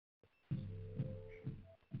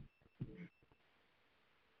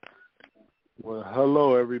Well,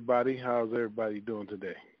 hello, everybody. How's everybody doing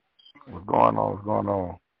today? What's going on? What's going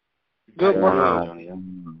on? Good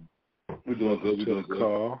morning. We're doing good. We're doing good.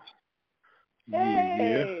 Call.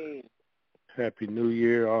 Hey. Yeah. Happy New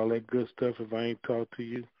Year, all that good stuff. If I ain't talked to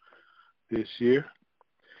you this year.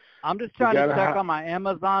 I'm just trying to check on my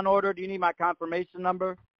Amazon order. Do you need my confirmation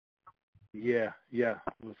number? Yeah.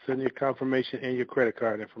 We'll send you a confirmation and your credit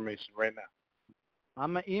card information right now.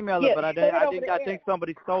 I'm going to email it, but I think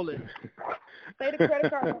somebody stole it. Say the credit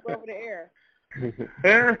card number over the air.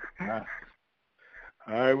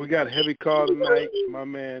 All right, we got a heavy call tonight. My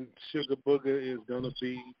man Sugar Booger is going to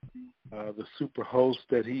be the super host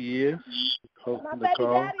that he is, hosting the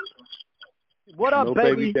call. Daddy. What up, no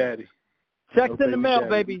baby? Daddy. Checks no in the mail, daddy.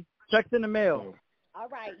 baby. Checks in the mail. All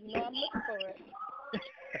right, you know I'm looking for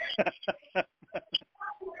it.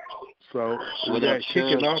 So we got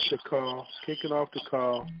kicking off the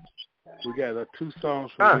call. We got 2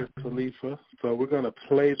 songs from Wiz Khalifa. So we're going to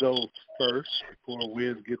play those first before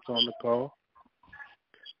Wiz gets on the call.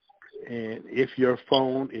 And if your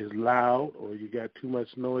phone is loud or you got too much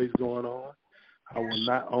noise going on, I will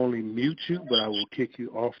not only mute you, but I will kick you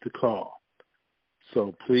off the call.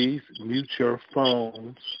 So please mute your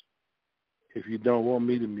phones if you don't want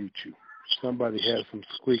me to mute you. Somebody has some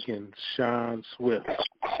squeaking Sean Swift.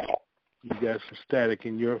 You got some static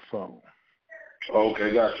in your phone.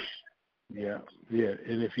 Okay, got you. Yeah.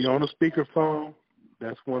 And if you're on a speakerphone,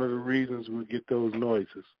 that's one of the reasons we get those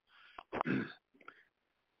noises.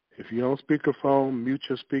 If you're on speakerphone, mute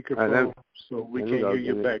your speakerphone so we can hear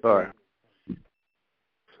your background.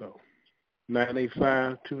 So,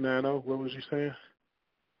 985-290, what was you saying?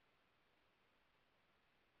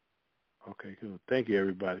 Okay, good. Thank you,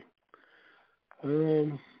 everybody.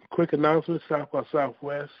 Quick announcement, South by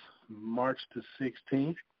Southwest, March the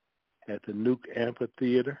 16th at the Nuke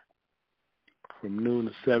Amphitheater from noon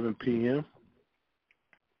to 7 p.m.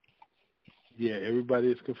 Yeah, everybody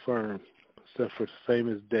is confirmed except for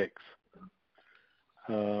famous Dex.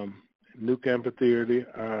 Nuke Amphitheater,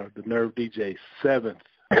 the NerveDJs 7th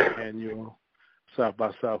annual South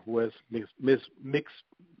by Southwest I'm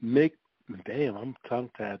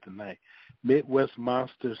tongue-tied tonight. Midwest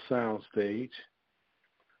Monster Soundstage.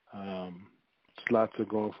 Slots are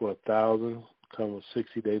going for $1,000. Comes with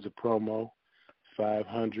 60 days of promo.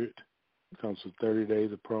 $500 comes with 30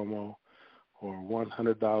 days of promo, or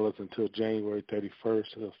 $100 until January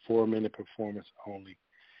 31st. A 4-minute performance only.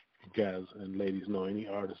 You guys and ladies know any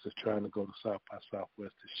artists that's trying to go to South by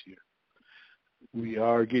Southwest this year. We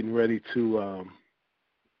are getting ready to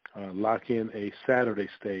lock in a Saturday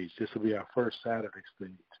stage. This will be our first Saturday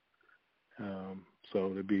stage. So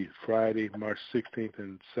it'll be Friday, March 16th,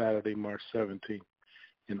 and Saturday, March 17th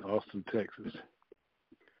in Austin, Texas.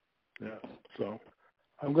 Yeah. So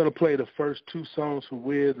I'm going to play the first 2 songs for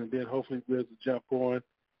Wiz, and then hopefully Wiz will jump on,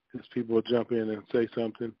 because people will jump in and say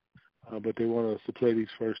something. But they wanted us to play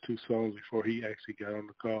these first 2 songs before he actually got on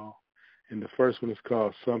the call. And the first one is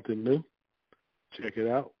called Something New. Check it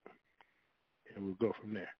out, and we'll go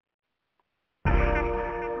from there.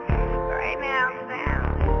 Right now, Sam.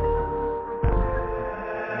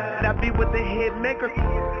 That be with the hit maker.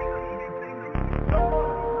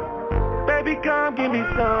 Baby, come give me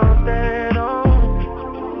something, oh.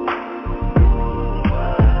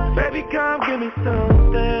 Baby, come give me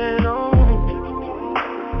something, oh.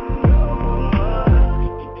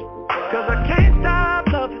 Cause I can't stop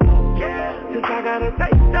loving, since I got a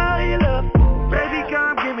taste of your love. Baby,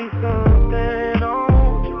 come give me something, oh.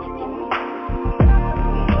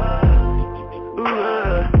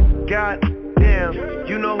 God damn,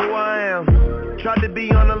 you know who I am. Tried to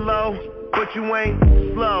be on the low, but you ain't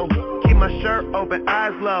slow. Keep my shirt open,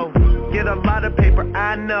 eyes low. Get a lot of paper,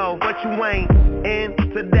 I know, but you ain't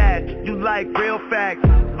into that. You like real facts.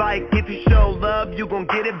 Like if you show love, you gon'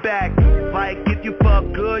 get it back. Like if you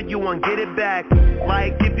fuck good, you won't get it back.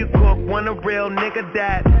 Like if you cook, want a real nigga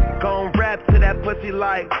that gon' rap to that pussy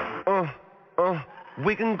like,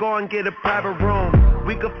 we can go and get a private room.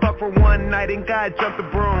 We could fuck for one night and God jump the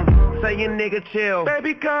broom. Say your nigga chill.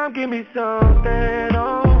 Baby, come give me something,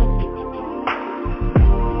 oh.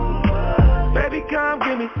 Baby, come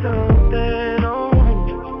give me something, oh.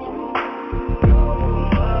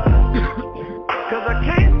 Cause I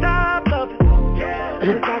can't stop loving,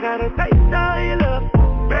 since I got a taste of your love.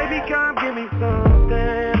 Baby, come give me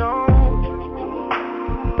something, oh.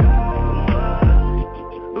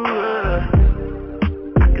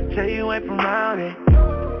 I could tell you ain't from around it.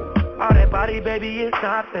 All that body, baby, is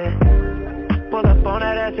nothing. Pull up on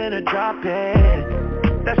that ass and a drop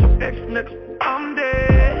it. That's your ex, nigga, I'm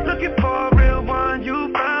dead. Looking for a real one,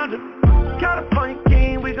 you found it. California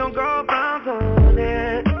king, we gon' go bounce on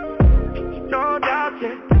it. No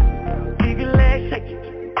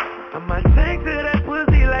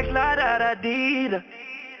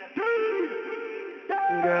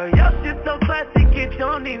Girl, your shit so classic, it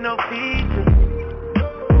don't need no features.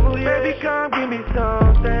 Ooh, yeah. Baby, come give me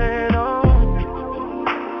something, oh.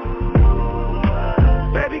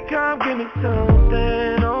 Baby, come give me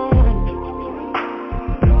something, oh.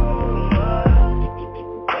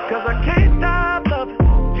 Cause I can't stop loving,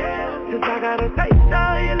 since I got a taste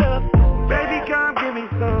of your love. Baby, come give me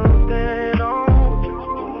something, oh.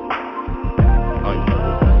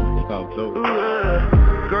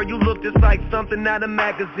 Girl, you look just like something out of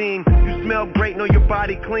magazine. You smell great, know your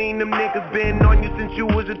body clean. Them niggas been on you since you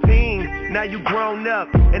was a teen. Now you grown up,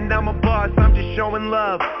 and I'm a boss, I'm just showing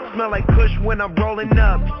love. Smell like Kush when I'm rolling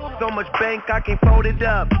up. So much bank, I can't fold it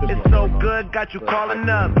up. It's so good, got you calling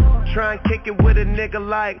up. Try and kick it with a nigga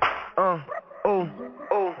like, oh.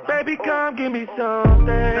 Baby, come give me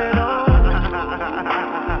something, oh.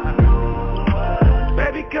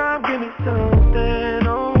 Baby, come give me something,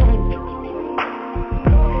 oh.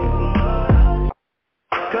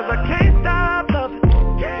 Cause I can't stop loving,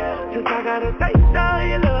 since I got a taste of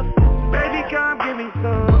your love. Baby, come give me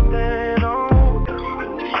something, oh.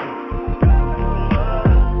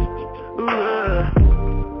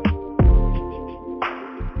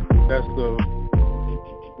 That's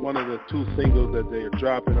one of the 2 singles that they're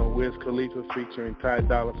dropping on Wiz Khalifa featuring Ty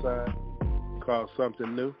Dolla $ign called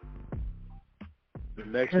Something New. The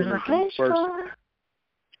next one is the first.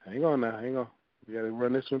 Hang on. We got to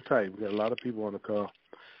run this one tight. We got a lot of people on the call.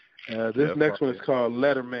 This next one is called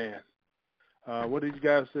Letterman. What did you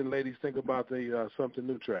guys and ladies think about the Something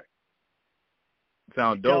New track?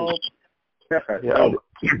 Sound dope. Yeah.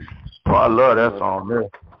 Oh, I love that song, man.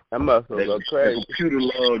 That must have go crazy. Computer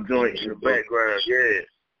log joint in the background, yeah.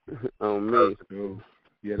 On me.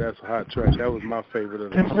 Yeah, that's a hot track. That was my favorite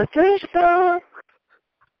of them.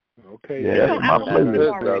 Okay. Yeah, that's my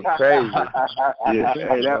favorite. Go crazy. Yeah,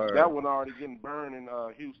 hey, that one already getting burned in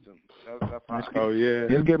Houston. That's hot. Oh, yeah.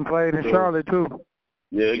 It's getting played in Charlotte, too.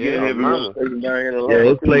 Yeah,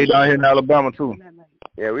 it's played down here in Alabama, too.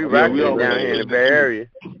 Yeah, we rocking it down here in the Bay Area.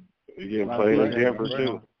 It's getting played in Denver,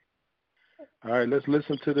 too. All right, let's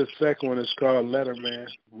listen to the second one. It's called Letterman.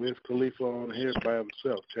 Wiz Khalifa on here by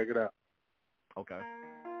himself. Check it out. Okay.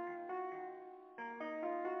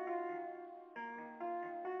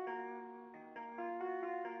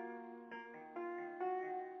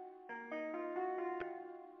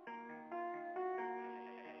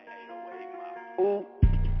 Ooh,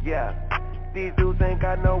 yeah. These dudes ain't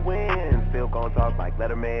got no win. Still gon' talk like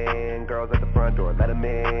let 'em in. Girls at the front door, let 'em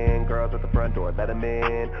in. Girls at the front door, let 'em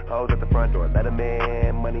in. Hoes at the front door, let 'em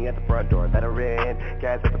in. Money at the front door, let her in.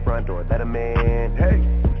 Cash at the front door, let 'em in. Hey.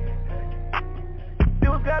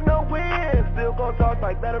 Dudes got no win. Still gon' talk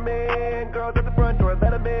like let 'em in. Girls at the front door,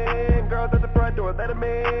 let 'em in. Girls at the front door, let 'em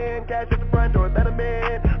in. Cash at the front door, let 'em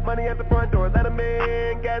in. Money at the front door, let 'em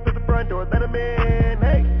in. Gas at the front door, let 'em in.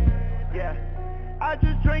 Hey. Yeah. I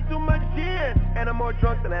just drank too much gin, and I'm more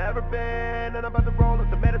drunk than I ever been. And I'm about to roll up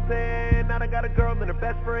the medicine. Now I got a girl and her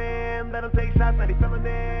best friend. Let them take shots, now they feeling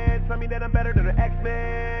it. Tell me that I'm better than an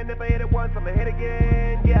X-Men. If I hit it once, I'ma hit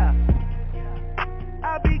again, yeah.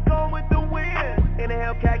 I be going with the wind. In a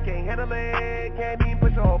Hellcat, can't handle it. Can't even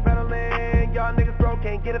push a whole pedal in. Y'all niggas broke,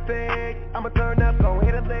 can't get a fix. I'ma turn up, gon'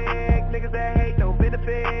 hit a lick. Niggas that hate don't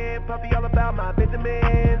benefit. Puppy all about my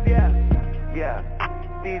vitamins, yeah.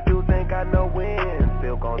 These dudes ain't got no win.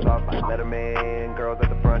 Still gon' talk like let 'em in. Girls at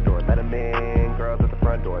the front door, let 'em in. Girls at the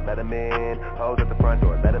front door, let 'em in. Hoes at the front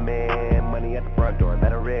door, let 'em in. Money at the front door,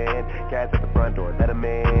 let her in. Cash at the front door, let 'em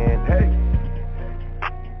in. Hey.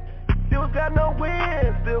 Dudes got no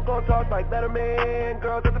win. Still gon' talk like let 'em in.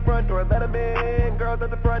 Girls at the front door, let 'em in. Girls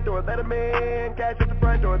at the front door, let 'em in. Cash at the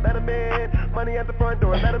front door, let 'em in. Money at the front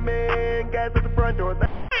door, let 'em in. Gas at the front door, let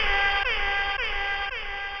 'em in.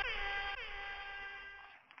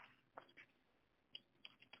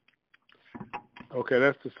 Okay,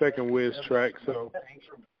 that's the second Wiz track. So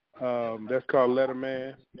that's called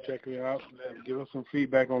Letterman. Check it out. Give us some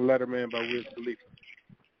feedback on Letterman by Wiz Khalifa.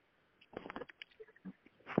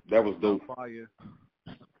 That was dope.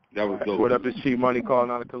 That was dope. What up, this Cheap Money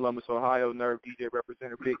calling out of Columbus, Ohio. NerveDJ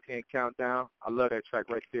representative, Big 10 Countdown. I love that track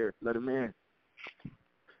right there. Let him in.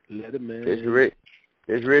 Let him in. It's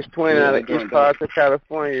Rich Twin out of East Park of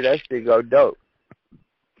California. That shit go dope.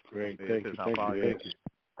 Great. Thank you.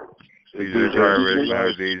 DJ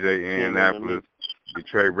NerveDJ, Indianapolis,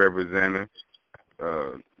 Detroit representative,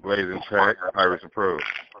 Blazing Track, Pirates of Pro. All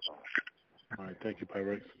right, thank you,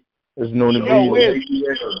 Pirates. It's known to be.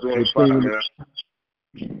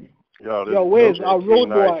 Yo, Wiz, our road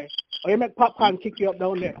boy. Oh, you make Popcorn kick you up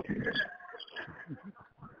down there.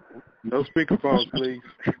 No speakerphones, please.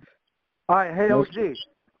 All right, hey, OG.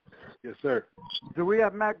 Yes, sir. Do we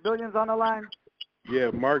have Mac Billions on the line?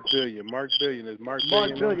 Yeah, Mark Billion. Mark Billion. Is Mark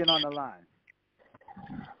Billion on the line.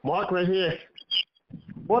 Mark right here.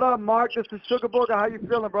 What up, Mark? This is Sugar Booger. How you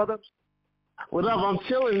feeling, brother? What up? I'm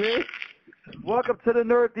chilling, man. Welcome to the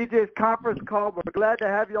NerveDJs conference call. We're glad to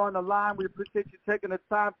have you on the line. We appreciate you taking the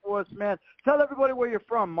time for us, man. Tell everybody where you're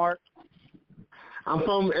from, Mark. I'm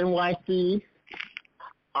from NYC.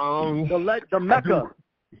 The Mecca.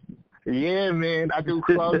 Yeah, man. I do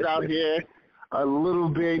clubs out here. A little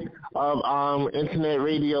bit of internet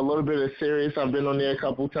radio, a little bit of Sirius. I've been on there a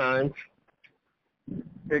couple times.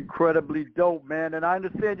 Incredibly dope, man. And I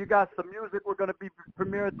understand you got some music we're going to be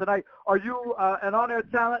premiering tonight. Are you an on-air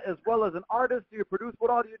talent as well as an artist? Do you produce? What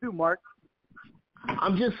all do you do, Mark?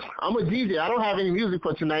 I'm a DJ. I don't have any music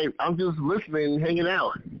for tonight. I'm just listening and hanging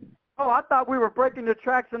out. Oh, I thought we were breaking your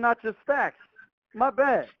tracks and not your stacks. My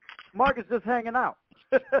bad. Mark is just hanging out.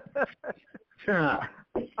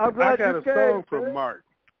 I'm glad I got you a song from Mark.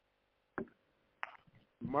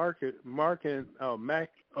 Mac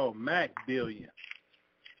Billion.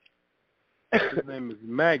 His name is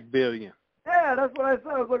Mac Billion. Yeah, that's what I said.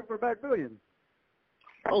 I was looking for Mac Billion.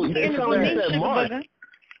 Oh, you said Mark.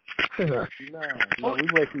 No, we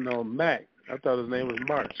waiting on Mac. I thought his name was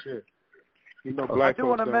Mark. Shit. You know, black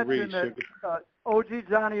folks don't read. I do want to mention that OG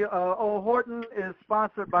Johnny O. Horton is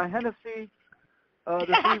sponsored by Hennessy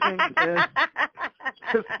this evening.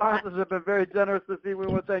 His sponsors have been very generous this evening. We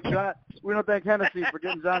want to thank Hennessy for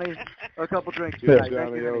getting Johnny a couple drinks tonight.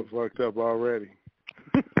 Johnny O's fucked up already.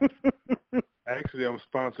 Actually, I'm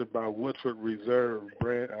sponsored by Woodford Reserve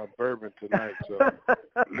brand bourbon tonight. So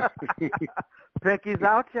Pinky's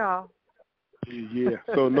out, y'all. Yeah.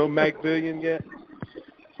 So no Mac Billion yet?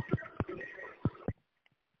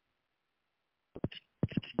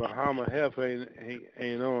 Bahama Hef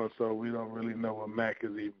ain't on, so we don't really know where Mac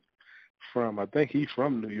is even from. I think he's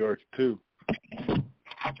from New York too.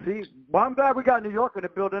 See, well, I'm glad we got New York in the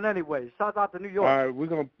building anyway. Shout out to New York. All right, we're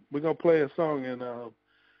gonna play a song and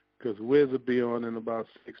because Wiz will be on in about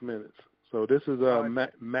 6 minutes. So this is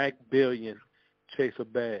Mac Billion, Chase a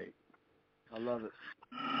Bag. I love it.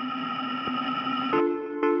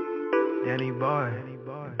 Danny boy,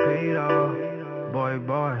 Peter, boy,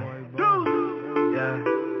 yeah.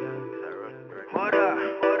 Hold up.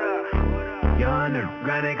 Yonder,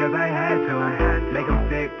 grinding cause I had to. Make them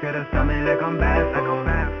sick to the stomach like I'm bad for.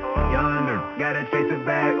 Yonder, gotta chase it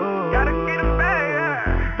back, ooh. Gotta get it back,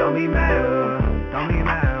 yeah. Don't be mad at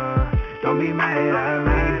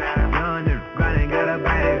me. Yonder, grinding, got a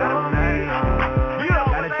bag on me,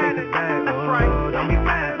 gotta chase it back, ooh. Don't be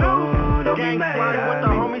mad at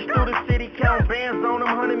me. Homies through the city, count bands on them,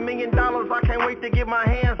 $100 million. I can't wait to get my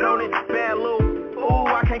hands on it. Bad little, ooh,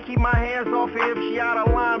 I can't keep my hands off her. If she out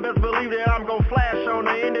of line, best believe that I'm gon' flash on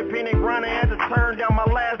her. Independent grinder, had to turn down my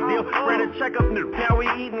last deal. Ran a checkup, now we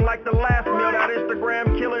eating like the last meal. That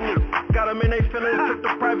Instagram killing it. Got them in they feelings, took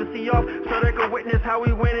the privacy off so they could witness how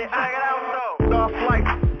we win it. I got out though. Off flight,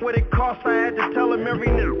 what it cost, I had to tell them every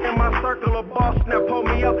nigga in my circle of boss. Now pull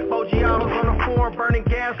me up, Mogianos on the floor, burning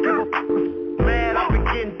gas. Man, I've been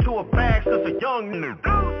getting to a bag since a young nigga.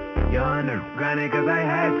 Yonder, grinding cause I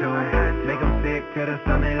had to. Make them sick to the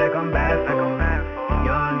stomach like I'm bad for.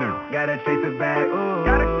 Yonder, gotta chase it back, ooh.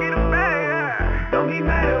 Gotta get it back, yeah. Don't be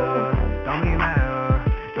mad at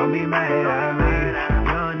me.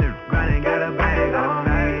 Yonder, grinding, got a bag on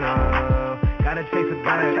me, gotta chase it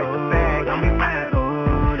back, ooh. Don't be mad,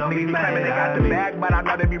 ooh. Don't be mad at me. They got the bag, but I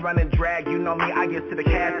know they be running drag. You know me, I get to the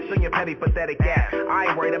cash, sling your petty pathetic gas. I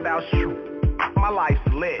ain't worried about shoot. My life's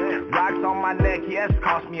lit. Rocks on my neck, yes,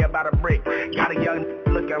 cost me about a brick. Got a young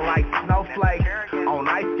looking like snowflake on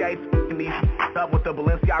ice skates, these up with the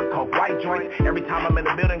Balenciaga Coke white joints. Every time I'm in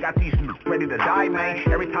the building, got these ready to die, man.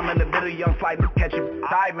 Every time I'm in the building, young flight catch you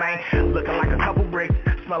side, man. Looking like a couple bricks,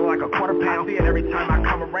 smelling like a quarter pound. See it every time I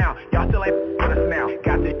come around. Y'all still ain't with us now.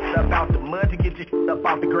 Got this up out the mud to get your up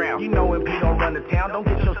off the ground. You know when P don't run the town, don't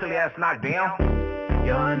get your silly ass knocked down.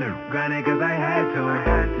 Yonder, grinding cause I had to.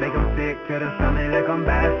 Make them sick to the stomach like I'm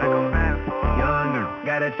bad for. Yonder,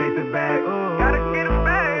 gotta chase it back, ooh. Gotta get it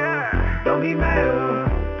back, yeah. Don't be mad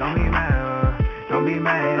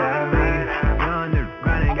at me. Yonder,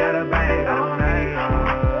 grinding, got a bag on me,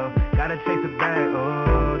 gotta chase it back,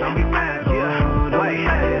 ooh. Don't be mad,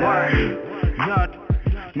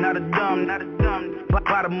 not a dumb.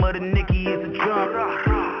 Bottom of the Nicky is a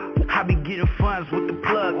drum. I be getting funds with the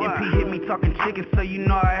plug. MP hit me talking chicken, so you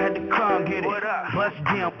know I had to come get it. Bust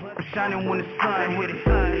down, shining when the sun hit it.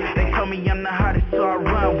 They told me I'm the hottest, so I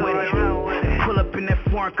run with it. Pull up in that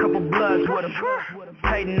pouring a couple bloods with her.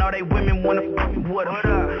 Hating all they women wanna with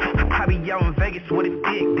her. I be out in Vegas with a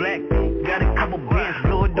dick black. Got a couple bands,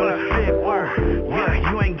 blew it on the strip.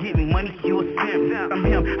 Yeah, you ain't getting money, you a simp. I'm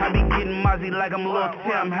him, I be getting mozzie like I'm Lil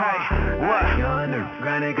Tim. Hey, what? Young nigga,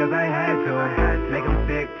 grinding cause I had to. Make him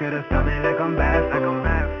sick to the stomach like I'm bad for.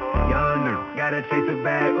 Young nigga, gotta chase a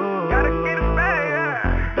bag. Ooh, gotta get a bag,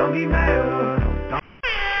 yeah. Don't be mad,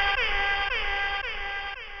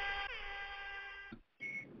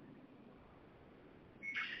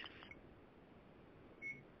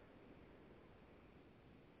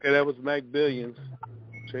 Okay, that was Mac Billions.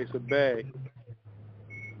 Chase a bag.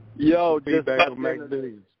 Yo, feedback on Mac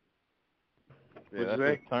Billions. Yeah, that's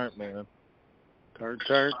a turn, man. Turn.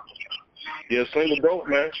 Yeah, sing the dope,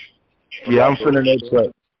 man. Yeah, I'm feeling that track.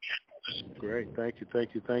 Great, thank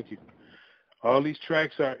you. All these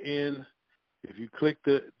tracks are in. If you click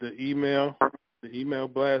the email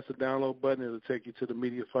blast, the download button, it'll take you to the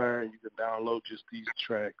media fire, and you can download just these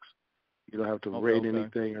tracks. You don't have to rate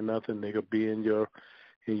anything or nothing. They'll be in your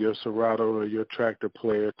Serato or your tractor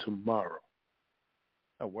player tomorrow.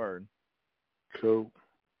 A word. Cool.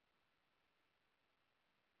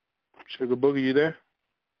 Sugar Boogie, you there?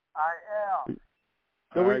 I am.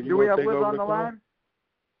 Right, do we have Wiz on the line?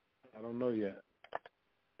 I don't know yet.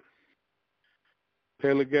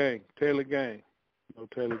 Taylor Gang. No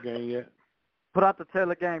Taylor Gang yet. Put out the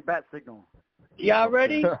Taylor Gang bat signal. Y'all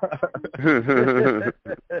ready? Yo,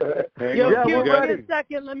 Q, wait a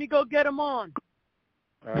second. Let me go get him on.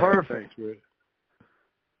 Perfect. Thanks, Rick.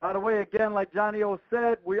 By the way, again, like Johnny O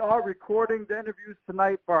said, we are recording the interviews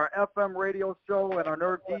tonight for our FM radio show and our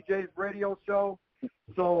NerveDJs radio show.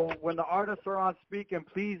 So when the artists are on speaking,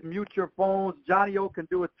 please mute your phones. Johnny O can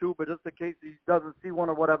do it too, but just in case he doesn't see one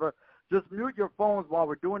or whatever, just mute your phones while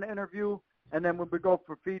we're doing the interview. And then when we go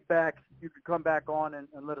for feedback, you can come back on and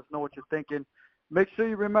let us know what you're thinking. Make sure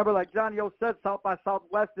you remember, like Johnny O said, South by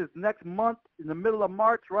Southwest is next month in the middle of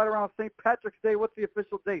March, right around St. Patrick's Day. What's the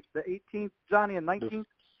official date? The 18th, Johnny, and 19th?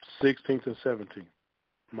 16th and 17th.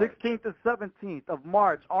 March. 16th and 17th of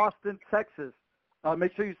March, Austin, Texas.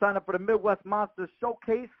 Make sure you sign up for the Midwest Monsters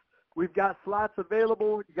Showcase. We've got slots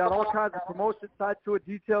available. You got all kinds of promotions tied to it.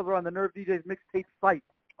 Details are on the NerveDJs mixtape site.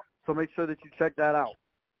 So make sure that you check that out.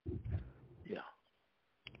 Yeah.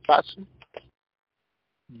 Awesome.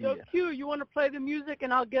 Yo, Q, you want to play the music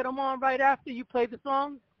and I'll get them on right after you play the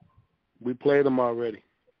song? We played them already.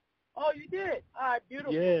 Oh, you did? All right,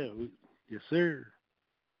 beautiful. Yeah. Yes, sir.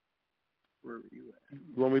 Where were you at?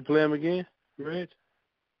 You want me to play them again, Reg?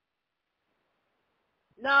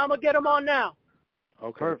 No, I'm going to get them on now.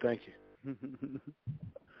 Okay, Perfect. Thank you.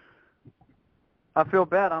 I feel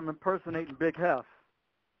bad. I'm impersonating Big Hef.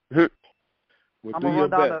 Well, I'm going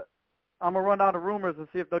to run down the rumors and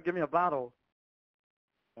see if they'll give me a bottle.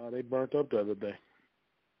 They burnt up the other day.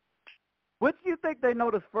 Which do you think they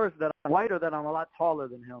noticed first, that I'm white or that I'm a lot taller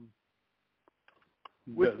than him?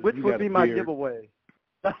 Which would be my giveaway?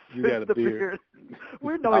 You got a beard.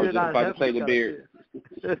 We know you're not. I was just about to say the beard.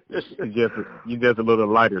 You just a little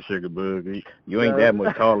lighter, Sugar Bug. You ain't that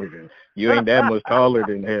much taller than. You ain't that much taller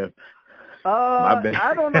than him.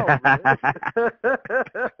 I don't know.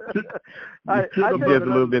 You're just a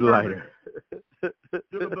little bit lighter. This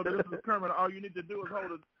is Kermit. All you need to do is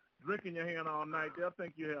hold a drink in your hand all night. They'll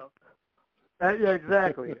think you have. Yeah,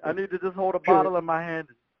 exactly. I need to just hold a bottle in my hand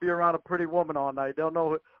and be around a pretty woman all night. They'll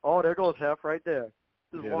know. Oh, there goes Hef right there.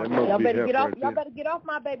 Y'all better get off. Y'all better get off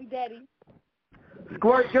my baby daddy.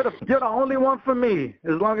 Squirt, you're the only one for me.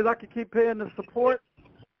 As long as I can keep paying the support,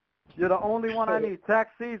 you're the only one I need. Tax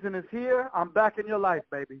season is here. I'm back in your life,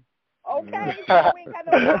 baby. Okay, so we ain't got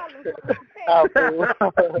no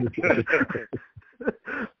problems.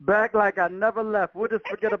 Back like I never left. We'll just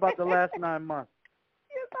forget about the last 9 months.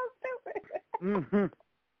 You're so stupid.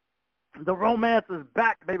 The romance is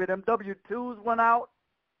back, baby. Them W-2s went out.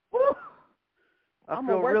 Woo! I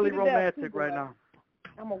feel really romantic right now.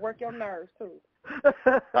 I'm gonna work your nerves too.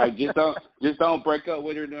 Right, just don't break up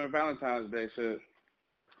with her during Valentine's Day, shit.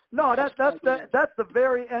 No, that's the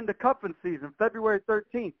very end of cuffing season, February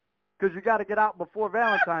 13th, because you got to get out before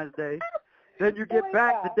Valentine's Day. Then you get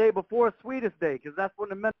back the day before Sweetest Day, because that's when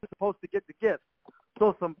the men are supposed to get the gifts.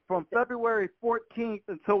 So from February 14th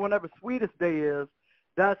until whenever Sweetest Day is,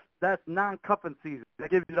 that's non-cuffing season. They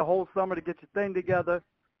give you the whole summer to get your thing together,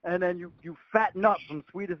 and then you fatten up from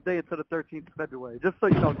Sweetest Day until the 13th of February. Just so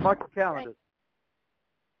you know, mark your calendars.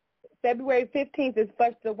 February 15th is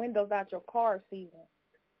flush the windows out your car season.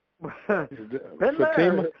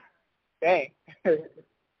 Fatima? Dang.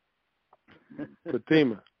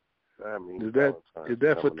 Fatima. Is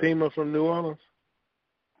that Fatima from New Orleans?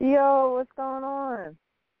 Yo, what's going on?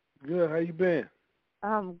 Good. How you been?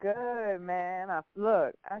 I'm good, man.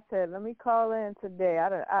 Look, I said, let me call in today.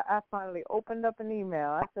 I finally opened up an email.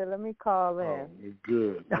 I said, let me call in. Oh,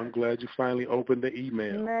 good. I'm glad you finally opened the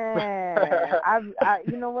email. Man,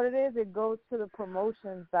 you know what it is? It goes to the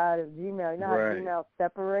promotion side of Gmail. You know how Gmail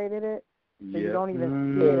separated it? So you don't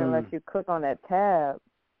even see it unless you click on that tab.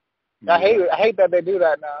 I hate that they do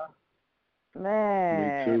that now.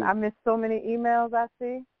 Man, I miss so many emails I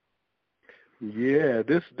see. Yeah,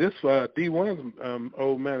 this D1's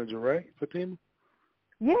old manager, right, Fatima?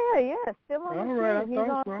 Yeah, still on the scene. He's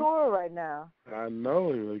on tour right now. I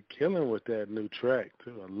know, he was killing with that new track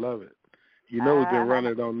too. I love it. You know, we've been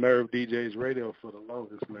running on NerveDJs radio for the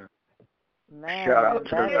longest now. Man, shout out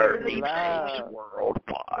to NerveDJs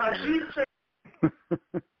worldwide.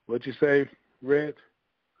 What'd you say, Red?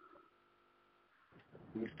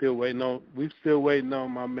 We still waiting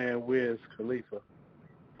on my man Wiz Khalifa.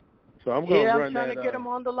 So I'm gonna run I'm trying to get him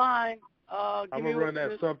on the line. I'm gonna run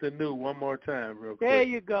that something new one more time, real quick. There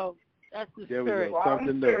you go. That's the there spirit. We go.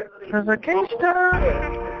 Something new. Cause I can't stop.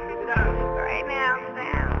 Right now,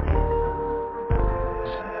 Sam.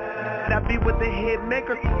 That be with the hit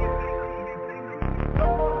maker.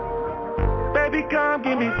 Baby, come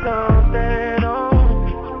give me something,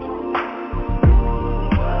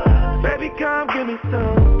 Baby, come give me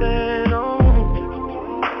something,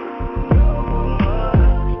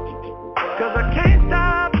 Cause I can't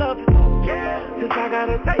stop loving, cause I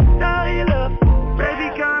gotta taste all your love. Baby,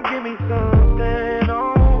 come give me something,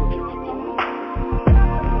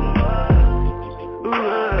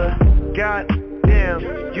 God damn,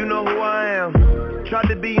 you know who I am. Tried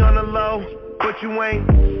to be on the low, but you ain't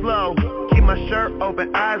slow. Keep my shirt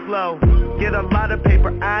open, eyes low. Get a lot of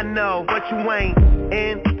paper, I know, but you ain't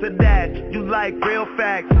into that. You like real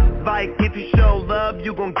facts. Like if you show love,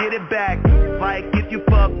 you gon' get it back. Like if you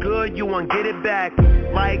fuck good, you won't get it back.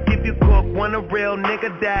 Like if you cook, want a real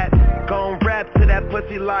nigga that gon' rap to that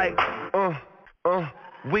pussy like,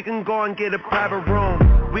 we can go and get a private room.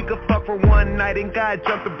 We could fuck for one night and God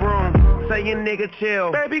jump the broom. Say your nigga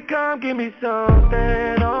chill. Baby, come give me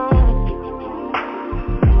something,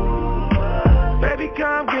 Baby,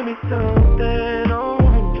 come give me something,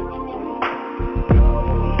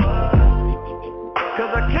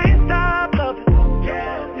 Cause I can't stop loving,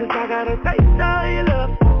 cause I gotta taste all your love.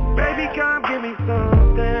 Baby, come give me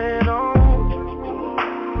something,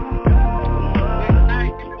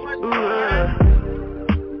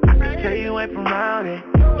 I can tell you ain't from around it.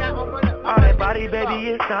 All that body, baby,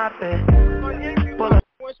 is something.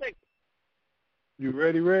 You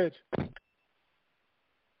ready, Reg?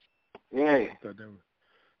 Yeah. I thought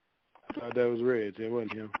that was Reg. It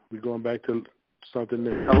wasn't him. We going back to something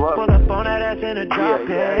new. Pull up on that ass in a drop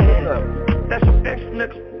head. That's your ex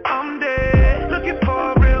nigga. I'm dead. Looking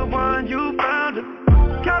for a real one, you found it.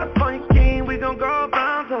 California king, we gon' go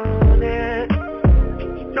bounce on it.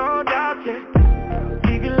 No doubt, yeah.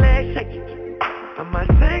 Keep your legs shaking. I might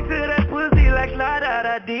sing to that pussy like la da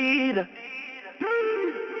da dee da.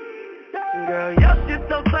 Girl, your shit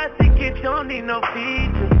so classic, it don't need no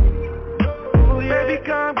features. Ooh, yeah. Baby,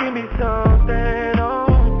 come give me something,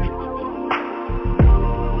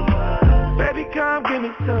 Baby, come give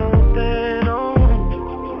me something,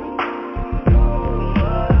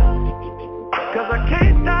 Cause I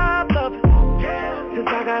can't stop loving, cause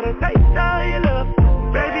I gotta taste all your love.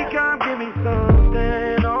 Baby, come give me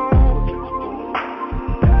something,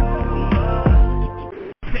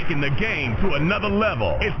 Taking the game to another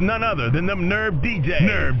level. It's none other than them NerveDJs.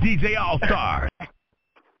 NerveDJ All-Stars.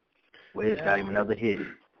 Wiz got him another hit.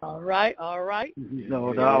 All right.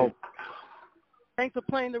 No doubt. Thanks for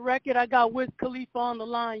playing the record. I got Wiz Khalifa on the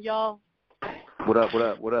line, y'all. What up?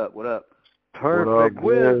 Perfect,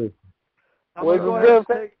 Wiz. I'm going to go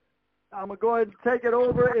ahead and take it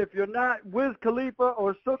over. If you're not Wiz Khalifa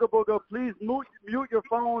or Sugar Booger, please mute your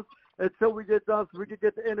phones until we get done so we can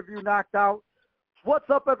get the interview knocked out.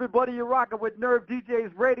 What's up, everybody? You're rocking with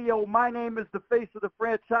NerveDJs Radio. My name is the face of the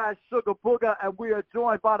franchise, Sugar Booger, and we are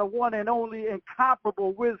joined by the one and only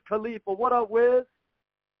incomparable Wiz Khalifa. What up, Wiz?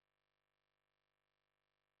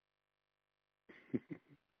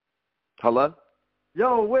 Hello?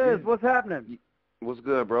 Yo, Wiz, what's happening? What's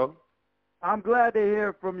good, bro? I'm glad to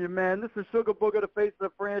hear from you, man. This is Sugar Booger, the face of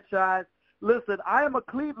the franchise. Listen, I am a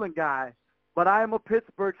Cleveland guy, but I am a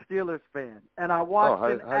Pittsburgh Steelers fan, and I watched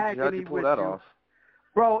an agony how'd you pull with that you. off?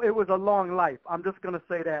 Bro, it was a long life. I'm just going to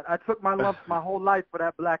say that. I took my lumps my whole life for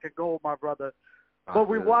that black and gold, my brother. But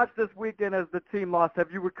we watched this weekend as the team lost.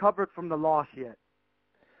 Have you recovered from the loss yet?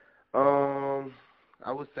 I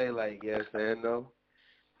would say, like, yes and no.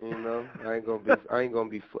 You know, I'm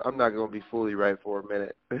not gonna be fully right for a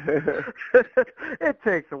minute. It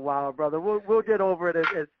takes a while, brother. We'll get over it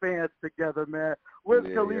as fans together, man. Wiz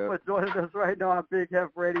Khalifa joining us right now on Big Hef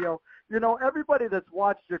Radio. You know, everybody that's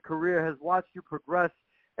watched your career has watched you progress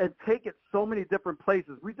and take it so many different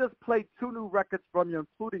places. We just played 2 new records from you,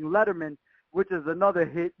 including Letterman, which is another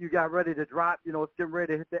hit you got ready to drop. You know, it's getting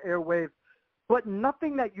ready to hit the airwaves. But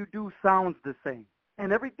nothing that you do sounds the same.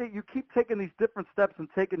 And everything, you keep taking these different steps and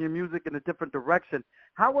taking your music in a different direction.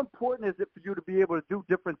 How important is it for you to be able to do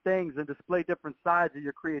different things and display different sides of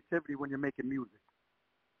your creativity when you're making music?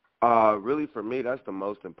 Really, for me, that's the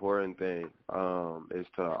most important thing, is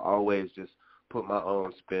to always just put my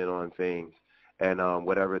own spin on things. And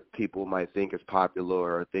whatever people might think is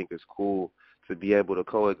popular or think is cool, to be able to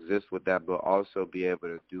coexist with that, but also be able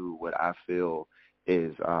to do what I feel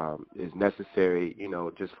is necessary, you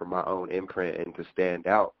know, just for my own imprint and to stand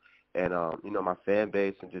out. And, you know, my fan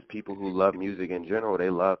base and just people who love music in general, they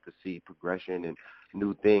love to see progression and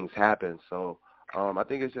new things happen. So I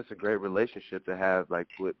think it's just a great relationship to have, like,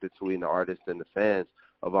 between the artist and the fans,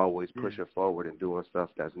 of always pushing forward and doing stuff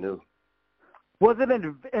that's new. Was it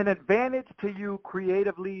an advantage to you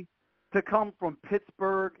creatively to come from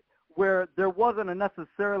Pittsburgh, where there wasn't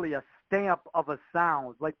necessarily a stamp of a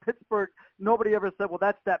sound? Like Pittsburgh, nobody ever said, well,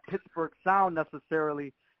 that's that Pittsburgh sound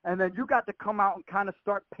necessarily. And then you got to come out and kind of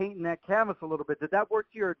start painting that canvas a little bit. Did that work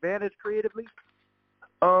to your advantage creatively?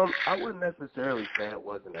 I wouldn't necessarily say it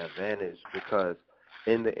was an advantage, because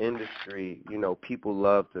in the industry, you know, people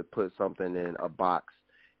love to put something in a box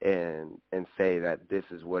and say that this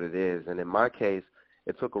is what it is. And in my case,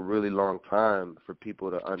 it took a really long time for people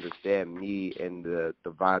to understand me and the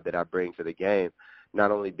vibe that I bring to the game, not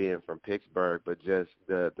only being from Pittsburgh, but just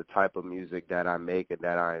the type of music that I make and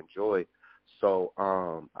that I enjoy. So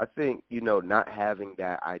I think, you know, not having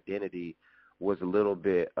that identity was a little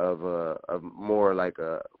bit of an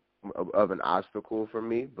obstacle for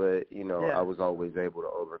me, but, you know, I was always able to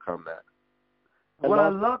overcome that. What I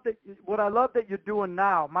love that you're doing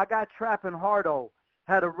now, my guy Trappin' Hardo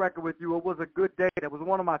had a record with you. It was a good day. It was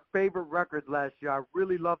one of my favorite records last year. I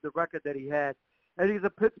really loved the record that he had. And he's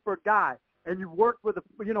a Pittsburgh guy. And you worked with,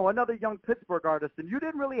 another young Pittsburgh artist. And you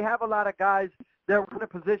didn't really have a lot of guys that were in a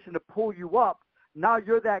position to pull you up. Now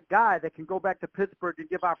you're that guy that can go back to Pittsburgh and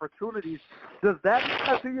give opportunities. Does that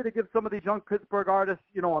matter to you, to give some of these young Pittsburgh artists,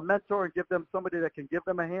 a mentor and give them somebody that can give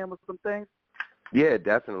them a hand with some things? Yeah,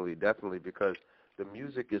 definitely, because the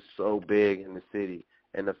music is so big in the city.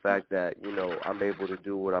 And the fact that, I'm able to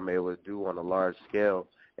do what I'm able to do on a large scale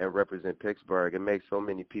and represent Pittsburgh, it makes so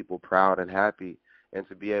many people proud and happy. And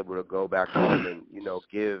to be able to go back home and,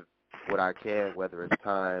 give what I can, whether it's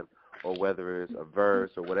time or whether it's a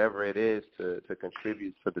verse or whatever it is, to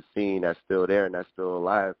contribute to the scene that's still there and that's still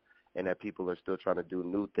alive, and that people are still trying to do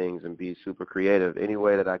new things and be super creative. Any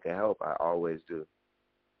way that I can help, I always do.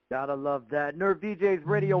 Gotta love that. NerveDJs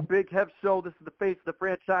Radio, Big Hef Show. This is the face of the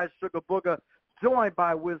franchise, Sugar Booger, joined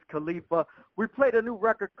by Wiz Khalifa. We played a new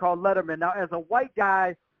record called Letterman. Now, as a white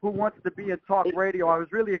guy who wants to be in talk radio, I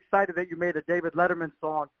was really excited that you made a David Letterman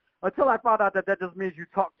song, until I found out that just means you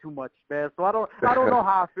talk too much, man. So I don't know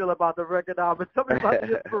how I feel about the record now, but tell me about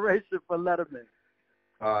the inspiration for Letterman.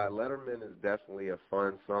 Letterman is definitely a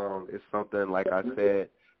fun song. It's something, like I said,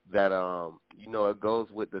 that, it goes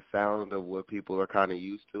with the sound of what people are kind of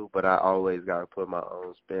used to, but I always got to put my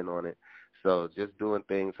own spin on it. So just doing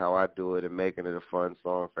things how I do it and making it a fun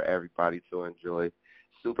song for everybody to enjoy.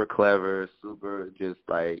 Super clever, super just,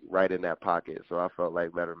 like, right in that pocket. So I felt like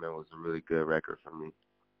Letterman was a really good record for me.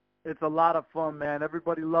 It's a lot of fun, man.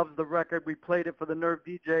 Everybody loves the record. We played it for the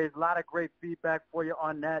NerveDJs. A lot of great feedback for you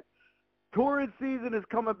on that. Touring season is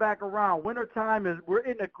coming back around. Wintertime we're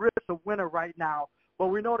in the grips of winter right now. But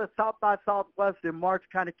we know that South by Southwest in March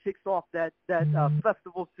kind of kicks off that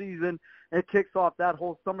festival season and kicks off that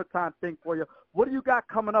whole summertime thing for you. What do you got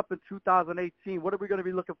coming up in 2018? What are we going to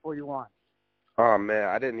be looking for you on? Oh, man,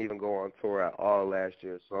 I didn't even go on tour at all last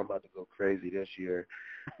year, so I'm about to go crazy this year.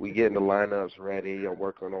 We getting the lineups ready. I'm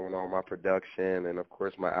working on all my production, and, of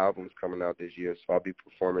course, my album's coming out this year, so I'll be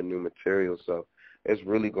performing new material. So it's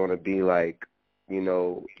really going to be like,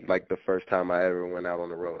 like the first time I ever went out on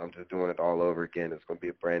the road. I'm just doing it all over again. It's going to be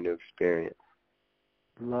a brand new experience.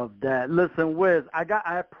 Love that. Listen, Wiz,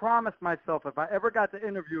 I promised myself if I ever got to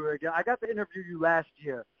interview you again, I got to interview you last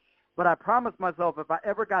year, but I promised myself if I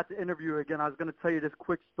ever got to interview you again, I was going to tell you this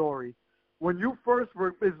quick story. When you first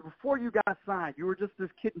before you got signed, you were just this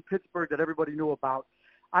kid in Pittsburgh that everybody knew about.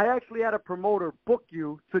 I actually had a promoter book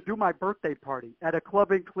you to do my birthday party at a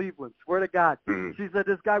club in Cleveland. Swear to God. She said,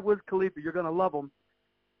 this guy, Wiz Khalifa, you're going to love him.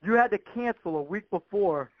 you had to cancel a week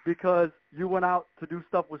before because you went out to do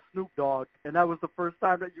stuff with Snoop Dogg, and that was the first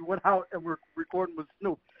time that you went out and were recording with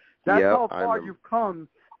Snoop. That's how far you've come.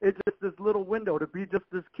 It's just this little window to be just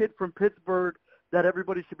this kid from Pittsburgh that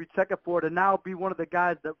everybody should be checking for, to now be one of the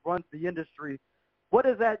guys that runs the industry. What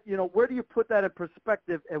is that, where do you put that in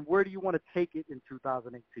perspective, and where do you want to take it in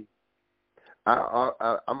 2018?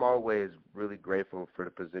 I'm always really grateful for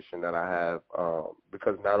the position that I have,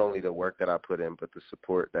 because not only the work that I put in, but the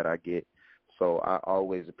support that I get. So I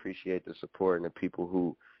always appreciate the support and the people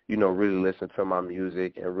who, really listen to my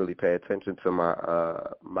music and really pay attention to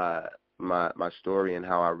my story and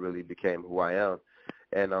how I really became who I am.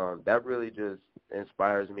 And that really just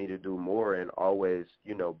inspires me to do more and always,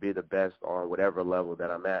 be the best on whatever level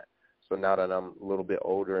that I'm at. So now that I'm a little bit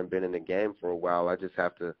older and been in the game for a while, I just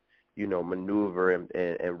have to, maneuver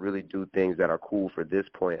and really do things that are cool for this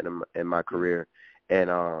point in my career. And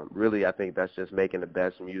really, I think that's just making the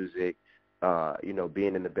best music,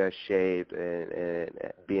 being in the best shape and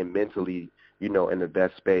being mentally, in the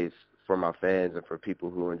best space for my fans and for people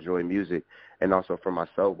who enjoy music, and also for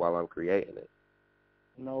myself while I'm creating it.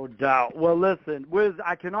 No doubt. Well, listen, Wiz,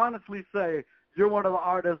 I can honestly say you're one of the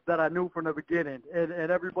artists that I knew from the beginning, and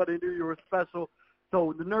everybody knew you were special.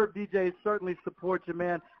 So the NerveDJs certainly support you,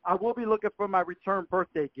 man. I will be looking for my return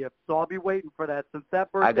birthday gift, so I'll be waiting for that. Since that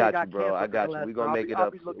birthday got you, bro. I got you. We're going to make it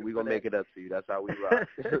up. We're going to make it up to you. That's how we rock.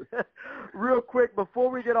 Real quick, before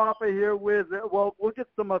we get off of here, Wiz, well, we'll get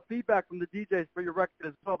some feedback from the DJs for your record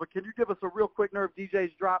as well, but can you give us a real quick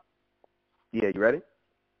NerveDJs drop? Yeah, you ready?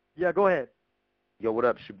 Yeah, go ahead. Yo, what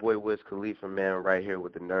up? It's your boy Wiz Khalifa, man, right here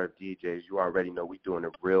with the NerveDJs. You already know we doing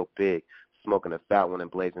it real big, smoking a fat one and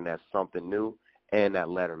blazing that something new and that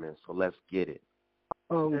Letterman. So let's get it.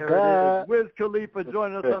 Oh, there it is. Wiz Khalifa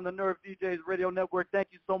joining us on the NerveDJs Radio Network. Thank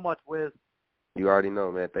you so much, Wiz. You already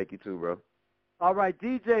know, man. Thank you too, bro. All right,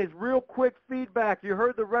 DJs, real quick feedback. You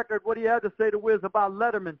heard the record. What do you have to say to Wiz about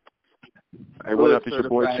Letterman? Hey, what up? It's your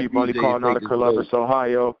boy Chief Money calling out of Columbus,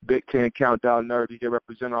 Ohio. Big 10 Countdown NerveDJ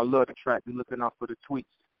representative. I love the track. Be looking out for the tweets.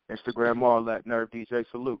 Instagram, all that. NerveDJ,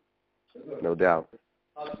 salute. No doubt.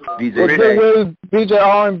 DJ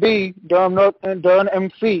R&B, Durham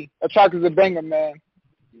MC. That track is a banger, man.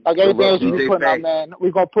 Like everything else you be putting out, man.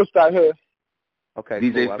 We're going to push that here. Okay,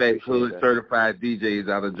 DJ cool. Facts, Hood Certified DJs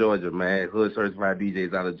out of Georgia, man. Hood Certified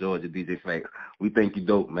DJs out of Georgia, DJ Facts. We think you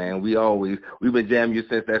dope, man. We've been jamming you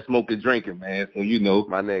since that smoking drinking, man. So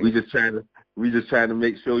my nigga. we just trying to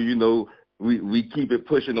make sure we keep it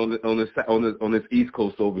pushing on this East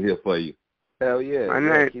Coast over here for you. Hell yeah.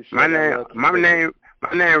 My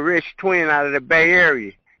name Rich Twin out of the Bay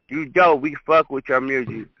Area. You dope. We fuck with your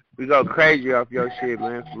music. We go crazy off your shit,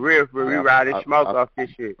 man. For real, we ride and smoke off this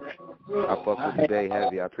shit. I fuck with the Bay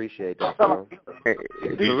heavy. I appreciate that, bro. For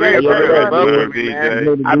real,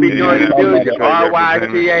 man. I be doing the music.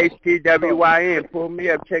 RYCHTWYN. Pull me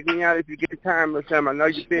up. Check me out if you get the time or something. I know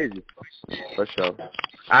you're busy. For sure.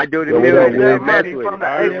 I do the music. Money from the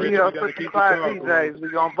ATL 55 DJs. We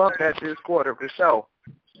gonna bump that this quarter for sure.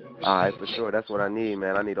 All right, for sure. That's what I need,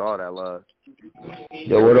 man. I need all that love.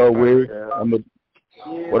 Yo, what up, Wiz?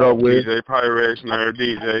 What up, Wiz? DJ Pyrex,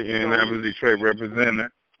 NerveDJ, Indianapolis, Detroit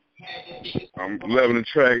representative. I'm loving the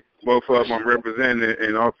track. Both of them I'm representing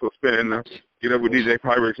and also spinning the Get Up with DJ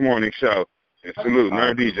Pyrex morning show. And salute,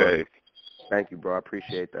 NerveDJ. Thank you, bro. I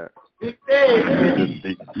appreciate that.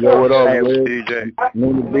 Yo, what up, Wiz? DJ.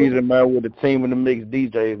 Mooney Beezer, man, with the team in the mix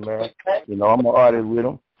DJs, man. I'm an artist with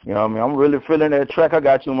them. You know what I mean? I'm really feeling that track. I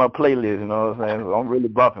got you on my playlist, you know what I'm saying? So I'm really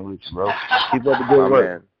bumping with you, bro. Keep up the good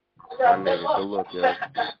work. My nigga, good look, yo.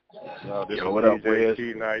 This is what up, DJ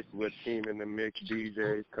T Nice with Team in the Mix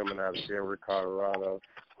DJs coming out of Denver, Colorado.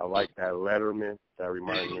 I like that Letterman. That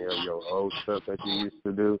reminds me of your old stuff that you used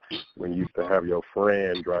to do when you used to have your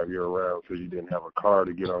friend drive you around because you didn't have a car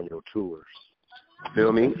to get on your tours.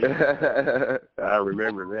 Feel me? I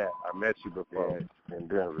remember that. I met you before in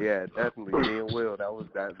Denver. Yeah, definitely. Me and Will. That was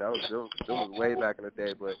way back in the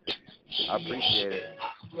day, but I appreciate it.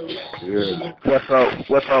 Yeah. What's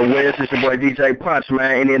up, Wiz? It's your boy DJ Punch,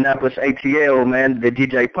 man. Indianapolis ATL, man. The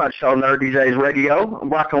DJ Punch Show, NerveDJs Radio. I'm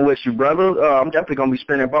rocking with you, brother. I'm definitely gonna be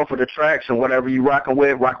spinning both of the tracks and whatever you rocking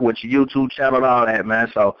with your YouTube channel and all that,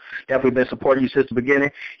 man. So definitely been supporting you since the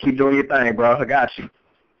beginning. Keep doing your thing, bro. I got you.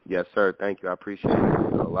 Yes, sir. Thank you. I appreciate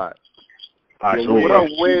it a lot. All right, so what up,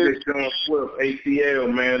 Wiz? Swift,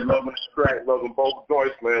 ATL, man. Loving the track, loving both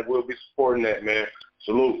joints, man. We'll be supporting that, man.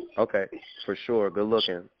 Salute. Okay, for sure. Good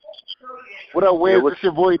looking. What up, Wiz? It's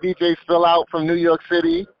your boy DJ Spill Out from New York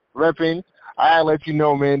City, repping. I'll let you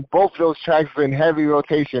know, man. Both of those tracks are in heavy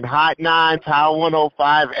rotation. Hot 9, Power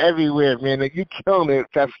 105, everywhere, man. You killing it.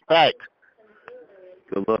 That's fact.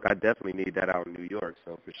 So look, I definitely need that out in New York.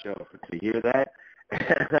 So for sure, to hear that,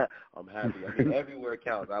 I'm happy. I mean, everywhere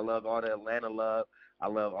counts. I love all the Atlanta love. I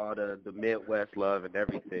love all the Midwest love and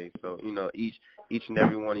everything. So, you know, each and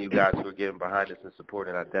every one of you guys who are getting behind us and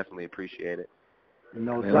supporting, I definitely appreciate it.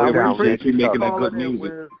 No doubt. We appreciate you making that good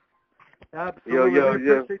music. Absolutely. We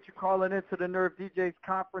appreciate you calling into the NerveDJs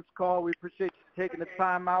conference call. We appreciate you taking the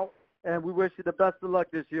time out, and we wish you the best of luck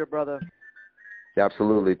this year, brother.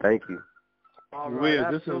 Absolutely. Thank you. All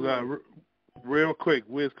right, Wiz, this is real quick.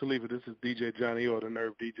 Wiz Khalifa, this is DJ Johnny O, the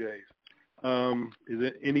NerveDJs. Is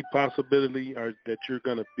there any possibility that you're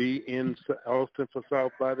going to be in Austin for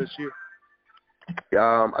South by this year?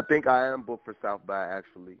 I think I am booked for South by,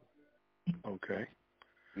 actually. Okay.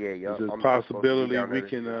 Yeah. Is there a possibility we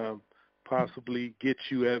can possibly get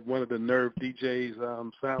you at one of the NerveDJs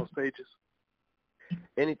sound stages?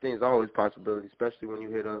 Anything's always a possibility, especially when you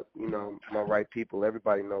hit up, you know, my right people.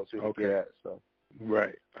 Everybody knows who to get at. So.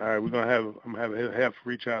 Right. All right. I'm gonna have to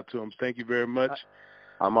reach out to them. Thank you very much.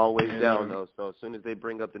 I'm always down though. So as soon as they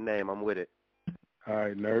bring up the name, I'm with it. All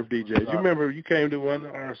right, NerveDJs. You remember you came to one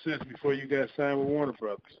of our sets before you got signed with Warner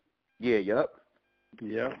Brothers? Yeah. Yep.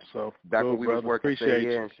 Yep. So back when we was working, appreciate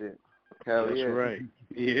you. And shit. Hell That's yeah. right.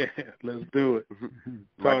 Yeah. Let's do it.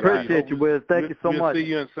 Appreciate you, Wiz. Thank you so much. We'll see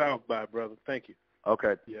you in South by, brother. Thank you.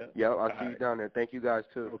 Okay. Yeah. I'll see you down there. Thank you guys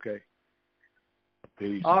too. Okay.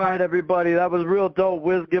 Peace. All right, everybody. That was real dope.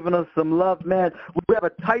 Wiz giving us some love, man. We have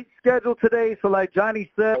a tight schedule today, so like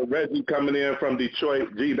Johnny said. Reggie coming in from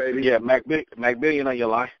Detroit. G, baby. Yeah, Mac Billion on your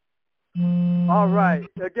line. All right.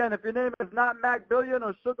 Again, if your name is not Mac Billion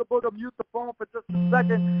or Sugar Booger, mute the phone for just a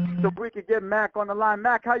second so we can get Mac on the line.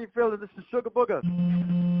 Mac, how you feeling? This is Sugar Booger.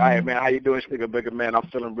 All right, man. How you doing, Sugar Booger, man? I'm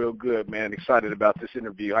feeling real good, man. Excited about this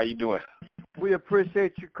interview. How you doing? We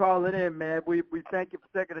appreciate you calling in, man. We thank you for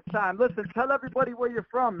taking the time. Listen, tell everybody where you're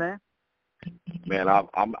from, man. Man,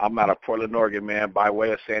 I'm out of Portland, Oregon, man, by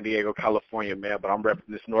way of San Diego, California, man. But I'm repping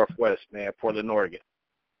this Northwest, man, Portland, Oregon.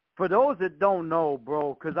 For those that don't know,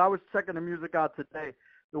 bro, because I was checking the music out today,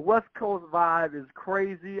 the West Coast vibe is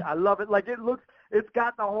crazy. I love it. Like, it's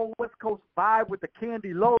got the whole West Coast vibe with the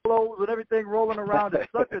candy Lolos and everything rolling around.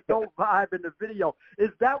 It's such a dope vibe in the video.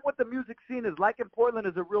 Is that what the music scene is like in Portland?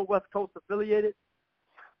 Is it real West Coast affiliated?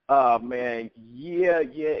 Man, yeah.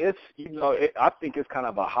 It's, you know, I think it's kind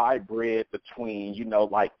of a hybrid between, you know,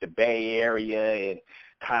 like the Bay Area and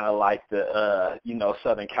kind of like the, you know,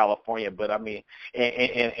 Southern California, but I mean, and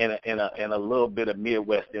a little bit of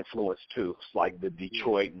Midwest influence too. It's like the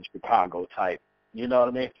Detroit and Chicago type. You know what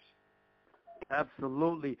I mean?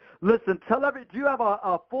 Absolutely. Listen, do you have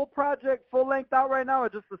a full project, full length out right now, or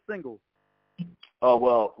just a single?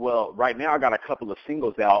 Oh well, right now I got a couple of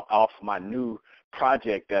singles out off my new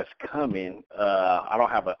project that's coming. I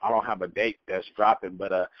don't have a date that's dropping,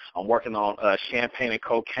 but I'm working on Champagne and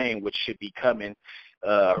Cocaine, which should be coming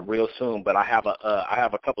real soon. But I have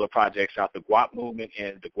a couple of projects out, the Guap Movement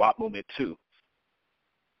and the Guap Movement 2.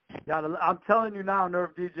 I'm telling you now,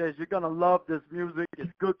 NerveDJs, you're going to love this music.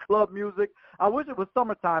 It's good club music. I wish it was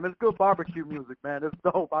summertime. It's good barbecue music, man. It's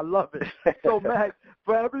dope. I love it. So, Mac,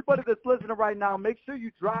 for everybody that's listening right now, make sure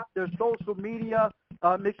you drop their social media.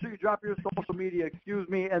 Make sure you drop your social media,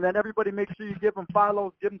 and then everybody make sure you give them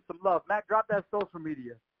follows, give them some love. Mac, drop that social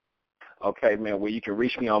media. Okay, man. Well, you can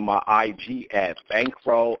reach me on my IG at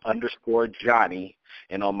bankroll_Johnny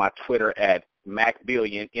and on my Twitter at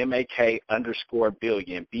MacBillion, MAK_Billion,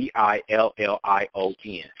 BILLION.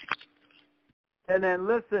 And then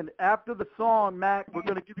listen, after the song, Mac, we're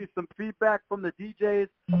going to give you some feedback from the DJs.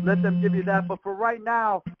 Let them give you that. But for right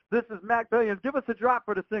now, this is Mac Billion. Give us a drop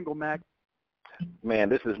for the single, Mac. Man,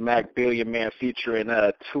 this is Mac Billion, man, featuring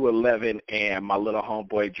 211 and my little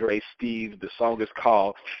homeboy Dre Steve. The song is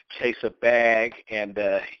called Chase a Bag, and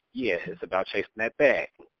yeah, it's about chasing that bag.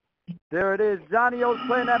 There it is. Johnny O's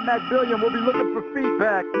playing that Mac Billion. We'll be looking for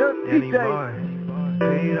feedback.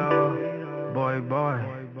 NerveDJs. Boy.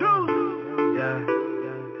 Yeah.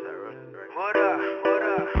 What up?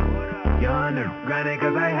 You're on the grinding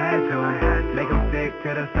cause I had to. Make them sick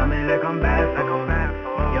to the stomach like I'm bad for.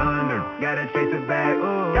 You're on the gotta chase it back.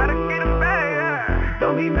 Ooh. Gotta get it back, yeah.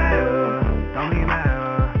 Don't be mad, don't be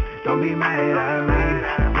mad, don't be mad at me.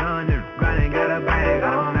 You're on the grinding, got a bag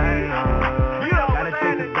on me. Gotta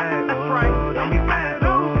chase it back, ooh. Don't be mad,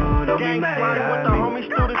 ooh. Don't be mad at me. With the homies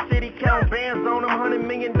through the city, count bands on them, $100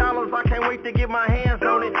 million. I can't wait to get my hands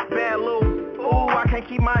on it. Bad little, ooh, I can't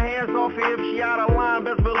keep my hands off it. If she out of line,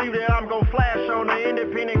 best believe that I'm gon' flash on her.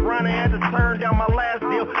 Independent grinder, had to turn down my last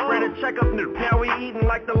deal. Ran a checkup new. Now we eating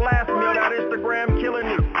like the last meal. That Instagram killing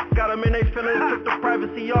new. Got them in they feelings, took the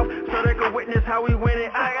privacy off so they could witness how we win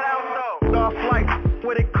it. I got out though. Off flight.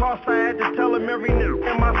 what it costs. I had to tell him every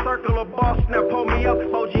nigga in my circle of boss. Now pull me up,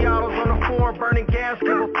 OG autos on the floor, burning gas.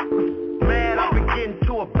 Man, I've been getting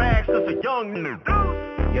to a bag since a young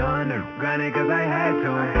nigga. Young nigga, grinding cause I had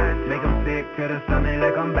to. Make them sick to the stomach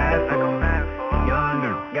like I'm bad for. Young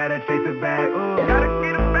nigga, gotta chase it back, ooh. Gotta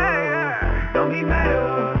get it back, yeah. Don't be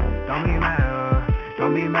mad, don't be mad,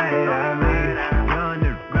 don't be mad at me. Young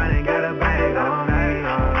nigga, grinding, got a bag on me,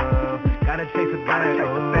 gotta chase it back,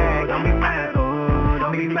 ooh. Don't be mad,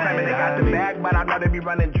 don't be mad. They got the bag, but I know they be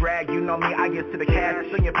running drag. You know me, I get to the cash,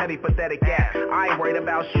 sing your petty, pathetic ass. I ain't worried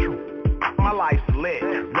about shit. My life's lit.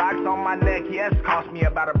 Rocks on my neck, yes, cost me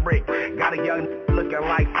about a brick. Got a young looking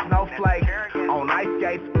like snowflake on ice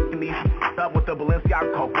skates, these up with the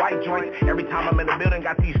Balenciaga Coke white joints. Every time I'm in the building,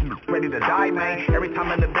 got these ready to die, man. Every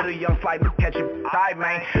time I'm in the building, young flight catch it side,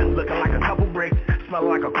 man. Looking like a couple bricks, smelling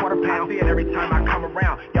like a quarter pound. See it every time I come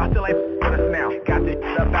around. Y'all still ain't with us now. Got this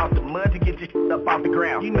up out the mud to get this up off the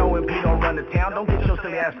ground. You know when P don't run the town, don't get your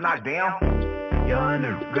silly ass knocked down. Young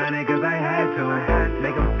nigga, grinding cause I had to.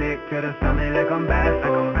 Make them sick to the stomach like I'm bad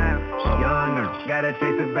for. Young nigga, gotta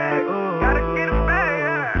chase it back, ooh. Gotta get it back,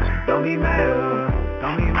 yeah. Don't be mad,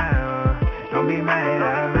 don't be mad, don't be mad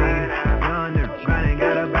at me. Young nigga, grinding,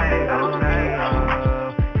 got a bag on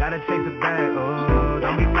me, gotta chase it back, ooh.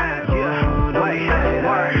 Don't be mad, ooh. Don't be mad.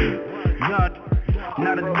 Young,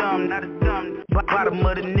 not a dumb. Bottom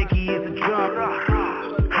of the Nicky is a drum.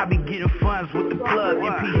 I be getting funds with the plug.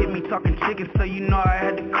 MP hit me talking chicken, so you know I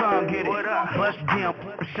had to come get it. Bust down,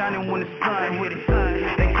 shining when the sun hit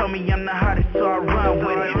it. They told me I'm the hottest, so I run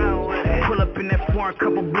with it. Pull up in that foreign,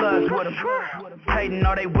 couple bloods with them. Hating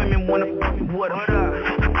all they women wanna f with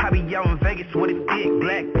them. I be out in Vegas with a dick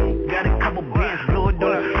black. Got a couple bands, blew it on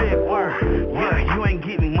the fit. Yeah, you ain't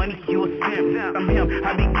getting money, you a simp. I'm him,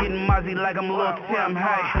 I be getting Mozzie like I'm Lil Tim.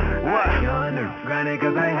 Hey, what? Young nigga, grinding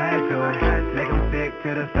cause I had to. Make them sick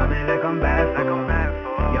to the stomach like I'm bad for.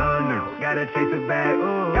 Young nigga, gotta chase it back,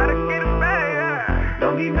 ooh. Gotta get it back, yeah.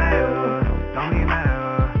 Don't be mad, don't be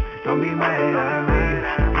mad, don't be mad at me.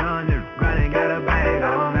 Young nigga, grinding, got a bag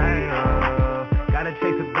on me, gotta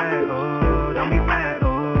chase it back, ooh. Don't be mad,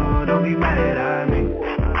 ooh, don't be mad at me.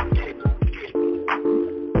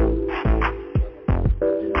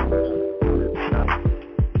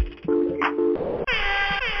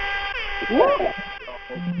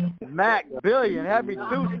 Mac Billion had me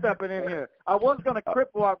two-stepping in here. I was going to crip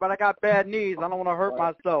walk, but I got bad knees. I don't want to hurt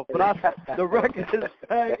myself. But the record is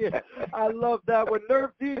banging. I love that. With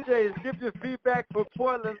NerveDJs, give your feedback for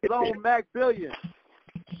Portland's own Mac Billion.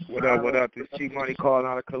 What up? This G Money calling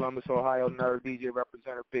out of Columbus, Ohio. NerveDJ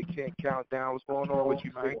representative, Big Ten Countdown. What's going on with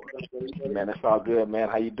you, man? Man, it's all good, man.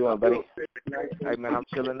 How you doing, buddy? Hey, man, I'm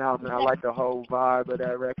chilling out, man. I like the whole vibe of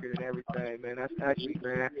that record and everything, man. That's actually,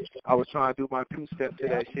 man, I was trying to do my two-step to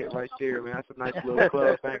that shit right there, man. That's a nice little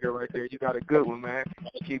club banger right there. You got a good one, man.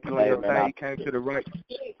 Keep doing your thing. You came to the right,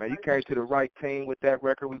 man. You came to the right team with that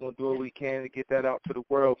record. We're going to do what we can to get that out to the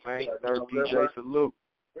world, man. NerveDJ, salute.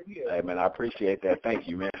 Hey, man, I appreciate that. Thank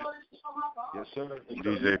you, man. Yes, sir.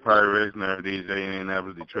 DJ Pyrex, NerveDJ,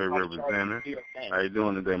 Indianapolis, Detroit representative. How you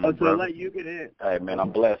doing today, my brother? Hey, man, I'm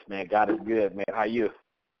blessed, man. God is good, man. How you?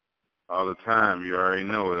 All the time. You already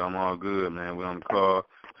know it. I'm all good, man. We're on the call,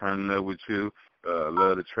 turning up with you.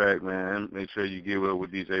 Love the track, man. Make sure you give up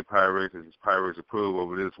with DJ Pyrex. It's Pyrex approved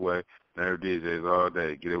over this way. NerveDJs all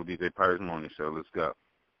day. Get up with DJ Pyrex Morning Show. Let's go.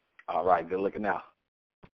 All right. Good looking out.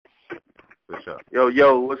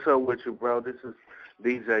 Yo, what's up with you, bro? This is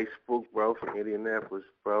DJ Spook, bro, from Indianapolis,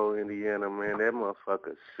 bro, Indiana, man. That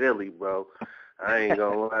motherfucker silly, bro. I ain't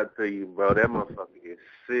gonna lie to you, bro. That motherfucker is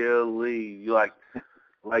silly. You like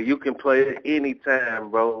you can play it any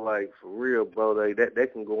time, bro. Like for real, bro. Like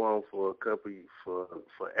that can go on for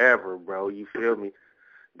forever, bro. You feel me?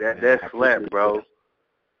 That's flat, bro.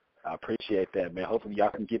 I appreciate that, man. Hopefully y'all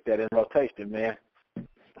can get that in rotation, man.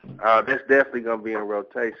 That's definitely gonna be in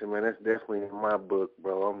rotation, man. That's definitely in my book,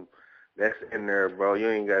 bro. That's in there, bro. You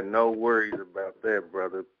ain't got no worries about that,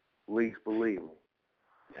 brother. Please believe me.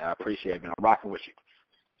 Yeah, I appreciate it, man. I'm rocking with you.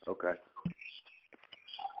 Okay.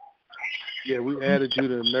 Yeah, we added you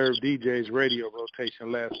to NerveDJs radio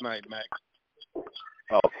rotation last night, Mac.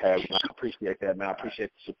 Okay, man. I appreciate that, man. I appreciate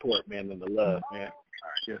the support, man, and the love, man.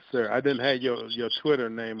 Yes, sir. I didn't have your Twitter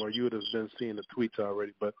name, or you would have been seeing the tweets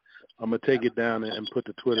already, but I'm going to take it down and put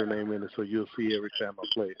the Twitter name in it so you'll see every time I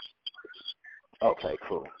play it. Okay,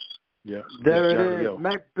 cool. Yeah. There it is.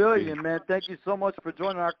 Mac Billion, man. Thank you so much for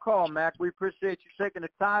joining our call, Mac. We appreciate you taking the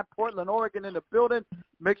time. Portland, Oregon in the building.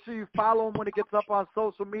 Make sure you follow him when he gets up on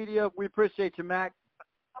social media. We appreciate you, Mac.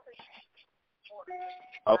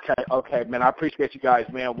 Okay, man. I appreciate you guys,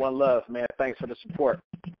 man. One love, man. Thanks for the support.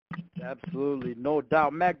 Absolutely, no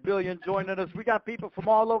doubt. Mac Billion joining us. We got people from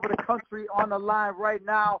all over the country on the line right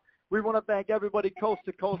now. We want to thank everybody coast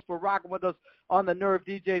to coast for rocking with us on the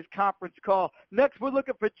NerveDJs conference call. Next, we're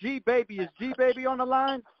looking for G Baby. Is G Baby on the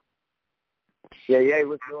line? Yeah,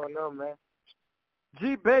 what's going on, man?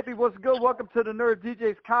 G Baby, what's good? Welcome to the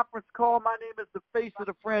NerveDJs conference call. My name is the face of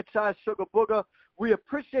the franchise, Sugar Booger. We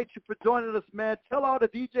appreciate you for joining us, man. Tell all the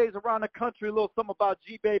DJs around the country a little something about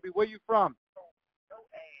G Baby. Where you from?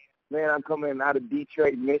 Man, I'm coming out of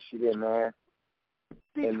Detroit, Michigan, man.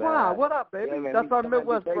 Detroit, what up, baby? Yeah, man, that's our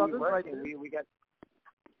Midwest brothers right there. We got,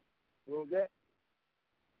 what was that?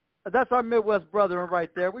 That's our Midwest brethren right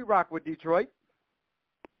there. We rock with Detroit.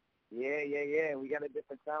 Yeah. We got a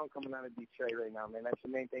different sound coming out of Detroit right now, man. That's the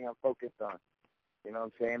main thing I'm focused on. You know what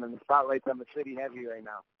I'm saying? And the spotlight's on the city heavy right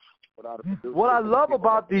now. With all the producers. What I love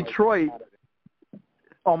about Detroit,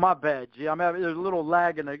 oh, my bad, G. There's a little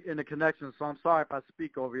lag in the connection, so I'm sorry if I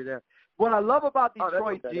speak over you there. What I love about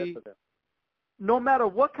Detroit, G, no matter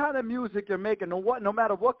what kind of music you're making, no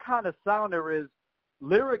matter what kind of sound there is,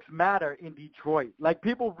 lyrics matter in Detroit. Like,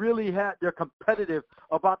 people really they're competitive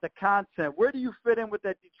about the content. Where do you fit in with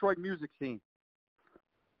that Detroit music scene?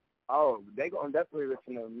 Oh, they gonna definitely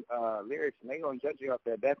listen to lyrics, and they gonna judge you off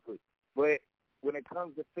that, definitely. But when it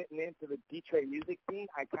comes to fitting into the Detroit music scene,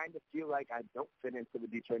 I kind of feel like I don't fit into the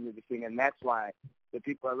Detroit music scene, and that's why the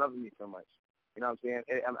people are loving me so much. You know what I'm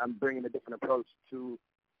saying? I'm bringing a different approach to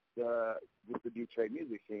the Detroit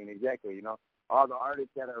music scene, exactly, you know. All the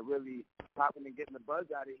artists that are really popping and getting the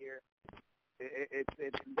buzz out of here,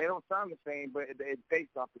 they don't sound the same, but it's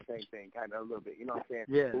based off the same thing, kind of a little bit, you know what I'm saying?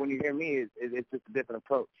 Yeah. But when you hear me, it's just a different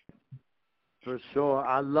approach. For sure.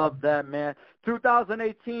 I love that, man.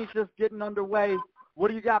 2018 is just getting underway. What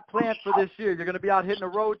do you got planned for this year? You're going to be out hitting the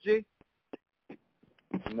road, G?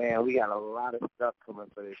 Man, we got a lot of stuff coming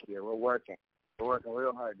for this year. We're working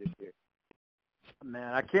real hard this year.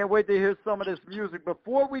 Man, I can't wait to hear some of this music.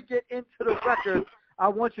 Before we get into the record, I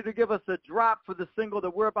want you to give us a drop for the single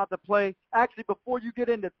that we're about to play. Actually, before you get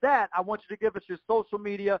into that, I want you to give us your social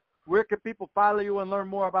media. Where can people follow you and learn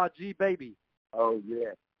more about G Baby? Oh,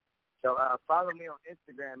 yeah. So follow me on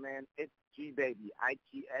Instagram, man. It's G Baby,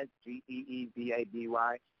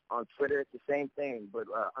 ITSGEEBABY. On Twitter, it's the same thing, but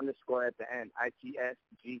underscore at the end.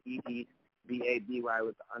 ITSGEEBABY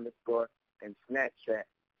with the underscore. And Snapchat,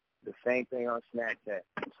 the same thing on Snapchat.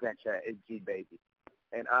 Snapchat is G Baby.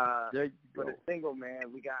 And for the single,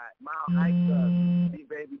 man, we got Mile High Club, G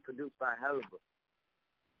Baby, produced by Helliver.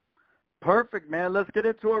 Perfect, man. Let's get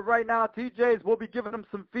into it right now. TJs, we'll be giving them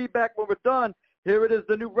some feedback when we're done. Here it is,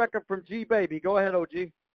 the new record from G Baby. Go ahead, OG.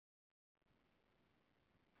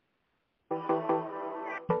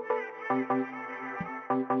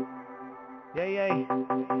 Yeah.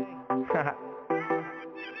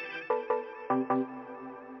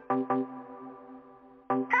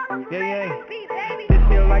 Yeah. This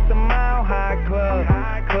feel like the Mile High Club.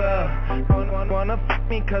 Wanna fuck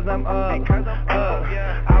me cause I'm up. I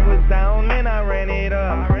was down and I ran it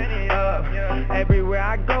up. Everywhere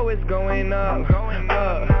I go it's going up.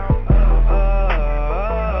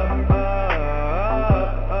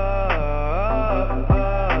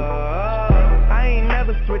 I ain't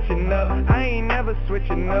never switching up. I ain't never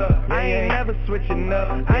switching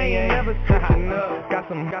up. Got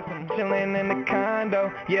some chillin' in the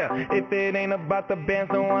condo. Yeah, if it ain't about the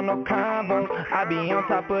bands, don't want no combo. I be on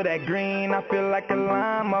top of that green, I feel like a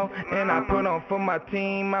limo. And I put on for my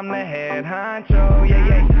team, I'm the head honcho.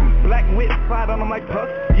 Yeah. Black whip, slide on them like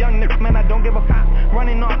pucks. Young nigga, man, I don't give a fuck.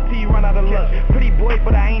 Running off till you run out of luck. Pretty boy,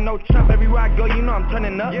 but I ain't no chump. Everywhere I go, you know I'm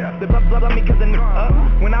turning up. The bub love me cause the nigga up.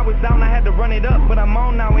 When I was down, I had to run it up. But I'm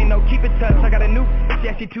on now, ain't no keep it touch. I got a new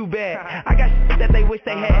yeah, she too bad. I got shit that they wish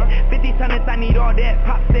they had. 50 tonnets, I need all that.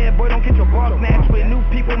 Pop said, boy, don't get your ball snatched. With new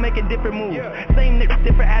people making different moves. Same niggas,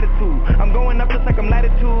 different attitude. I'm going up just like I'm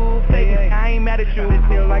latitude. Fake, I ain't mad at you. It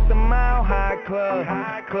feel like the Mile High Club.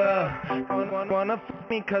 Wanna fuck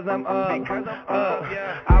me cause I'm up.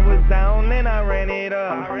 I was down and I ran it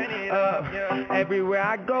up. Everywhere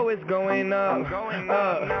I go it's going up.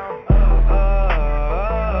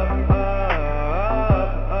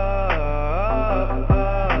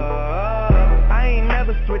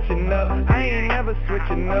 I ain't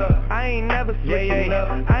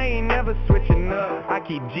never switching up. I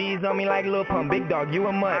keep G's on me like Lil Pump. Big dog, you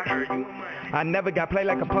a mutt. I never got played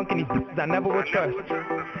like a punk in these bitches I never would trust.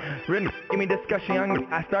 Really, give me discussion, young.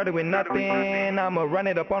 I started with nothing. I'ma run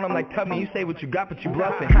it up on them like Tubman. You say what you got, but you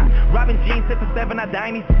bluffing. Robin Jean, 6 for 7, I die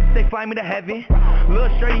in these. They fly me to heaven. Lil'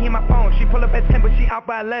 Shorty in my phone. She pull up at 10, but she out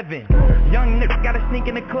by 11. Young nigga gotta sneak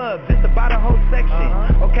in the club just about a whole section.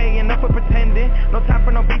 Okay, enough of pretending. No time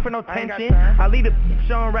for no beef or no tension. I lead the the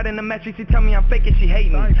showing right in the metrics. She tell me I'm faking, she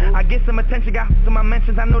hate me. I get some attention, got to my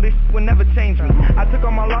mentions. I know this will never change me. I took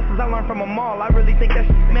all my losses, I learned from them all. I really think that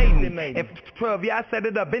shit made me. And 12, yeah, I set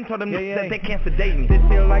it up. Been told them that they can't sedate me. This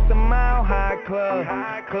feel like the Mile High Club.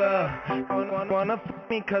 Wanna f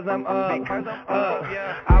me cause I'm up.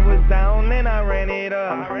 I was down and I ran it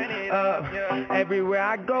up. Everywhere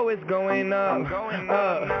I go, it's going up.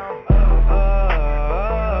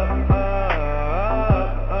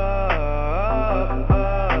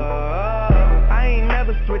 I ain't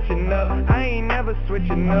never switching up. I ain't never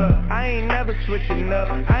switching up. I ain't never switching up.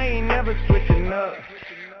 I ain't never switching up.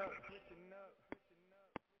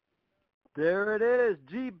 There it is,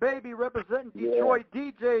 G Baby representing Detroit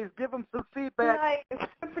DJs. Give them some feedback. Hey,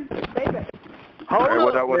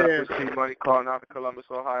 what up, it's T-Money calling out of Columbus,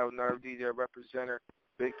 Ohio, NerveDJ representative.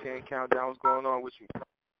 Big 10 Countdown, what's going on with you?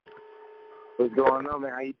 What's going on,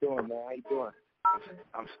 man? How you doing, man? How you doing?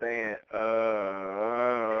 I'm staying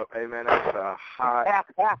hey, man, that's a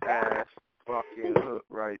hot-ass fucking hook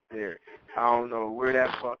right there. I don't know where that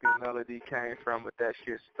fucking melody came from, but that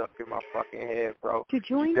shit stuck in my fucking head, bro. To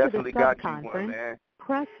join you to the sub-conference,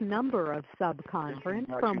 press number of sub-conference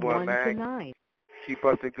from 1 to 9. Keep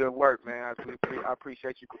up the good work, man. I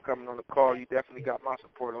appreciate you for coming on the call. You definitely got my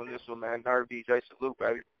support on this one, man. NerveDJ, salute,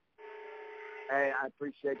 baby. Hey, I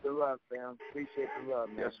appreciate the love, fam. Appreciate the love,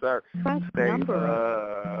 man. Yes, sir. Press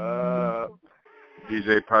number.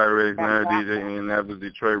 DJ Pyrex, NerveDJ, Indianapolis,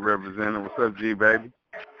 Detroit representative. What's up, G, baby?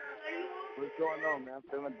 What's going on, man? I'm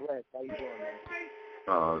feeling blessed. How you doing,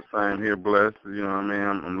 man? Same here, blessed. You know what I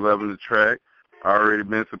mean? I'm loving the track. I already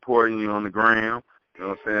been supporting you on the gram. You know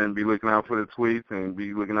what I'm saying? Be looking out for the tweets and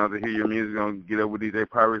be looking out to hear your music on Get Up with DJ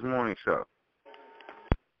Pyrex Morning Show.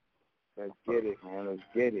 Let's get it, man. Let's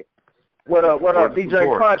get it. What up,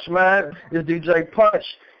 DJ Punch, man? It's DJ Punch,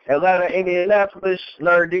 Atlanta, Indianapolis,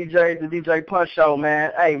 NerveDJ, the DJ Punch Show,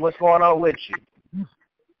 man. Hey, what's going on with you?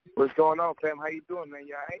 What's going on, fam? How you doing, man?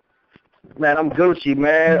 You all right? Man, I'm Gucci,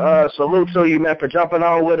 man. Salute to you, man, for jumping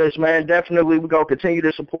on with us, man. Definitely, we're going to continue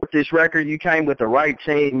to support this record. You came with the right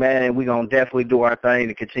team, man, and we're going to definitely do our thing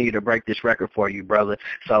to continue to break this record for you, brother.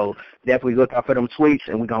 So definitely look out for them tweets,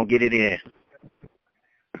 and we're going to get it in.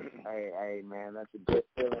 Hey, man, that's a good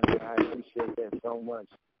feeling, man. I appreciate that so much.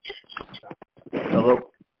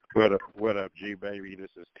 Hello. What up, G baby?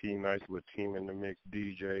 This is T Nice with Team in the Mix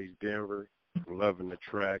DJs Denver. Loving the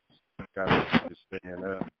track. Gotta keep it staying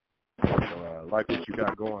up. So, like what you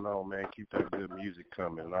got going on, man. Keep that good music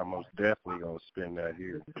coming. And I'm most definitely gonna spin that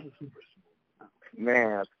here.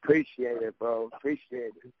 Man, appreciate it, bro.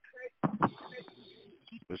 Appreciate it.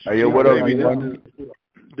 Hey, yo, what up, baby?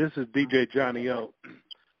 This is DJ Johnny O.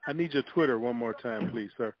 I need your Twitter one more time, please,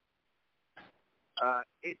 sir.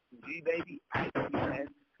 It's G-Baby,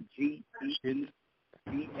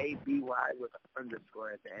 I-T-S-G-E-E-B-A-B-Y with an underscore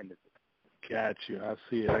at the end of it. Got you. I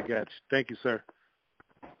see it. I got you. Thank you, sir.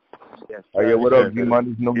 Yes, hey, yo, what up,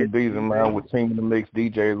 G-Money? Newman Beezer, man, with Team in the Mix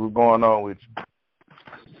DJs. What's going on with you?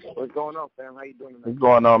 What's going on, fam? How you doing, man? What's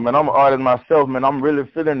going on, man? I'm an artist myself, man. I'm really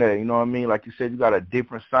feeling that, you know what I mean? Like you said, you got a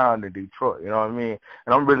different sound in Detroit, you know what I mean?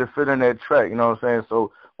 And I'm really feeling that track, you know what I'm saying?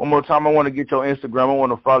 So one more time, I want to get your Instagram. I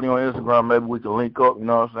want to follow you on Instagram. Maybe we can link up, you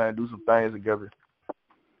know what I'm saying? Do some things together.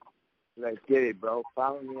 Let's get it, bro.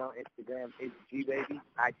 Follow me on Instagram. It's G-Baby,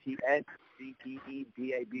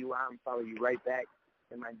 I-T-S-G-E-E-B-A-B-Y. I'm following you right back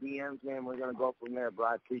in my DMs, man. We're going to go from there, bro.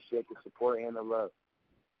 I appreciate the support and the love.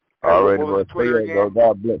 All right, bro. Stay up, bro.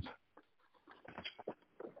 God bless.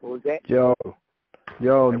 What was that? Yo,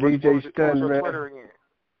 DJ Stun, man.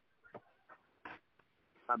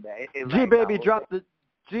 My bad. G-Baby,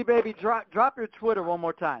 drop your Twitter one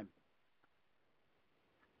more time.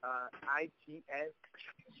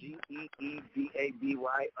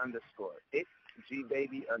 I-T-S-G-E-E-B-A-B-Y underscore. It's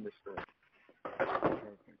G-Baby underscore.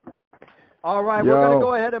 All right, we're going to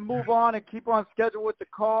go ahead and move on and keep on schedule with the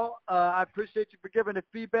call. I appreciate you for giving the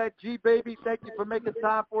feedback. G-Baby, thank you for making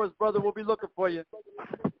time for us, brother. We'll be looking for you.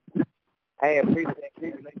 Hey, I appreciate it.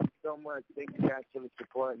 Thank you so much. Thank you guys for the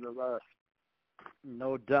support and the love.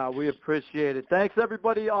 No doubt. We appreciate it. Thanks,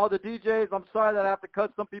 everybody, all the DJs. I'm sorry that I have to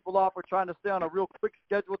cut some people off. We're trying to stay on a real quick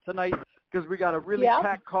schedule tonight because we got a really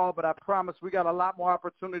packed call, but I promise we got a lot more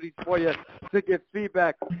opportunities for you to get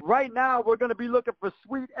feedback. Right now, we're going to be looking for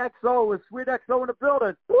Sweet XO with Sweet XO in the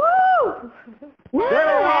building. Woo! There they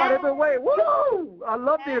are. They've been waiting. Woo! I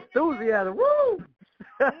love the enthusiasm. Woo!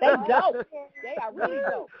 They dope. They are really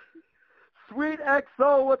dope. Sweet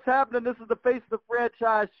XO, what's happening? This is the face of the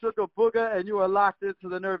franchise, Sugar Booger, and you are locked into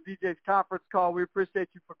the NerveDJs conference call. We appreciate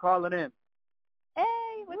you for calling in.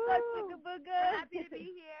 Hey, what's up, Sugar Booger? Happy to be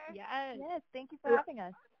here. Yes, thank you for having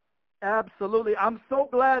us. Absolutely. I'm so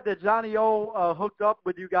glad that Johnny O hooked up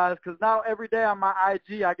with you guys, because now every day on my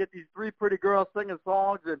IG I get these 3 pretty girls singing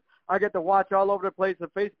songs, and I get to watch all over the place on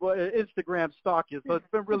Facebook and Instagram stalk you. So it's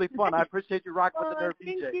been really fun. I appreciate you rocking with the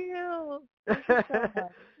NerveDJs. Thank you.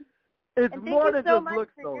 It's and more thank than you so just much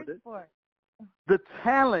looks, for though. your support.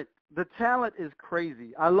 The talent is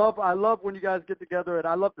crazy. I love when you guys get together, and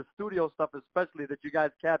I love the studio stuff especially that you guys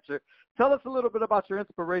capture. Tell us a little bit about your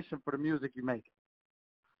inspiration for the music you make.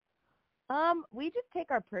 We just take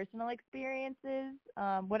our personal experiences,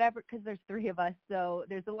 whatever, because there's 3 of us, so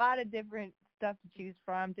there's a lot of different stuff to choose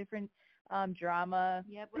from, different drama.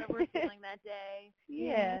 Yep, whatever we're feeling that day.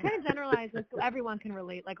 Yeah. Kind of generalize it so everyone can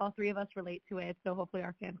relate. Like all 3 of us relate to it, so hopefully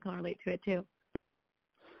our fans can relate to it too.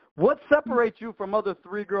 What separates you from other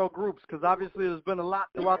 3-girl groups? Because obviously there's been a lot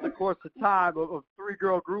throughout the course of time of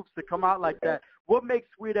 3-girl groups that come out like that. What makes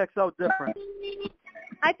Sweet XO different?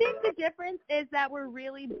 I think the difference is that we're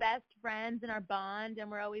really best friends in our bond,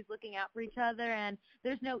 and we're always looking out for each other, and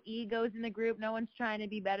there's no egos in the group. No one's trying to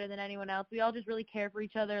be better than anyone else. We all just really care for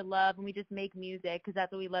each other, love, and we just make music because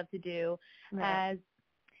that's what we love to do as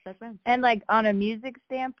best friends. And, like, on a music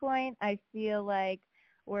standpoint, I feel like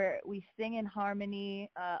we sing in harmony.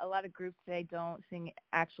 A lot of groups today don't sing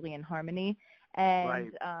actually in harmony.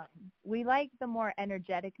 And we like the more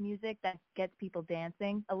energetic music that gets people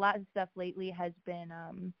dancing. A lot of stuff lately has been,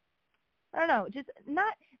 I don't know, just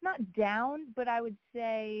not down, but I would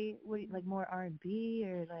say like more R&B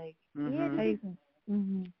or like,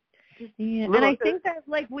 Yeah, and I think that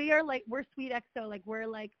we're Sweet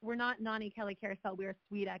XO, we're not Nani Kelly Carousel, we're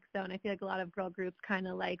Sweet XO, and I feel like a lot of girl groups kind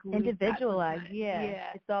of like individualized.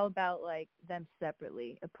 Yeah, it's all about like them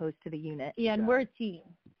separately opposed to the unit. Yeah, and we're a team.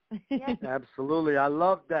 Absolutely, I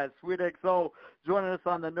love that. Sweet XO joining us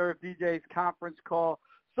on the NerveDJs conference call.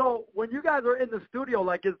 So when you guys are in the studio,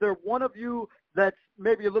 like, is there one of you that's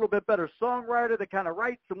maybe a little bit better songwriter that kind of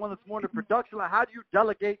writes, and one that's more in the production? Like, how do you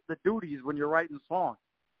delegate the duties when you're writing songs?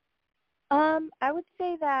 I would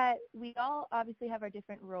say that we all obviously have our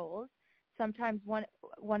different roles. Sometimes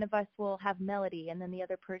one of us will have melody, and then the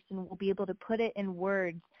other person will be able to put it in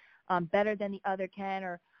words better than the other can,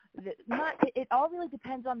 or it all really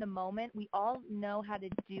depends on the moment. We all know how to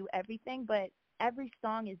do everything, but every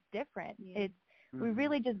song is different. We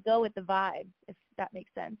really just go with the vibe, if that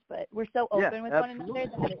makes sense. But we're so open with one another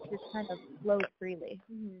that it just kind of flows freely.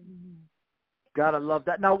 Gotta love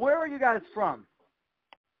that. Now, where are you guys from?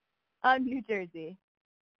 New Jersey.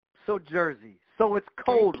 So Jersey. So it's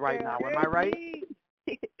cold right now, am I right?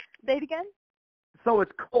 Say it again? So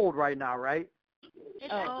it's cold right now, right?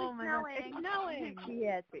 It's snowing.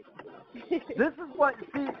 Yeah, This is what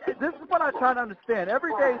I try to understand.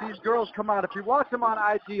 Every day these girls come out. If you watch them on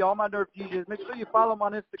IG, all my NerveDJs, make sure you follow them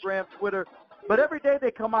on Instagram, Twitter. But every day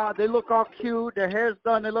they come out, they look all cute, their hair's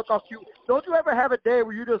done, they look all cute. Don't you ever have a day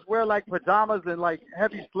where you just wear like pajamas and like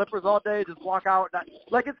heavy slippers all day, just walk out?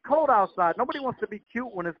 Like, it's cold outside. Nobody wants to be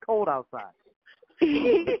cute when it's cold outside.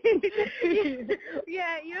 Yeah,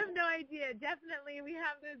 you have no idea. Definitely, we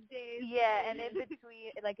have those days. Yeah, and in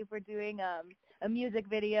between, like if we're doing a music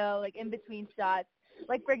video, like in between shots,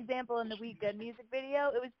 like for example, in the We Good music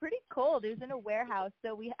video, it was pretty cold. It was in a warehouse,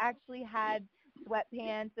 so we actually had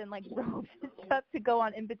sweatpants and like robes and stuff to go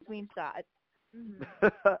on in between shots.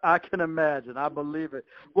 I can imagine. I believe it.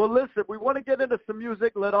 Well, listen, we want to get into some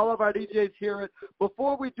music, let all of our DJs hear it.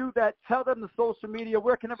 Before we do that, tell them the social media.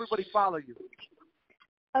 Where can everybody follow you?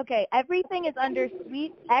 Okay, everything is under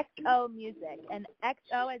Sweet XO Music, and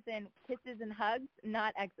XO as in kisses and hugs,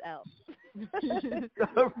 not XL.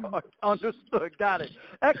 Understood. Got it.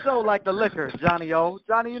 XO like the liquor, Johnny O.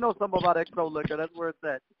 Johnny, you know something about XO liquor. That's where it's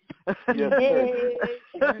at. Yes,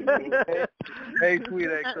 sir. Hey, Sweet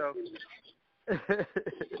XO.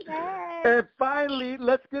 And finally,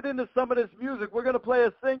 let's get into some of this music. We're going to play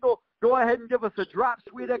a single. Go ahead and give us a drop,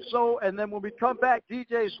 Sweet XO, and then when we come back,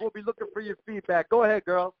 DJs, we'll be looking for your feedback. Go ahead,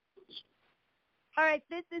 girls. All right,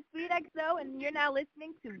 this is Sweet XO, and you're now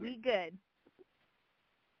listening to We Good.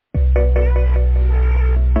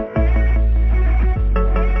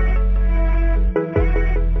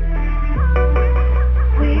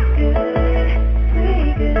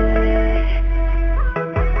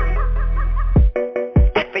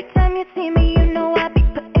 See me, you know I be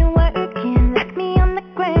putting work in. Like me on the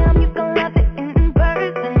gram, you can love it in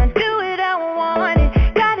person. I do it, I want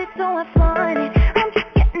it, got it so I flaunt it. I'm just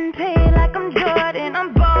getting paid like I'm Jordan,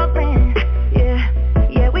 I'm ballin'.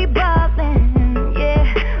 Yeah, we ballin'.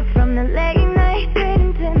 Yeah, from the late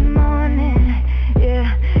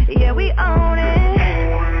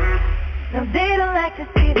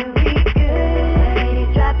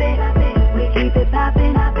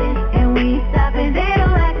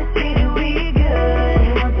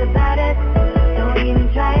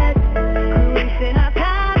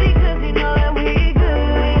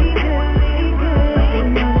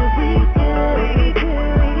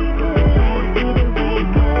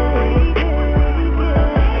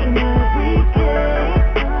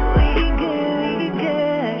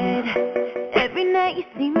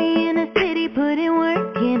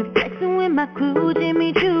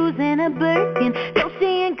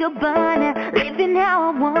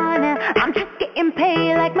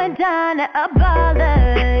down a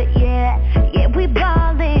baller, yeah, yeah, we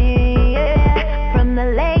ballin', yeah. From the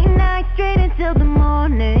late night straight until the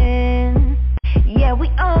morning, yeah, we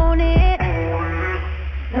own it.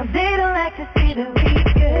 No, they don't like to see the we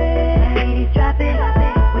good. Ladies drop it,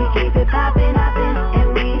 we keep it poppin',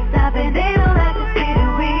 and we ain't stoppin'. They don't like to see the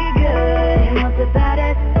we good. They want the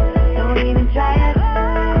baddest, don't even try it.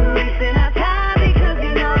 We're wasting our time because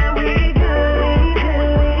you know that we good, we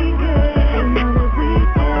good, we good. They know that we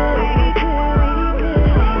good, we good,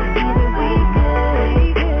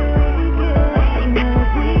 we good. They know that we good, we good, we good. They know that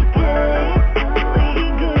we good, we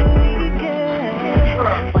good, we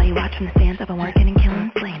good. While you watch from the stands, I've been working and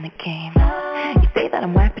killing, playing the game. You say that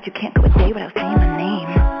I'm whack, but you can't go a day without saying my name.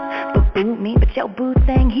 But boo me, but yo boo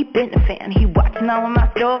thing, he been a fan. He watching all of my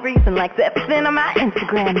stories and likes everything on my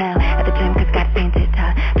Instagram now. At the gym, cause got a fan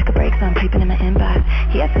TikTok. Took a break, so I'm creeping in my inbox.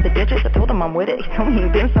 He asked for the digits, I told him I'm with it. He told me he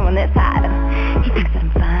been someone that's hot. He thinks that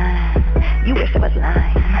I'm fine. You wish I was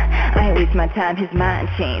lying. I ain't waste my time, his mind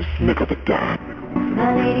changed. Nickel to die.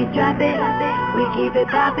 My ladies drop it, we keep it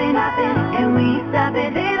poppin', and we ain't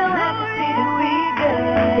stoppin'. They don't have to see that we good.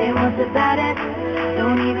 They want the baddest,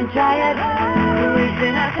 don't even try it. We're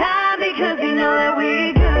wasting our time because you know that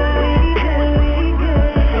we good, we good, we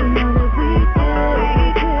good. They know that we good,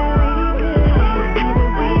 we good,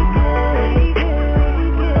 we good.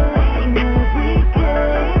 They know that we good, we good, we good. They know that we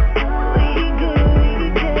good, we good, we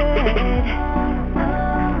good.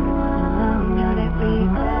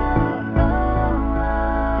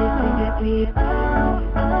 Know that we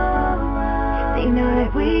they know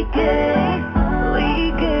that we good, we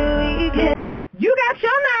good, we good. You got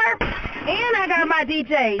your nerve, and I got my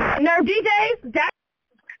DJs. NerveDJs.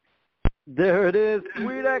 There it is,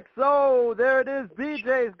 Sweet XO. There it is,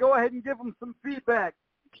 DJs. Go ahead and give them some feedback.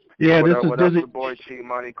 Yeah, this what is up, Dizzy. the boy G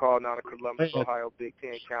Money calling out of Columbus, Ohio, Big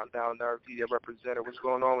Ten Countdown, NerveDJ representative. What's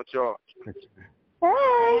going on with y'all?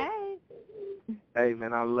 Hey. Hey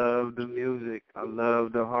man, I love the music. I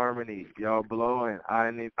love the harmony. Y'all blowing. I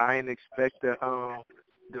ain't expect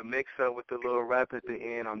the mix up with the little rap at the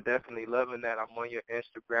end. I'm definitely loving that. I'm on your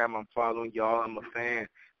Instagram. I'm following y'all. I'm a fan.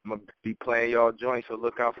 I'm gonna be playing y'all joints, so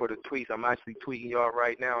look out for the tweets. I'm actually tweeting y'all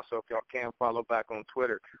right now, so if y'all can follow back on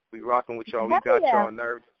Twitter, we rocking with y'all. We got y'all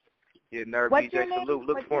Nerve. Yeah, NerveDJ salute.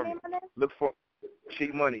 Look for me. Look for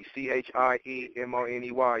Cheat Money,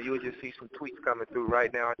 CHIEMONEY. You'll just see some tweets coming through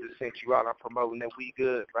right now. I just sent you out. I'm promoting that we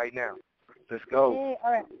good right now. Let's go. Hey,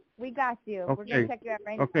 all right, we got you. Okay. We're gonna check you out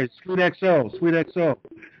right now. Okay, Sweet XO.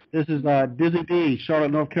 This is Dizzy D,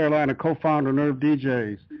 Charlotte, North Carolina, co-founder of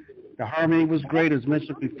NerveDJs. The harmony was great, as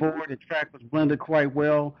mentioned before. The track was blended quite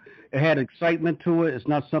well. It had excitement to it. It's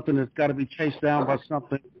not something that's got to be chased down by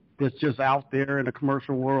something that's just out there in the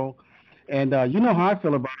commercial world. And you know how I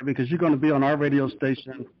feel about it because you're going to be on our radio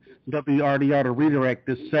station, WRDR, to redirect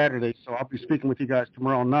this Saturday. So I'll be speaking with you guys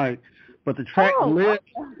tomorrow night. But the track lives.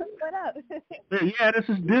 What up? Yeah, this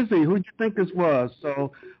is Dizzy. Who'd you think this was?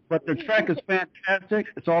 So, but the track is fantastic.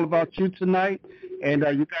 It's all about you tonight, and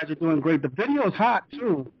you guys are doing great. The video is hot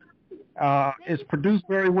too. It's produced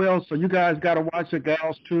very well, so you guys got to watch it,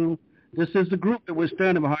 gals too. This is the group that we're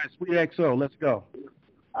standing behind, Sweet XO. Let's go.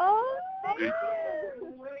 Oh,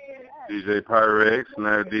 DJ Pyrex,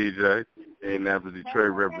 NerveDJ, Indianapolis,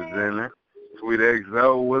 Detroit representative. Sweet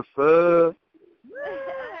XO, what's up?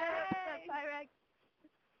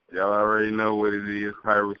 Y'all already know what it is.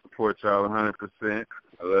 Pyrex support y'all 100%.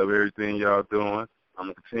 I love everything y'all doing. I'm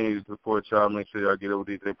going to continue to support y'all. Make sure y'all get over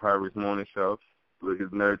DJ Pyrex Morning Show. Look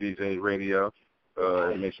at NerveDJ Radio.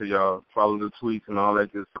 And make sure y'all follow the tweets and all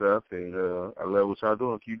that good stuff. And I love what y'all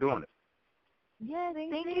doing. Keep doing it. Yeah,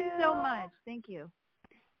 thank you so much. Thank you.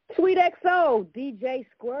 Sweet XO, DJ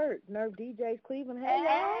Squirt, NerveDJs Cleveland. Hey,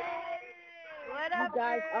 y'all. What up,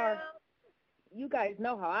 You guys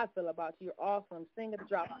know how I feel about you. You're awesome. Sing a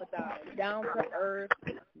drop of a dime. Down to earth,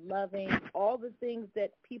 loving, all the things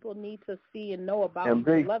that people need to see and know about you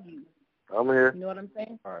to love you. I'm here. You know what I'm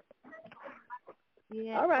saying? All right.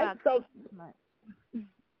 Yeah. All right. So,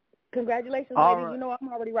 congratulations, All lady. right. You know I'm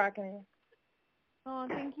already rocking it. Oh,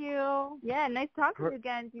 thank you. Yeah, nice talking to you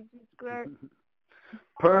again, DJ Squirt.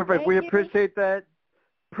 Perfect. Thank We you. appreciate that.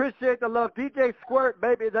 Appreciate the love. DJ Squirt,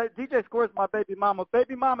 baby. DJ Squirt's my baby mama.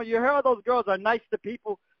 Baby mama, you hear those girls are nice to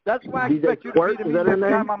people. That's why I DJ expect you Squirt, to be is to that me her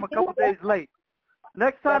next name? time I'm a couple days late.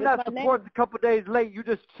 Next time That is that my support's a couple days late, you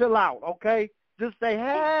just chill out, okay? Just say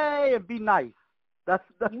hey and be nice. That's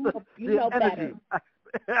the energy.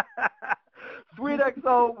 Sweet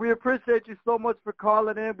XO, we appreciate you so much for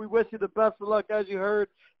calling in. We wish you the best of luck. As you heard,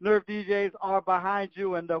 NerveDJs are behind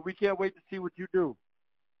you, and we can't wait to see what you do.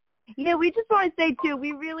 Yeah, we just want to say, too,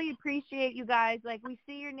 we really appreciate you guys. Like, we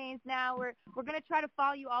see your names now. We're going to try to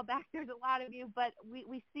follow you all back. There's a lot of you, but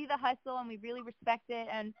we see the hustle, and we really respect it,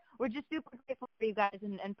 and we're just super grateful for you guys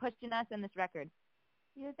and pushing us in this record.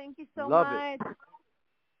 Yeah, thank you so Love much. it.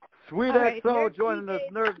 Sweet Right, XO joining us,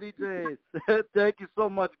 NerveDJs. NerveDJs. Thank you so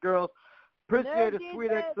much, girls. Appreciate it,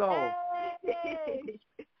 Sweet XO.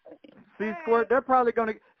 See, Squirt, they're probably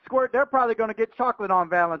gonna get chocolate on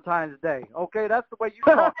Valentine's Day. Okay, that's the way you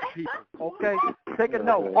talk to people. Okay, take a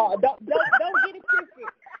note. Oh, don't get it twisted.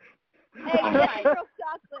 Hey, yeah, girl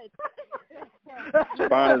chocolate. As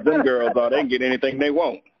fine as them girls are, they can get anything they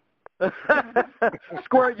want.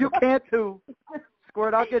 Squirt, you can too.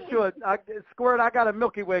 Squirt, I'll get you Squirt, I got a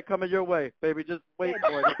Milky Way coming your way, baby. Just wait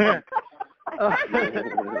for it.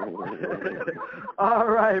 All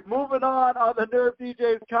right, moving on the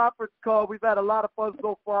NerveDJs conference call. We've had a lot of fun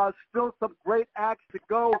so far. Still some great acts to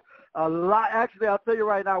go. Actually, I'll tell you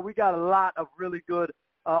right now, we got a lot of really good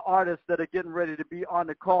artists that are getting ready to be on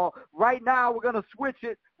the call. Right now, we're going to switch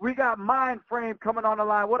it. We got Mindframe coming on the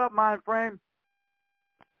line. What up, Mindframe?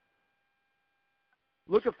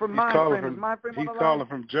 Looking for Mindframe. Is Mindframe on the line? He's calling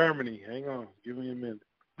from Germany. Hang on. Give me a minute.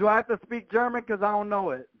 Do I have to speak German? Because I don't know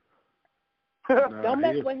it. Don't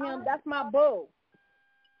mess with him. That's my boo.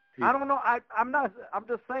 I don't know. I'm not. I'm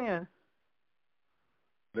just saying.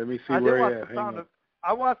 Let me see where he at.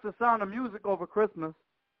 I watched The Sound of Music over Christmas.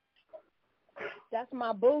 That's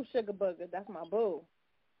my boo, Sugar Booger. That's my boo.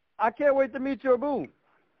 I can't wait to meet your boo.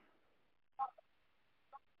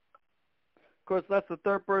 Of course, that's the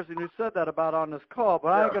third person who said that about on this call, but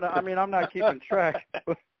I ain't gonna. I mean, I'm not keeping track.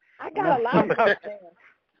 I got a lot of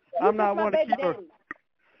I'm not one to keep a.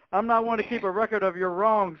 I'm not one to keep a record of your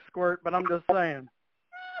wrongs, Squirt, but I'm just saying.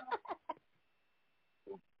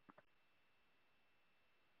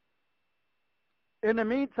 In the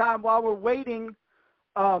meantime, while we're waiting,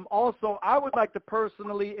 also, I would like to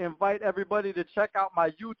personally invite everybody to check out my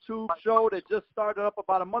YouTube show that just started up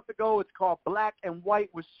about a month ago. It's called Black and White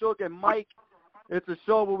with Suge and Mike. It's a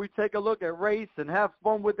show where we take a look at race and have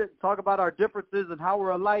fun with it and talk about our differences and how we're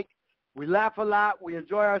alike. We laugh a lot. We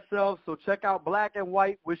enjoy ourselves. So check out Black and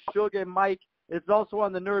White with Suge and Mike. It's also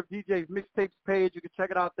on the NerveDJs mixtapes page. You can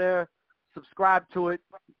check it out there. Subscribe to it.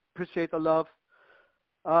 Appreciate the love.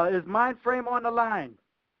 Is Mindframe on the line?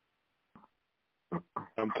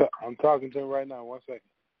 I'm talking to him right now. 1 second.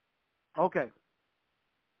 Okay.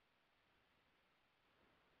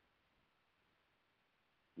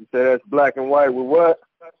 You say that's Black and White with what?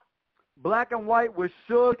 Black and White with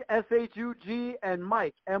Suge, S-H-U-G, and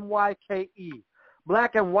Mike, M-Y-K-E.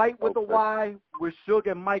 Black and White with a Y, with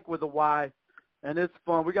Suge and Mike with a Y. And it's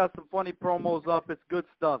fun. We got some funny promos up. It's good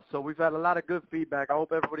stuff. So we've had a lot of good feedback. I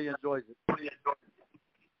hope everybody enjoys it.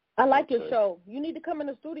 I like your show. You need to come in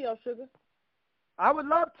the studio, Sugar. I would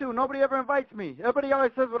love to. Nobody ever invites me. Everybody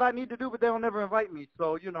always says what I need to do, but they don't ever invite me.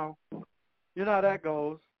 So, you know how that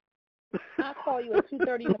goes. I'll call you at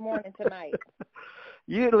 2:30 in the morning tonight.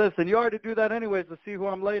 Listen, you already do that anyways to see who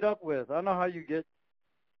I'm laid up with. I know how you get.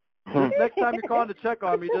 Next time you're calling to check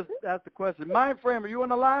on me, just ask the question. Mindframe, are you on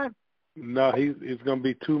the line? No, it's going to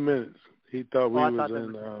be 2 minutes. He thought we was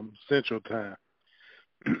in Central Time.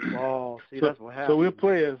 Oh, see, that's what happened. So we'll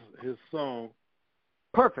play his song.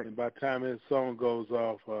 Perfect. And by the time his song goes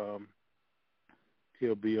off,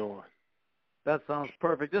 he'll be on. That sounds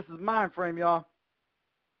perfect. This is Mindframe, y'all.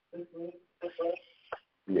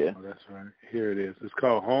 Yeah. Oh, that's right. Here it is. It's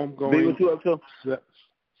called Homegoing. B, what you up to?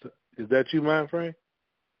 Is that you, Mindframe?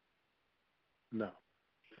 No.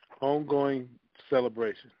 Homegoing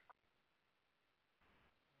Celebration.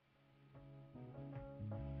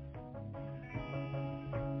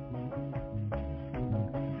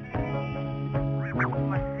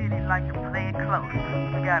 Like to play it close.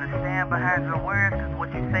 You gotta stand behind your words, cause what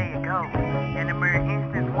you say it goes. In the mere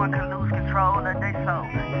instance, one can lose control of their soul.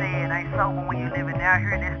 Say it ain't so, but when you living out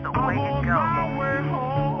here, that's the way it goes.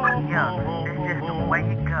 Yeah, that's just the way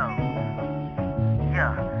it goes.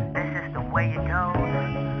 Yeah, that's just the way it goes.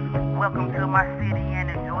 Welcome to my city and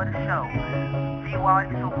enjoy the show. View all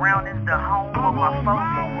these surroundings, the home of my folks.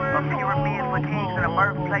 A pyramid for kings and a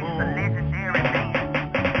birthplace of legendary men.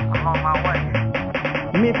 I'm on my way.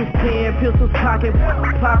 Memphis 10, pistols poppin',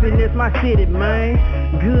 that's my city, man.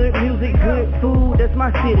 Good music, good food, that's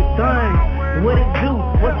my city thing. What it do?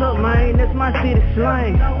 What's up, man? That's my city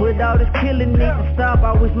slang. With all this killing need to stop,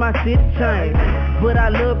 I wish my city changed. But I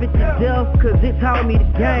love it to death, cause it taught me the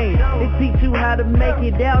game. It teach you how to make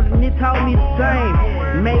it out, and it taught me the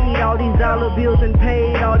same. Made all these dollar bills and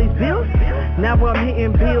paid all these bills. Now I'm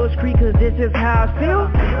hitting Bill's Creek cause this is how I feel.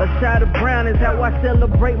 A shot of brown is how I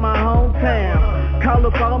celebrate my hometown. Call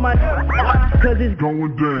up all my cause it's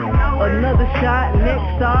going down. Another shot,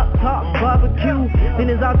 next stop, top barbecue. Then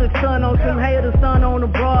it's out the sun on some hair, the sun on the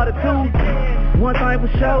broader too. One thing for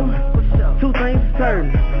sure, two things for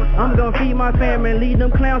certain. I'm gonna feed my family and lead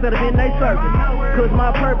them clowns that have been they serving. Cause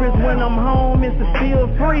my purpose when I'm home is to feel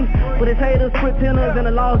free. But it's haters, pretenders, and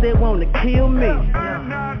the laws that want to kill me.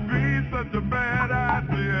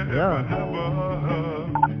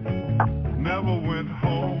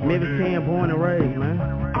 Memphis 10, born and raised, man.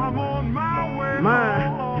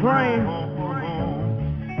 Mind, brain.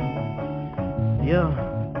 Yeah.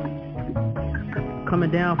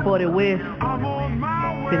 Coming down 40 West.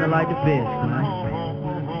 Feeling like the best,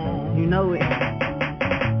 man. You know it.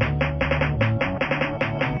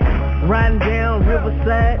 Riding down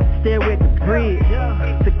Riverside, stare at the bridge.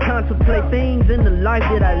 To contemplate things in the life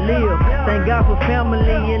that I live. Thank God for family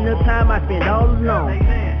and the time I spend all alone.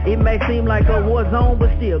 It may seem like a war zone, but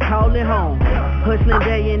still call it home. Hustling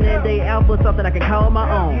day in and day out for something I can call my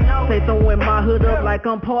own. Say throwing my hood up like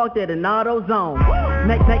I'm parked at an auto zone.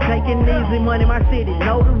 Taking easy money, my city,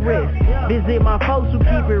 know the rest. Visit my folks who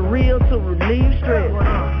keep it real to relieve stress.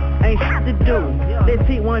 Ain't shit to do, let's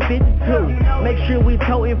hit 152. Make sure we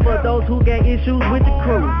toting for those who got issues with the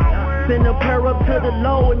crew. Send a prayer up to the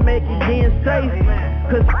Lord and make it then safe.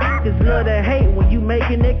 Cause just love to hate when you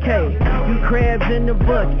making that cake. You crabs in the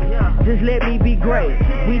bucket, just let me be great.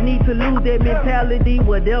 We need to lose that mentality,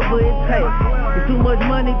 whatever it takes. There's too much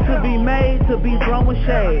money to be made, to be throwing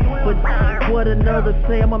shade. But what another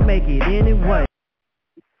say, I'ma make it anyway.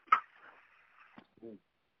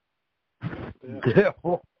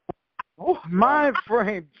 Mind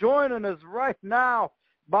Frame joining us right now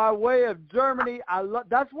by way of Germany.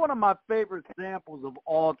 That's one of my favorite samples of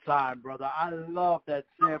all time, brother. I love that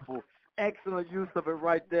sample. Excellent use of it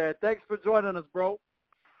right there. Thanks for joining us, bro.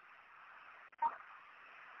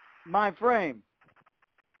 Mind Frame.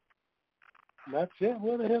 That's it.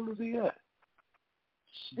 Where the hell is he at?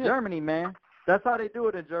 Germany, man. That's how they do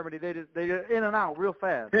it in Germany. They in and out real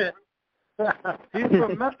fast. He's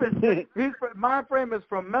from Memphis. Mind Frame is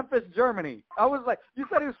from Memphis, Germany. I was like, you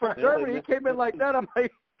said he was from Germany. He came in like that. I'm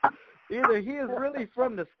like, either he is really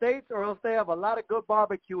from the States or else they have a lot of good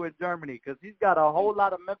barbecue in Germany because he's got a whole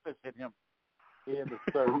lot of Memphis in him. He in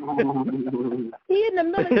the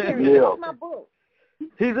military. Yeah. That's my book.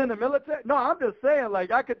 He's in the military? No, I'm just saying, like,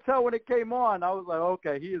 I could tell when it came on. I was like,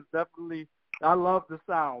 okay, he is definitely, I love the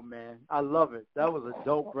sound, man. I love it. That was a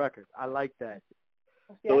dope record. I like that.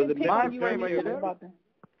 So is it Mind Frame, are you there?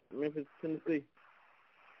 Memphis, Tennessee.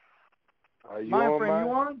 Are you Mind on, Frame,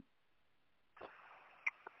 you on?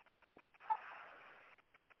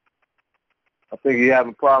 I think he's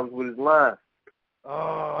having problems with his line.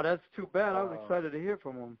 Oh, that's too bad. I was excited to hear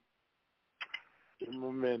from him. Give him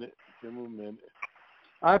a minute.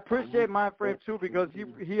 I appreciate Mind Frame, too, because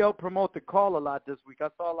he helped promote the call a lot this week. I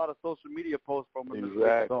saw a lot of social media posts from him this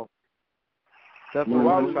week, so definitely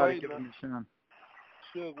want to try to give him a chance.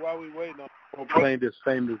 Suge, while we waiting on playing this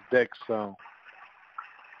famous Dex song.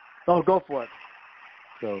 Oh, go for it.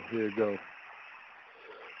 So here it goes.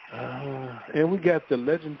 And we got the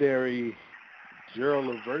legendary Gerald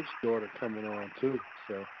Levert's daughter coming on too.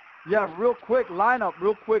 So yeah, real quick lineup.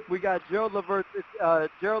 We got Gerald Levert's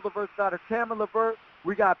daughter Tamara Levert.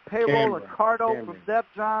 We got Payroll and Cardo from Def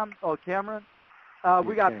Jam. Oh, Cameron.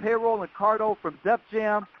 We got Payroll and Cardo from Def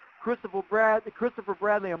Jam. Christopher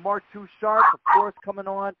Bradley and Mark Too Sharp, of course, coming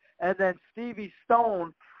on. And then Stevie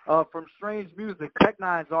Stone from Strange Music, Tech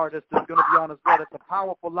Nine's artist, is going to be on as well. It's a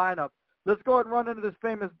powerful lineup. Let's go ahead and run into this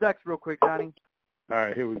famous Dex real quick, Johnny. All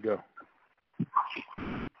right, here we go.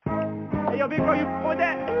 Hey, yo, big bro, you with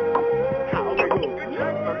that? Okay, cool.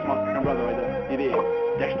 My brother right there. It is.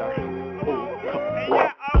 Dexter.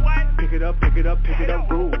 Pick it up,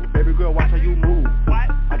 groove. Baby girl, watch how you move.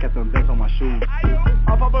 I got some dents on my shoes.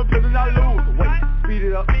 Off of a building, I lose. Wait, speed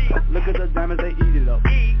it up. Look at the diamonds, they eat it up.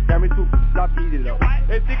 Diamond too, stop eat it up.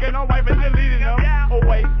 They thinking I'm white, but they leading up. Oh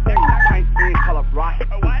wait, I ain't seeing color rocket.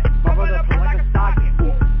 My brother feel like a stocking.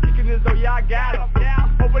 Kicking this though, yeah, I got him.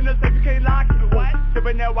 Open the safe, you can't lock it.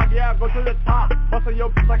 Tipping that walk, yeah, go to the top. Bustin' your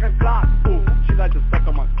bitch like a clock. She like to suck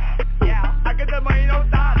on my. Yeah, I get the money, don't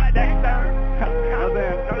stop.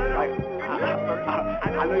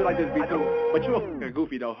 I know you like this beat too, but you a fucking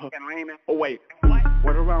goofy though. Oh wait,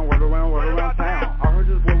 word around town. I heard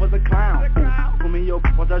this boy was a clown. Put me in your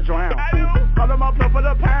for the drown. Call him up for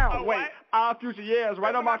the pound. Wait, our future years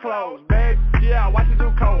right on my clothes. Bag, yeah, watch it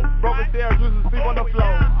do cold. Broken stairs, used to sleep on the floor.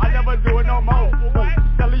 I never do it no more.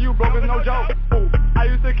 Telling you broke is no joke. I I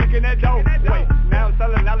used to kick in that dope. Wait, now I'm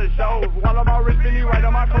selling out the shows. While I'm all rich, Benny right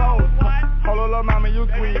on my clothes. Hold on, little mama, you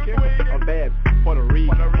tweaking. I'm bad, Puerto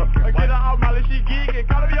Rican. Get her out, Molly, she geeking.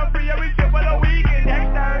 Call me up free every trip for the weekend.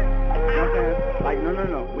 Next time. You know what I'm saying? Like,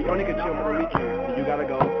 no. We only can chill for the weekend. You gotta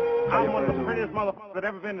go. I'm one of the prettiest motherfuckers that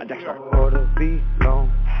ever been to New York. Order be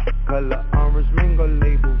long, color orange mango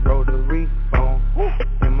label, rotary phone.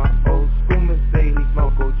 In my old school Mercedes,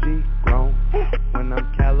 Moco G grown. When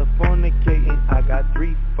I'm Californicating, I got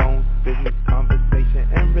 3 phones, business, conversation,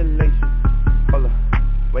 and relations. Hold up,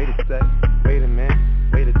 wait a sec, wait a minute,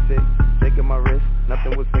 wait a tick. Shake on my wrist,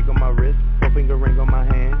 nothing was fake on my wrist. 4-finger ring on my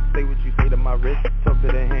hand, say what you say to my wrist. Talk to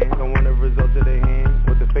the hand, don't want the result of the hand.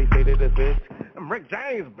 What the face say to the fist. I'm Rick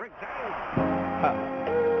James. Ha,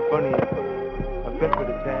 funny, a fist for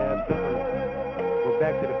the tab, go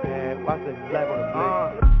back to the pad, watch the slap on the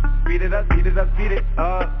plate. Speed it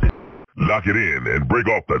up. Lock it in and break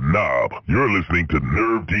off the knob. You're listening to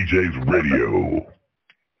NerveDJs Radio.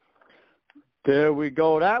 There we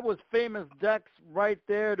go. That was Famous Dex right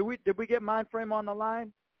there. Did we get Mindframe on the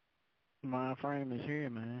line? Mindframe is here,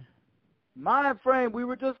 man. Mindframe, we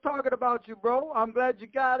were just talking about you, bro. I'm glad you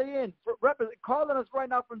got in. Calling us right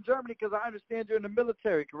now from Germany because I understand you're in the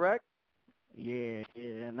military, correct? Yeah,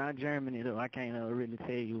 not Germany though. I can't really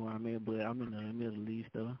tell you where I'm at, but I'm in the Middle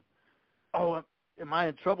East though. Oh, am I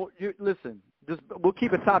in trouble? Listen, we'll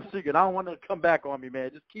keep it top secret. I don't want to come back on me,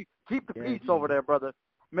 man. Just keep the peace over there, brother.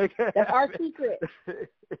 That's our secret.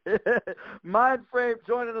 Mindframe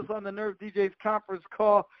joining us on the NerveDJs conference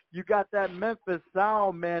call. You got that Memphis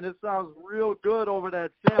sound, man. It sounds real good over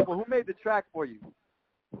that sample. Who made the track for you?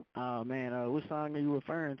 Oh man, what song are you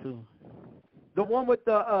referring to? The one with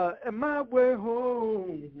the My Way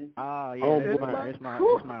Home. Oh yeah, it's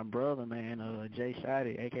my brother, man. Jay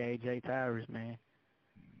Shotty, aka Jay Tyrus, man.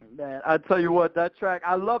 Man, I tell you what, that track,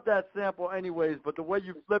 I love that sample anyways, but the way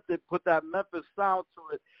you flipped it, put that Memphis sound to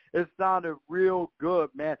it, it sounded real good,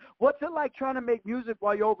 man. What's it like trying to make music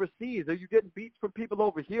while you're overseas? Are you getting beats from people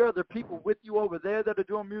over here? Are there people with you over there that are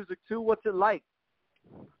doing music too? What's it like?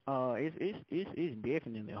 It's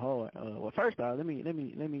definitely hard. Well, first off, let me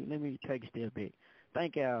take a step back.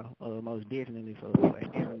 Thank y'all most definitely for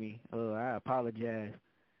having me. I apologize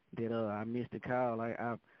that I missed the call.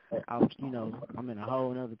 I'm in a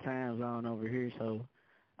whole other time zone over here, so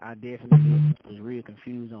I definitely was real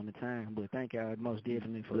confused on the time. But thank y'all most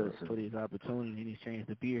definitely for this opportunity and this chance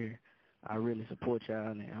to be here. I really support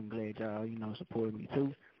y'all, and I'm glad y'all support me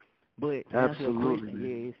too. But absolutely,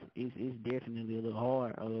 yeah, it's definitely a little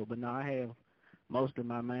hard. But no, I have most of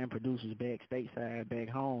my main producers back stateside, back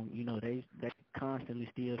home. They constantly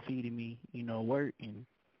still feeding me, work. And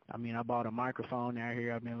I mean, I bought a microphone out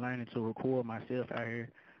here. I've been learning to record myself out here.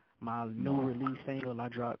 My new release single I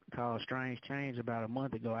dropped called Strange Change about a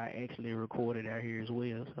month ago, I actually recorded out here as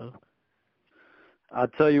well. So I'll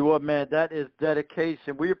tell you what, man, that is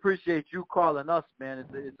dedication. We appreciate you calling us, man.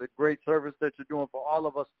 It's a great service that you're doing for all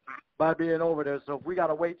of us by being over there. So if we got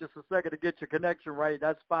to wait just a second to get your connection right,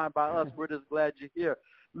 that's fine by us. We're just glad you're here.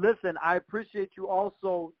 Listen, I appreciate you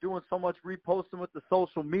also doing so much reposting with the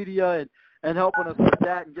social media and helping us with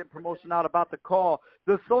that and getting promotion out about the call.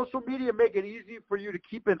 Does social media make it easy for you to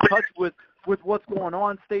keep in touch with what's going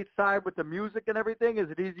on stateside with the music and everything? Is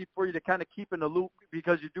it easy for you to kind of keep in the loop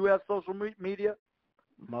because you do have social media?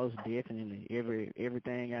 Most definitely.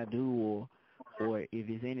 Everything I do or if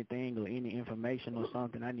it's anything or any information or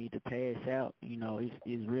something I need to pass out,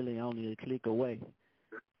 it's really only a click away.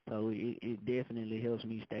 So it definitely helps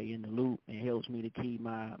me stay in the loop and helps me to keep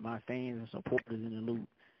my fans and supporters in the loop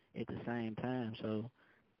at the same time. So,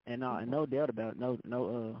 and no doubt about it, no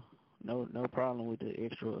problem with the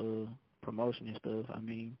extra promotion and stuff. I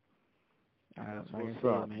mean, like I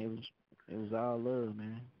said, man, it was all love,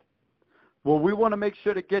 man. Well, we want to make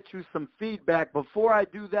sure to get you some feedback. Before I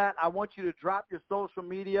do that, I want you to drop your social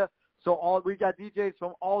media. So we got DJs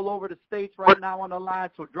from all over the states right now on the line.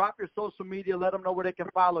 So drop your social media. Let them know where they can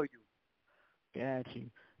follow you. Got you.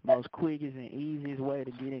 Most quickest and easiest way to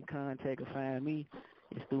get in contact or find me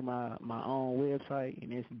is through my own website,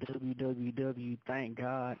 and it's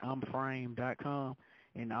www.thankgodimframe.com.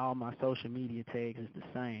 And all my social media tags is the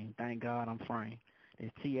same. Thank God I'm Frame.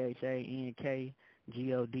 It's ThankGodimFrame.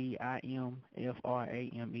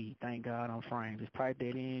 Thank God I'm Frame. Just type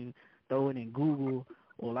that in, throw it in Google.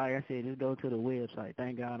 Or like I said, just go to the website.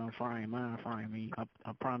 Thank God I'm Frame. Me. I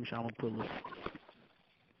promise you I'm going to pull it.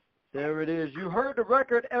 There it is. You heard the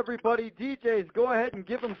record, everybody. DJs, go ahead and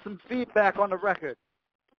give them some feedback on the record.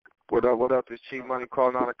 What up? It's Chief Money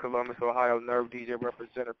calling out of Columbus, Ohio. NerveDJ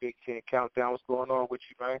representative, Big 10 Countdown. What's going on with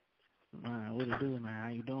you, man? Man, what it do, man? How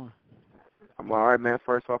you doing? I'm all right, man.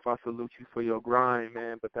 First off, I salute you for your grind,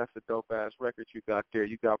 man, but that's a dope-ass record you got there.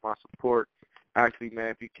 You got my support. Actually,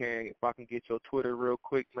 man, if I can get your Twitter real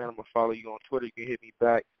quick, man, I'm going to follow you on Twitter. You can hit me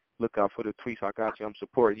back. Look out for the tweets. I got you. I'm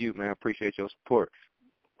supporting you, man. I appreciate your support.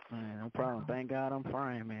 Man, no problem. Thank God I'm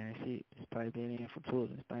frying, man. Shit, just type that in for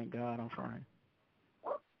Twitter. Thank God I'm frying.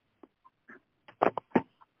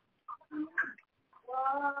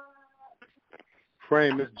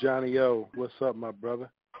 Frame, it's Johnny O. What's up, my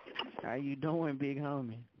brother? How you doing, big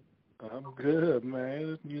homie? I'm good,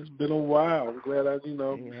 man. It's been a while. I'm glad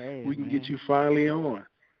we can get you finally on.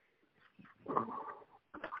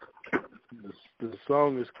 The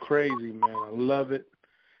song is crazy, man. I love it.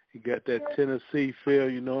 You got that Tennessee feel.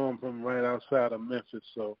 You know, I'm from right outside of Memphis,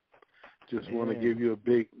 so just want to give you a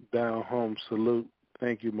big down-home salute.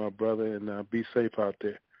 Thank you, my brother, and be safe out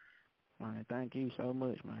there. All right, thank you so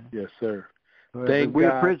much, man. Yes, sir. We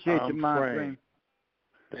appreciate you, my friend.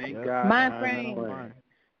 Thank God. My friend.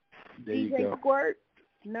 There you DJ go. Squirt,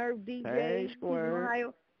 NerveDJs. Hey, Squirt.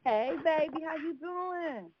 Ohio. Hey, baby, how you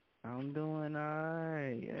doing? I'm doing all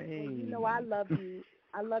right. Hey. Well, you know I love you.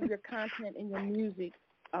 I love your content and your music.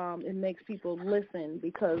 It makes people listen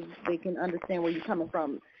because they can understand where you're coming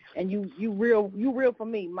from. And you real for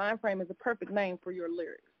me. Mindframe is a perfect name for your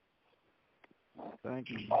lyrics. Thank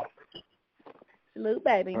you. Salute,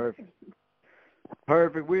 baby.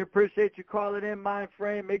 Perfect. We appreciate you calling in,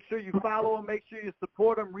 Mindframe. Make sure you follow him. Make sure you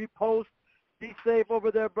support him. Repost. Be safe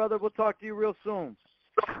over there, brother. We'll talk to you real soon.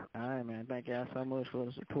 All right, man. Thank y'all so much for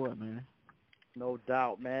the support, man. No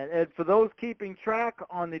doubt, man. And for those keeping track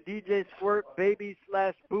on the DJ Squirt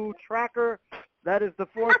Baby/Boo tracker, that is the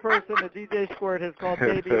fourth person that DJ Squirt has called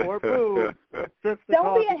baby or boo since the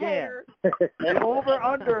call began. The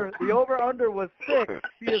over/under was 6.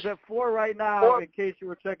 She is at 4 right now, in case you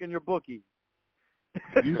were checking your bookie.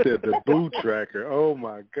 You said the boo tracker. Oh,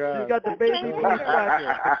 my God. You got the baby boo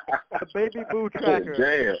tracker. The baby boo tracker.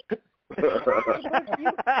 Damn.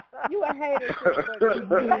 You a hater.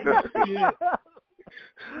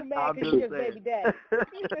 You mad because you're baby daddy.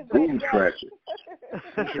 Boom tracker.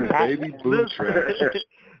 Baby boo tracker.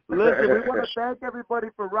 Listen, we want to thank everybody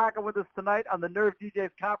for rocking with us tonight on the NerveDJs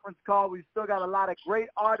conference call. We've still got a lot of great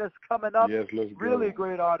artists coming up. Yes, let's go. Really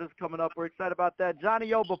great artists coming up. We're excited about that.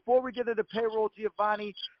 Johnny O, before we get into Payroll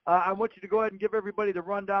Giovanni, I want you to go ahead and give everybody the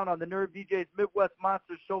rundown on the NerveDJs Midwest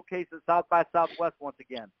Monsters Showcase at South by Southwest once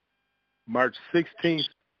again. March 16th,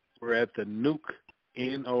 we're at the Nuke,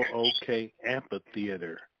 N-O-O-K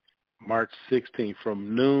Amphitheater. March 16th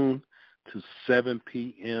from noon to 7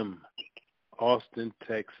 p.m., Austin,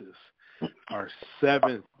 Texas. Our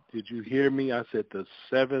 7th, did you hear me? I said the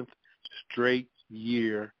 7th straight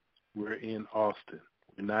year we're in Austin.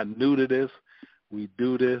 We're not new to this. We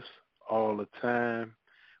do this all the time.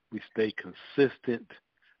 We stay consistent.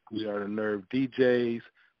 We are the NerveDJs,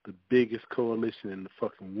 the biggest coalition in the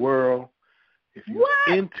fucking world. If you're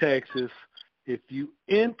in Texas,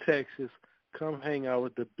 come hang out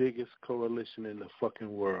with the biggest coalition in the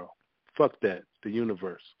fucking world. Fuck that, the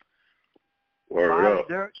universe. Word up.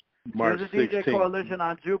 There's March a DJ 16th. coalition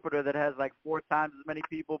on Jupiter that has like 4 times as many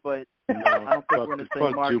people, but No, I don't think we're in the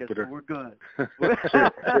same market, Jupiter. so we're good.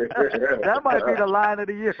 That might be the line of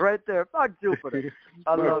the year right there. Fuck Jupiter.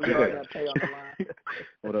 I love you. I got pay on the line.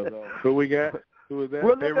 What up, though? Who we got? Who is that?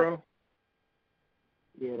 We're Payroll?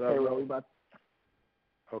 Yeah, Payroll. We about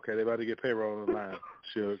Okay, they about to get Payroll on the line.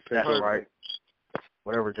 Sure. That's Payroll. right.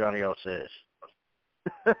 Whatever Johnny O says.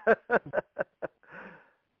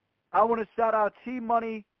 I want to shout out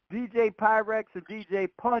T-Money, DJ Pyrex, and DJ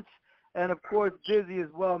Punch, and, of course, Dizzy as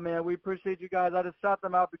well, man. We appreciate you guys. I just shout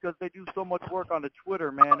them out because they do so much work on the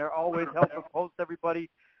Twitter, man. They're always helping post everybody.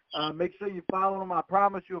 Make sure you follow them. I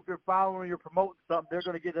promise you, if you're following, you're promoting something, they're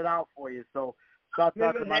going to get it out for you. So shout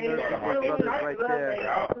out to my NerveDJs brothers right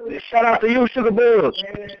there. Shout out to you, Sugar Bills.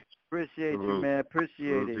 Appreciate you, man.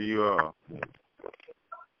 Appreciate it. To you all.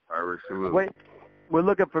 Irish salute. Wait, we're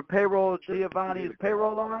looking for Payroll Giovanni. Is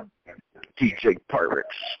Payroll on? DJ Pyrex.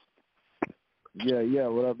 Yeah,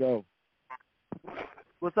 what up, though?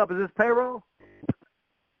 What's up? Is this Payroll?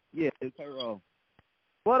 Yeah, it's Payroll.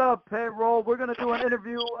 What up, Payroll? We're going to do an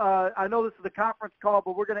interview. I know this is a conference call,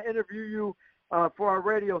 but we're going to interview you for our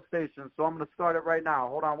radio station, so I'm going to start it right now.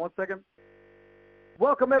 Hold on one second.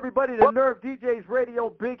 Welcome, everybody, to NerveDJs Radio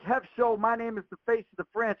Big Hef Show. My name is the face of the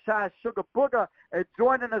franchise, Sugar Booger, and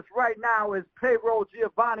joining us right now is Payroll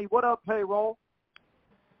Giovanni. What up, Payroll?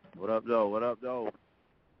 What up, though?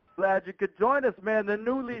 Glad you could join us, man. The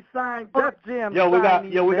newly signed Def Jam. We got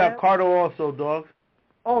man. Cardo also, dog.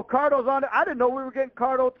 Oh, Cardo's on it. I didn't know we were getting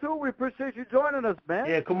Cardo, too. We appreciate you joining us, man.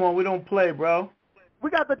 Yeah, come on. We don't play, bro. We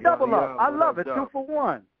got the double up. I love it. 2 for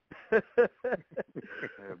 1.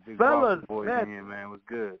 Big Fellas, boy man, was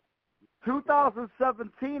good.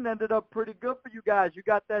 2017 ended up pretty good for you guys. You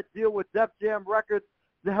got that deal with Def Jam Records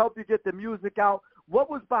to help you get the music out. What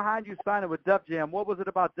was behind you signing with Def Jam? What was it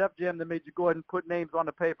about Def Jam that made you go ahead and put names on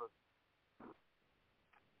the paper?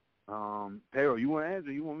 Pedro, you want to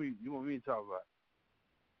answer? You want me to talk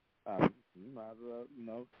about it? You might as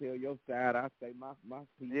well, tell your side. I say my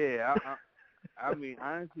piece. Yeah, I mean,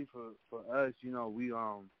 honestly, for us,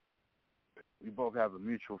 we both have a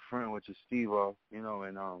mutual friend, which is Steve-O,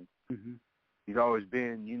 and he's always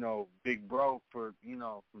been, big bro for,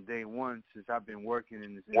 from day one since I've been working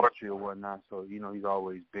in this industry or whatnot. So, he's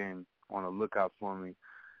always been on the lookout for me.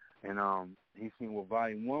 And he seen what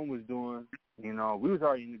Volume 1 was doing. We was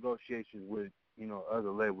already in negotiations with,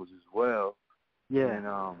 other labels as well. Yeah. And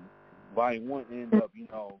Volume 1 ended up,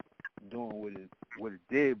 doing what it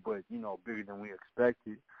did, but, bigger than we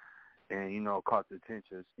expected. And, caught the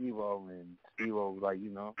attention of Steve-O. And Steve-O was like,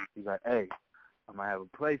 he's like, hey, I might have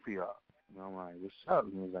a play for y'all. And I'm like, what's up?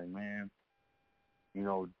 And he was like, man,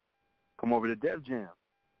 come over to Def Jam.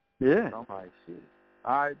 Yeah. And I'm like, shit.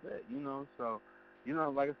 All right, bet, so,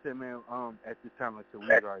 like I said, man, at this time, like I said, we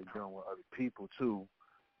was already dealing with other people, too.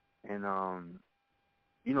 And,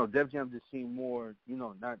 Def Jam just seemed more,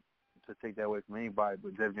 not to take that away from anybody,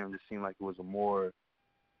 but Def Jam just seemed like it was a more,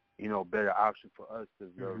 better option for us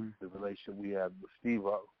because the relationship we have with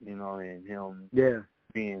Steve-O, and him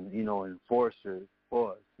being, an enforcer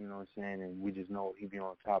for us, you know what I'm saying? And we just know he'd be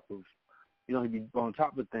on top of, he'd be on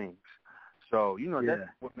top of things. So, that's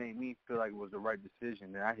what made me feel like it was the right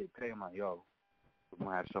decision. Then I hit pay, I'm like, yo, we're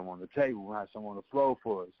going to have someone on the table. We're going to have someone on the floor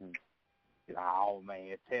for us. And, oh,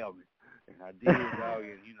 man, tell me. And I did, dog,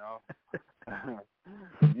 and,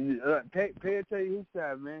 Pay tell you his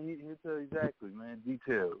side, man. He'll tell you exactly, man,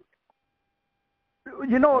 details.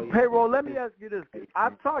 Payroll, let me ask you this.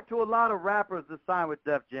 I've talked to a lot of rappers that sign with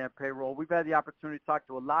Def Jam, Payroll. We've had the opportunity to talk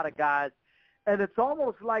to a lot of guys, and it's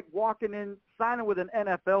almost like signing with an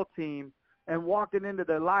NFL team and walking into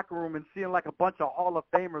their locker room and seeing like a bunch of Hall of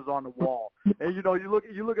Famers on the wall. And, you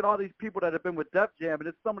look at all these people that have been with Def Jam, and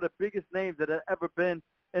it's some of the biggest names that have ever been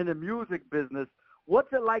in the music business.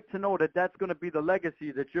 What's it like to know that that's going to be the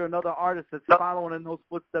legacy, that you're another artist that's following in those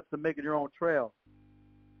footsteps and making your own trail?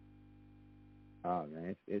 Oh,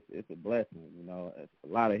 man, it's a blessing, It's a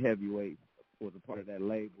lot of heavyweights was a part of that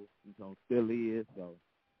label, still is. So,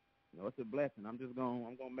 it's a blessing. I'm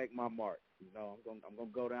gonna make my mark. I'm gonna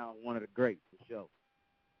go down one of the greats for sure.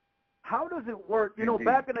 How does it work?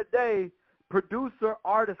 Back in the day,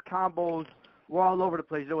 producer-artist combos were all over the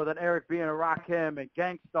place. There was an Eric B and a Rakim and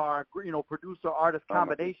Gangstar, producer-artist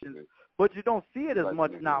combinations. But you don't see it as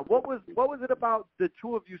much now. What was it about the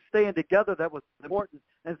two of you staying together that was important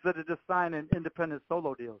instead of just signing independent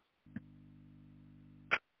solo deals?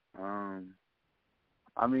 I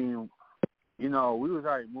mean, we was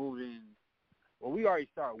already moving. Well, we already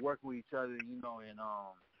started working with each other, and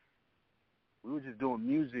we were just doing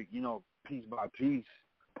music, piece by piece,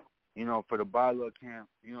 for the Bilo camp,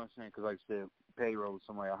 you know what I'm saying? Because like I said, Pedro was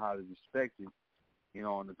somebody I highly respected,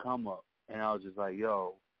 on the come up. And I was just like,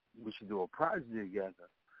 yo, we should do a project together.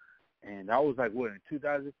 And that was like, what, in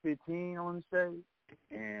 2015, I want to say?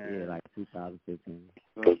 And yeah, like 2015.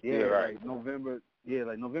 Yeah, right. November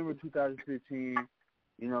 2015.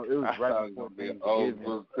 It was right before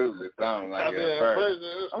Thanksgiving. I'm like,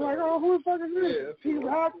 oh, who the fuck is this?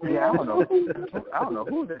 Yeah, I don't know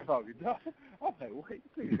who they're talking to. I'm like, wait,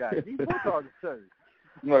 this guy, he's talking to church.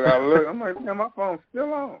 Look, I'm like, man, my phone's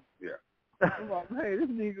still on. Yeah. I'm like, hey, this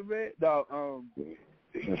nigga, man. Dog,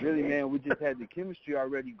 really, man, we just had the chemistry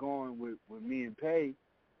already going with me and Pay.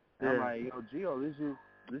 And I'm like, yo, Gio,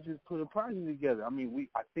 let's just put a project together. I mean,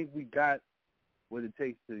 I think we got what it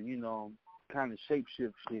takes to, kind of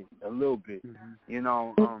shapeshift shit a little bit.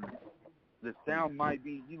 The sound might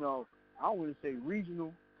be, I don't want to say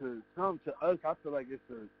regional. To us, I feel like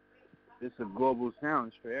it's a global sound.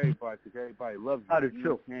 It's for everybody because everybody loves it. I do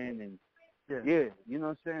too. And yeah, you know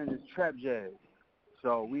what I'm saying? It's trap jazz.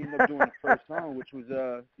 So we ended up doing the first song, which was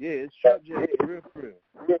it's trap jazz for real.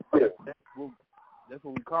 That's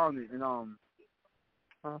what we called it. And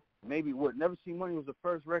maybe Never See Money was the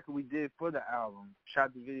first record we did for the album. He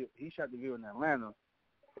shot the video in Atlanta,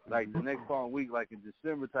 like the next following week, like in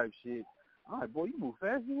December type shit. I'm like, boy, you move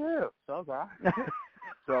fast as hell. So I was like, all right.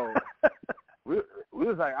 So we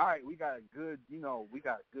was like, all right, we got good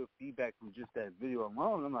feedback from just that video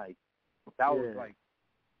alone. I'm like, that was like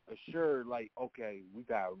assured, like, okay, we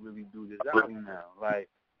gotta really do this album now. Like,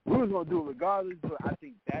 we was gonna do it regardless, but I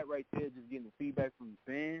think that right there, just getting the feedback from the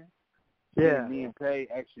fans, me and Pay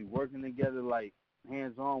actually working together, like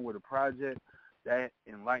hands on with a project, that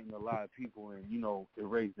enlightened a lot of people, and you know, it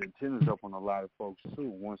raised the antennas up on a lot of folks too.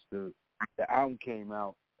 Once the album came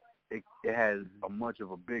out, it has a much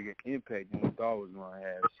of a bigger impact than we thought it was gonna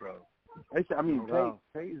have. So, I mean,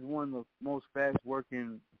 Pay is one of the most fast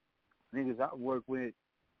working niggas I've worked with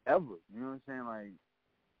ever. You know what I'm saying? Like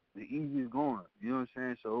the easiest going. You know what I'm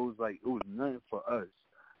saying? So it was nothing for us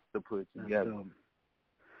to put together.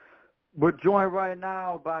 We're joined right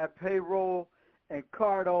now by Payroll and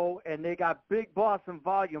Cardo, and they got Big Boss in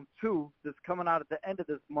Volume 2 that's coming out at the end of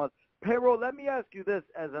this month. Payroll, let me ask you this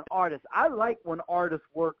as an artist. I like when artists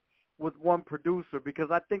work with one producer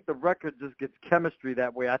because I think the record just gets chemistry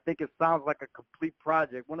that way. I think it sounds like a complete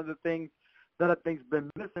project. One of the things that I think's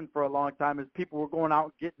been missing for a long time is people were going out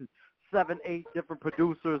and getting 7, 8 different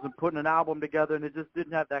producers and putting an album together, and it just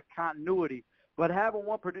didn't have that continuity. But having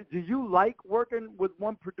one producer, do you like working with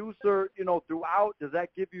one producer, you know, throughout? Does that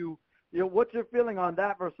give you, you know, what's your feeling on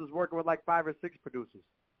that versus working with like 5 or 6 producers?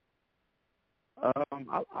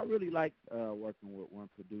 I really like working with one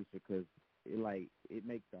producer because it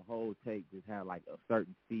makes the whole tape just have like a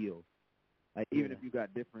certain feel. Like even if you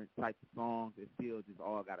got different types of songs, it still just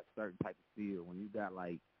all got a certain type of feel. When you got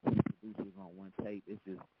like 2 producers on one tape, it's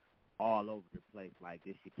just all over the place. Like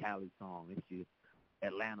it's your Cali song, it's your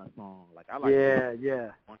Atlanta song. Like I like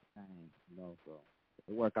one thing, you know, so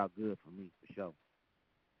it worked out good for me for sure.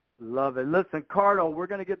 Love it. Listen, Cardo, we're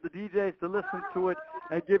going to get the DJs to listen to it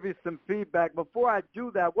and give you some feedback. Before I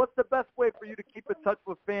do that, what's the best way for you to keep in touch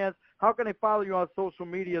with fans? How can they follow you on social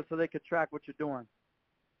media so they can track what you're doing?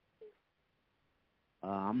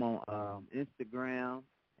 I'm on Instagram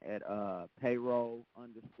at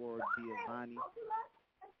payroll_Giovanni.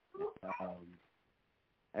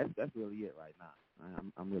 That's really it right now.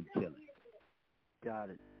 I'm really chilling.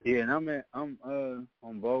 Got it. Yeah, and I'm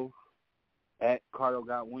on both at Cardo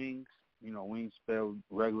Got Wings. You know, wings spelled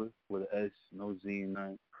regular with an S, no Z and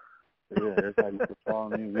nothing. So yeah, that's how you can follow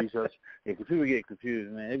me. Research. Yeah, because people get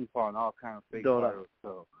confused, man. They be following all kind of fake Cardos,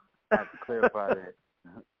 so I have to clarify that.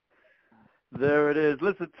 There it is.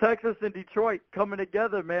 Listen, Texas and Detroit coming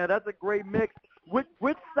together, man. That's a great mix. Which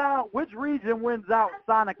region wins out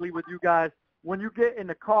sonically with you guys when you get in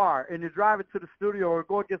the car and you're driving to the studio or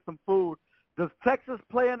go get some food? Does Texas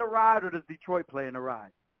play in the ride or does Detroit play in the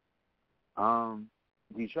ride?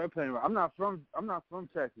 Detroit playing. I'm not from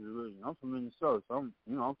Texas originally. I'm from Minnesota, so I'm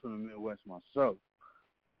from the Midwest myself.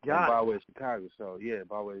 By way of Chicago, so yeah,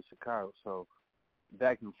 by way of Chicago, so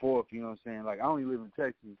back and forth. You know what I'm saying? Like I only live in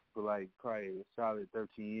Texas for like probably a solid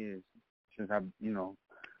 13 years since I've been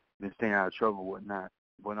staying out of trouble and whatnot.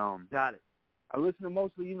 But got it. I listen to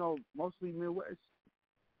mostly Midwest.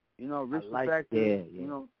 You know, Rich Factor. You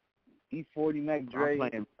know, E40, Mac Dre.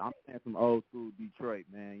 I'm playing some old school Detroit,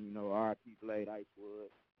 man. You know, R.I.P. Blade, Icewood.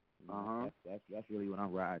 That's really what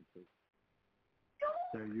I'm riding to.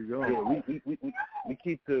 There you go. Yeah, we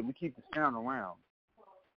keep the sound around.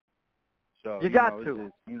 So you got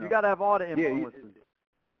to. You got to have all the influences.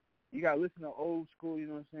 You got to listen to old school. You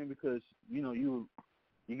know what I'm saying? Because you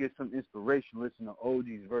get some inspiration listening to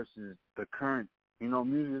oldies versus the current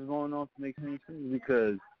music that's going on. To make any sense,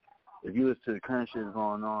 because if you listen to the current shit that's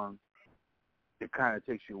going on, it kind of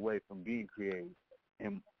takes you away from being creative,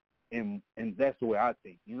 and that's the way I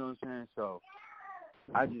think. You know what I'm saying? So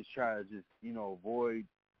I just try to avoid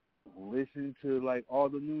listening to like all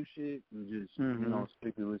the new shit and just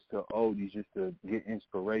strictly listen to oldies just to get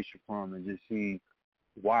inspiration from and just see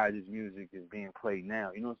why this music is being played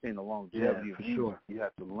now. You know what I'm saying? The longevity of music. Sure. You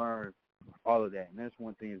have to learn all of that, and that's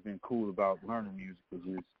one thing that's been cool about learning music is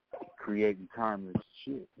just creating timeless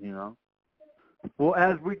shit. Well,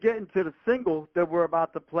 as we get into the single that we're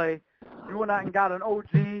about to play, you and I got an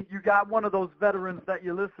OG. You got one of those veterans that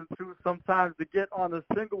you listen to sometimes to get on the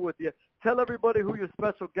single with you. Tell everybody who your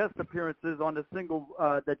special guest appearance is on the single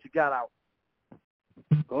that you got out.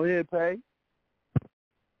 Go ahead, Pay.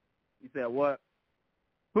 You said what?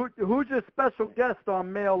 Who's your special guest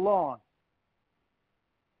on Male Lawn?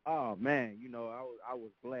 Oh man, I was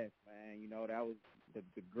blessed, man. That was the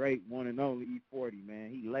great one and only E40, man.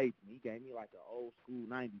 He laced me. He gave me like an old school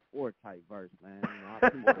 '94 type verse, man. I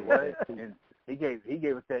appreciate that. And he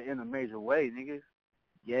gave us that in a major way, niggas.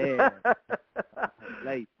 Yeah.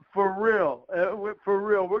 Late. For real.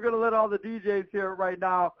 We're gonna let all the DJs hear it right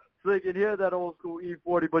now so they can hear that old school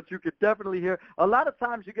E40, but you could definitely hear. A lot of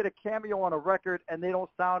times you get a cameo on a record and they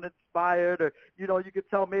don't sound inspired, or you could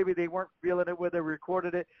tell maybe they weren't feeling it where they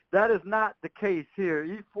recorded it. That is not the case here.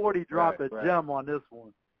 E40 dropped a gem on this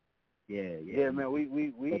one. Yeah, man.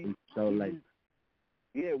 We so late.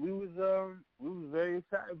 Yeah, we was very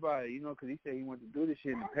excited about it, because he said he wanted to do this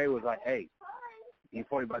shit, and the Pay was like, "Hey,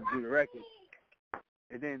 E40 about to do the record,"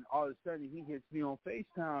 And then all of a sudden he hits me on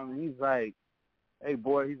FaceTime and he's like, hey,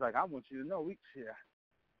 boy, he's like, I want you to know,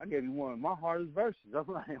 I gave you one of my hardest verses. I'm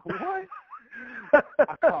like, what?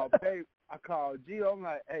 I called Gio. I'm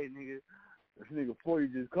like, hey, nigga, this nigga 40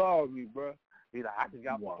 just called me, bro. He's like, I just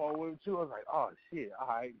got my phone with him, too. I was like, oh, shit, all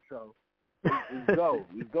right. So it's go.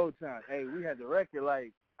 It's go time. Hey, we had the record,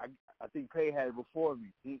 like, I think Pay had it before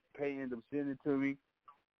me. Pay ended up sending it to me.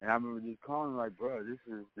 And I remember just calling like, bro, this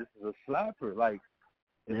is a slapper. Like,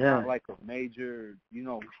 it's not like a major,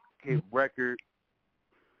 hit record,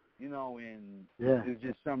 and it's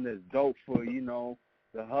just something that's dope for,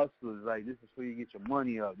 the hustlers. Like, this is where you get your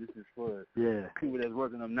money up. This is for people that's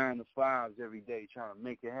working them 9 to 5s every day trying to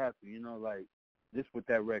make it happen, like, this what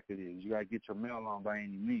that record is. You got to get your mail on by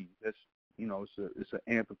any means. That's, it's an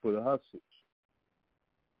anthem for the hustlers.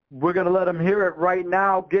 We're going to let them hear it right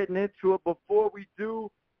now, getting into it. Before we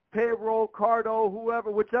do, Payroll, Cardo,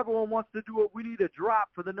 whoever, whichever one wants to do it, we need a drop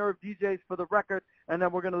for the NerveDJs for the record, and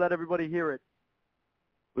then we're going to let everybody hear it.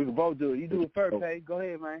 We can both do it. You do it first, Pay. Go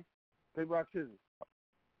ahead, man. Pay rock scissors.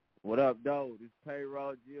 What up, though? This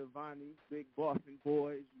Payroll, Giovanni, Big Boston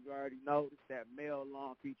Boys. You already know this that Mail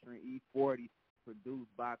Long featuring E40, produced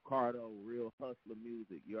by Cardo, real hustler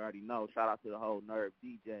music. You already know. Shout out to the whole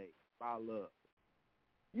NerveDJs. Bye, love.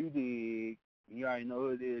 You dig. You already know who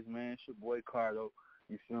it is, man. It's your boy Cardo.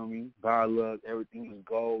 You feel me? By luck, everything is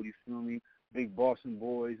gold. You feel me? Big Boston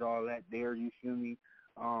Boys, all that there. You feel me?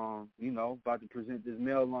 About to present this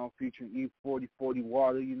Mail Long featuring E40, 40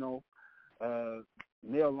 Water.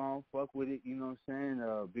 Mail Long, fuck with it. You know what I'm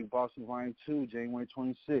saying? Big Boston Volume 2, January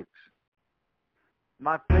 26th.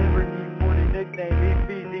 My favorite E40 nickname,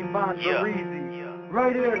 E-Feezy Montereezy.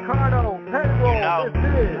 Right here, Cardo, Payroll. This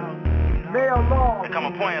is Mail Long. There come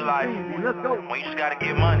a point in life Let's go. when you just gotta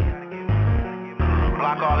get money.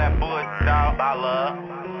 Block all that bullshit out, I love.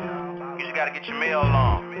 You just gotta get your mail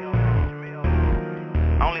on.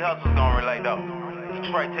 Only hustlers gonna relate though.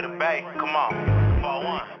 Detroit to the Bay, come on.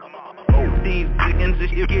 4-1. These chickens,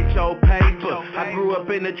 if you get your paper. I grew up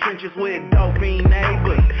in the trenches with dopey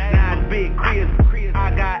neighbors. Now it's big Chris, I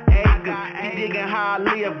got acres. He digging how I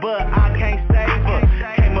live, but I can't save her.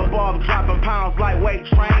 Came up off dropping pounds like weight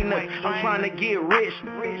trainers. I'm trying to get rich,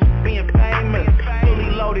 being famous. Fully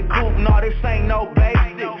loaded coupe, no, this ain't no basic.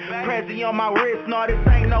 Prezi on my wrist, no, this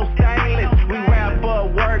ain't no stainless. We wrap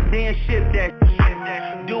up work, then ship that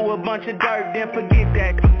shit. Do a bunch of dirt, then forget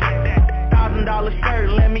that. $1,000 shirt,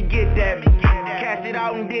 let me get that. Cash it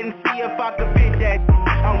out and didn't see if I could fit that.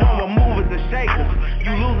 I want movers and shakers,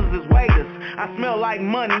 you losers is waiters. I smell like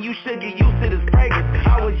money, you should get used to this fragrance.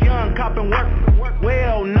 I was young, copping work,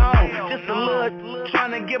 well known. Just a little,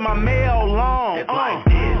 trying to get my mail long. It's like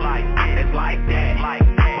this, it's like that,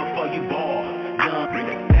 before you ball. Young, bring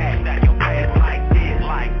a stack your pay. It's like this,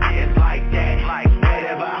 like that,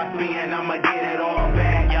 whatever I spend, I'ma get it all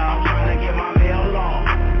back. I'm trying to get my mail long.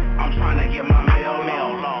 I'm trying to get my mail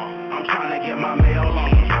long. I'm trying to get my mail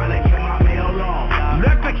long. I'm trying to get my mail long.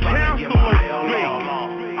 Let the counselor speak.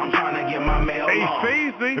 I'm trying to get my mail long.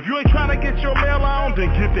 Hey, Feezy, if you ain't trying to get your mail on, then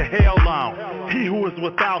get the hell on. He who is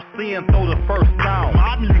without sin, throw the first down.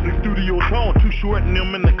 My music studio tone, Too Short and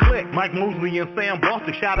them in the click. Mike Mosley and Sam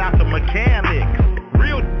Boston, shout out to Mechanics.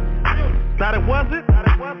 Real thought it wasn't?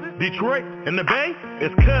 Detroit and the Bay,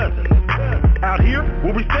 it's cousins. Out here,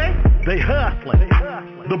 where we stay, they hustling.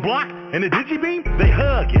 The block and the digibeam, they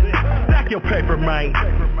hugging. Stack your paper, man.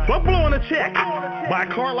 Fuck blowing a check. Buy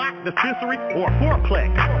a car lock, dispensary, or a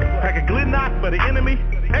fourplex. Pack a glid knot for the enemy,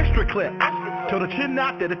 extra clip. Till the chin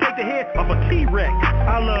knot that'll take the head off a T-Rex.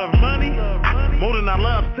 I love money more than I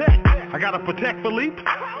love sex. I got a Patek Philippe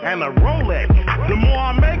and a Rolex. The more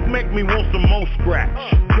I make me want some more scratch.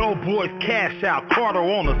 Go boys, cash out, Carter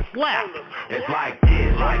on a slap. It's like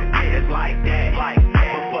this, it's like that,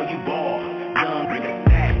 before you ball. Young, bring a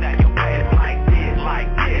stack your pay. It's like this,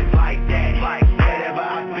 like that, whatever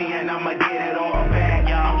I spend, I'ma get it all back.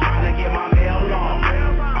 I'm trying to get my mail long.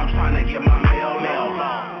 I'm trying to get my mail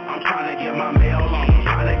long. I'm trying to get my mail long. I'm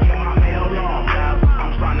trying to get my mail long.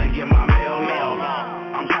 I'm trying to get my mail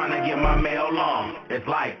long. I'm trying to get my mail long. It's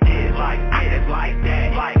like this, it's like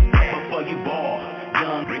that, before you ball.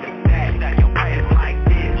 Young, bring a stack your pay. It's like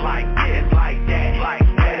this, like that,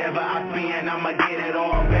 whatever I spend, I'ma get it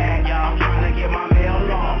all back. I'm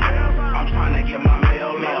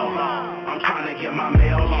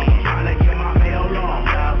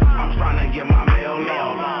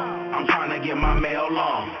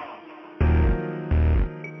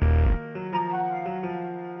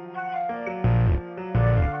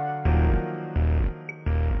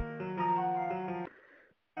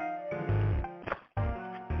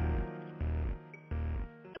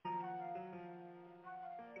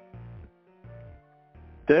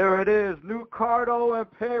There it is, new Cardo and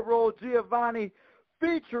Payroll Giovanni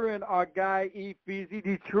featuring our guy E-Feezy.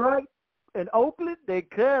 Detroit and Oakland, they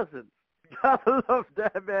cousins. Gotta love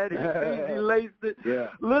that, man. E-Feezy laced it. Yeah.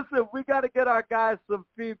 Listen, we got to get our guys some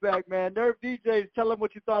feedback, man. NerveDJs, tell them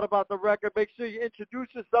what you thought about the record. Make sure you introduce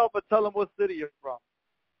yourself and tell them what city you're from.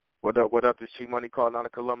 What up? What up? This G Money calling out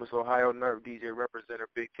of Columbus, Ohio. NerveDJ representative,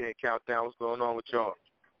 Big Ten Countdown. What's going on with y'all?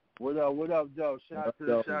 What up, Joe? Shout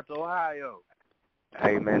out to Ohio.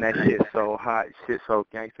 Hey, man, that shit's so hot. Shit so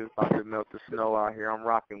gangster. It's about to melt the snow out here. I'm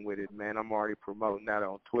rocking with it, man. I'm already promoting that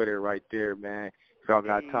on Twitter right there, man. If y'all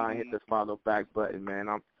got time, hit the follow back button, man.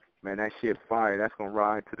 Man, that shit fire. That's going to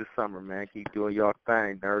ride into the summer, man. Keep doing y'all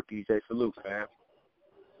thing. NerveDJ salute, fam.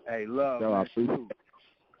 Hey, love, man. Salute.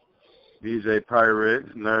 DJ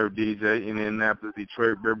Pyrex, NerveDJ, Indianapolis,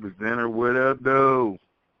 Detroit representative. What up, though?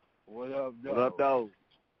 What up, though? What up, though?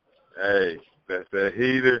 Hey, that's that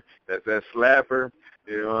heater. That's that slapper.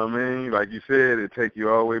 You know what I mean? Like you said, it take you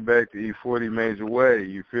all the way back to E40 Major Way.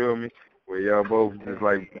 You feel me? Where y'all both just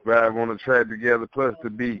like drive on the track together, plus the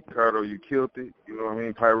beat. Cardo, you killed it. You know what I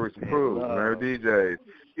mean? Pyrex approved. NerveDJs.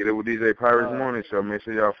 Get it with DJ Pyrex Morning Show. Make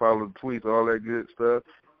sure y'all follow the tweets, all that good stuff.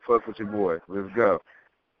 Fuck with your boy. Let's go.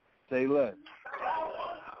 Say less.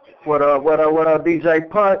 What up, DJ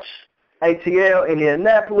Punch, ATL,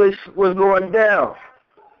 Indianapolis, what's going down?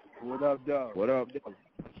 What up, dog? What up, dog?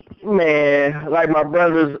 Man, like my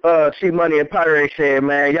brothers, Chief Money and Pirate said,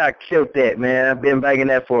 man, y'all killed that, man. I've been banging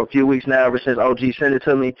that for a few weeks now, ever since OG sent it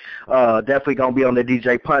to me. Definitely going to be on the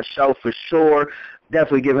DJ Punch show for sure.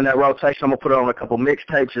 Definitely giving that rotation. I'm going to put on a couple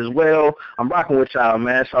mixtapes as well. I'm rocking with y'all,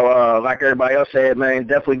 man. So, like everybody else said, man,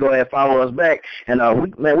 definitely go ahead and follow us back. And,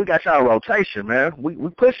 we got y'all rotation, man. We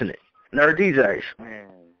pushing it. NerveDJs. Man,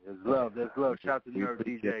 there's love. Shout out to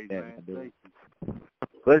NerveDJs, man. Thank you.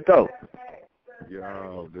 Let's go.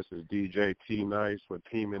 Yo, this is DJ T-Nice with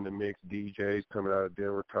Team in the Mix DJs coming out of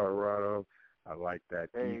Denver, Colorado. I like that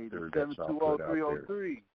ether that y'all put out there.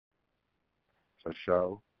 It's a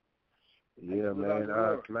show. Yeah, man.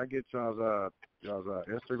 Can I get y'all's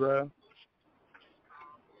Instagram?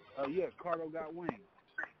 Oh, yeah, Cardo Got Wings.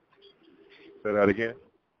 Say that again.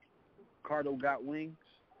 Cardo Got Wings.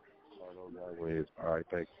 Cardo Got Wings. All right,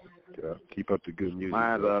 thank you. Keep up the good music.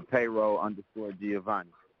 Mine's payroll _ Giovanni.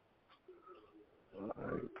 All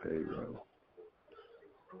right, payroll.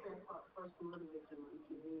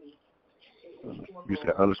 You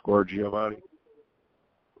said _ Giovanni?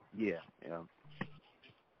 Yeah.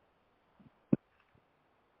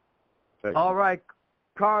 All right,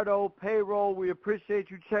 Cardo, Payroll, we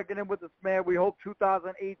appreciate you checking in with us, man. We hope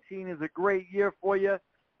 2018 is a great year for you,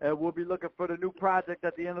 and we'll be looking for the new project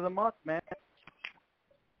at the end of the month, man.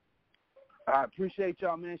 I appreciate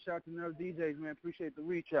y'all, man. Shout out to NerveDJs, man. Appreciate the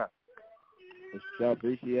reach out.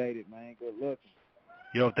 Appreciate it, man. Good looking.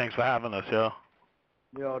 Yo, thanks for having us, yo.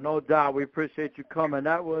 Yo, no doubt. We appreciate you coming.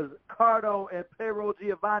 That was Cardo and Payroll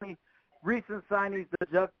Giovanni. Recent signees,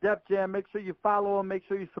 the Def Jam. Make sure you follow them. Make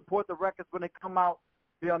sure you support the records when they come out.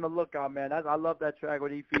 Be on the lookout, man. I love that track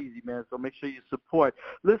with E-Feezy, man, so make sure you support.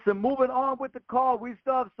 Listen, moving on with the call. We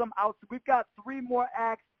still have some outs. We've got 3 more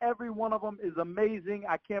acts. Every one of them is amazing.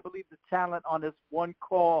 I can't believe the talent on this one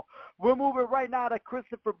call. We're moving right now to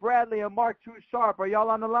Christopher Bradley and Mark Too Sharp. Are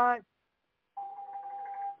y'all on the line?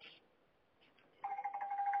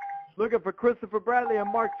 Looking for Christopher Bradley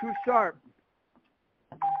and Mark Too Sharp.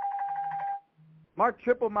 Mark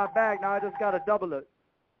tripled my bag. Now I just got to double it.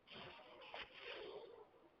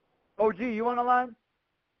 OG, you on the line?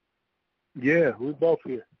 Yeah, we both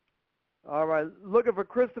here. All right. Looking for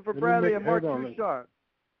Christopher Bradley and Mark Too Sharp.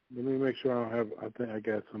 Let me make sure I don't have, I think I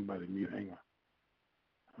got somebody mute. Hang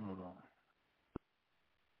on. Hold on.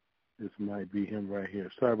 This might be him right here.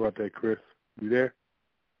 Sorry about that, Chris. You there?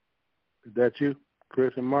 Is that you,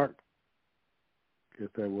 Chris and Mark? Guess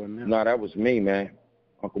that wasn't him. No, that was me, man.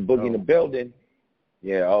 Uncle Boogie in the building.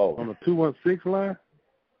 Yeah, On the 216 line?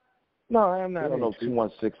 No, I'm not on no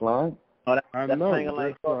 216 line. Oh, I know.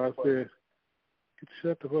 That's why I said,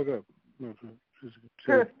 shut the fuck up. No,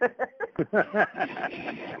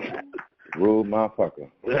 Rude motherfucker.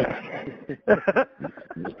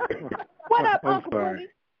 What up, Uncle Boogie?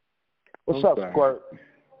 What's up, Squirt?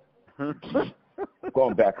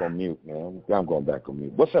 Going back on mute, man. I'm going back on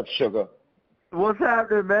mute. What's up, Sugar? What's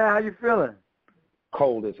happening, man? How you feeling?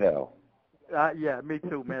 Cold as hell. Yeah, me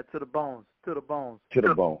too, man. To the bones. To the bones. To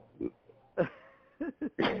the bone.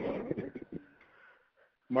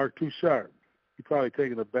 Mark Too Sharp. He probably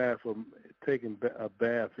taking a bath in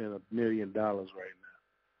 $1 million right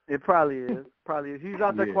now. It probably is. He's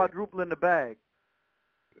out there quadrupling the bag.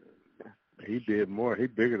 He did more. He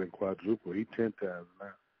bigger than quadruple. He 10 times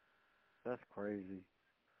now. That's crazy.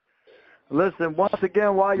 Listen, once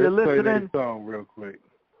again, while you're Let's listening. play that song real quick.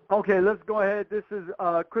 Okay, let's go ahead. This is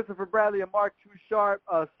Christopher Bradley and Mark Too Sharp.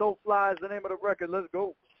 So Fly is the name of the record. Let's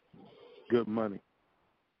go. Good Money.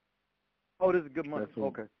 Oh, this is Good Money.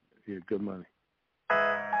 Okay. Yeah, Good Money.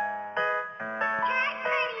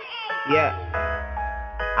 Yeah.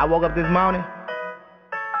 I woke up this morning,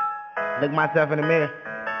 looked myself in the mirror,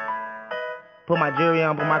 put my jewelry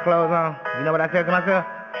on, put my clothes on. You know what I said to myself?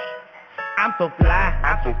 I'm so fly.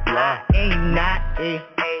 I'm so fly. And you not, eh?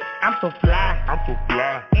 I'm so fly. I'm so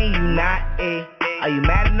fly. And you not, eh? Are you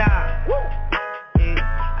mad or not?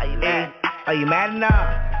 Are you mad? Are you mad or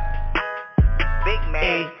not? Big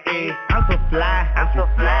man, I'm so fly. I'm so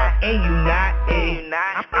fly. And you not, eh?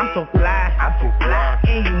 I'm so fly. I'm so fly.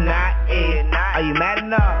 And you not, eh? Are you mad or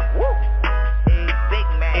not? Big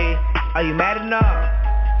man, are you mad or not?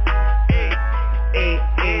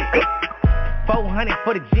 400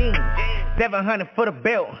 for the jeans, 700 for the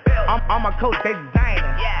belt. On my coat, they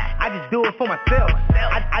designer. I just do it for myself.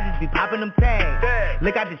 I just be popping them tags.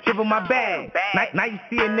 Look, I just triple my bag. Now you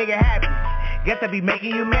see a nigga happy. Guess I be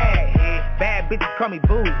making you mad. Bad bitches call me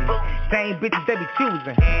bougie. Same bitches they be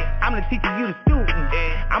choosing. I'm the teacher, you the student.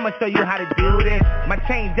 I'ma show you how to do this. My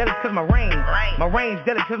chain jealous cause my range. My range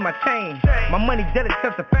jealous cause my chain. My money jealous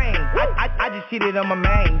cause the fame. I just cheated on my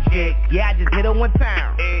main chick. Yeah, I just hit her one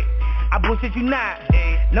time. I bullshit you not.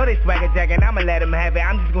 Know they swagger jackin', I'ma let them have it.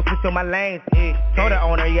 I'm just gon' switch on my lanes. Told the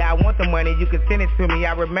owner, yeah, I want the money. You can send it to me,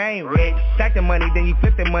 I remain rich. Stack the money, then you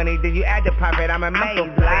flip the money, then you add the profit. I'm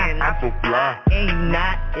amazing. I'm so fly. I'm so fly. And you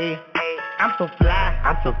not, I'm so fly.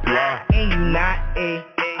 I'm so fly. And you not,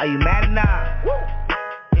 Are you mad or not?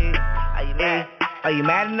 Are you mad? Are you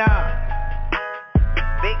mad or not?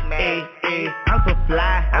 Big man, I'm so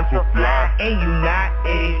fly. I'm so fly. And you not,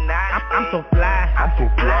 I'm so fly. I'm so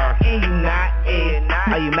fly. And you not,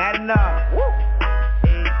 Are you mad or not?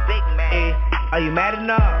 Big man, are you mad or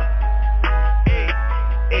not?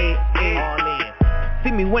 All in.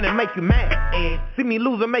 See me win and make you mad. See me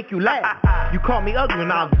lose and make you laugh. You call me ugly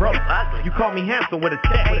when I was broke. You call me handsome with a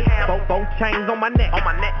check. Both chains on my neck.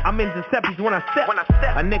 I'm in Giuseppe's when I step.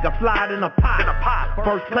 A nigga fly in a pot.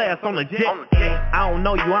 First class on the jet. I don't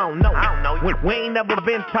know you, I don't know. We ain't never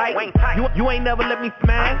been tight. You ain't never let me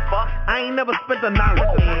smash. I ain't never spent a night.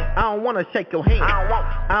 I don't wanna shake your hand.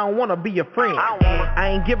 I don't wanna be your friend. I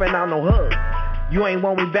ain't giving out no hugs. You ain't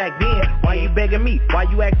want me back then. Why you begging me? Why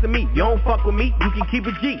you asking me? You don't fuck with me, you can keep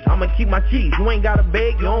a G. I'ma keep my cheese. You ain't gotta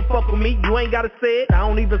beg, you don't fuck with me, you ain't gotta say it. I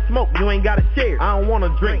don't even smoke, you ain't gotta share. I don't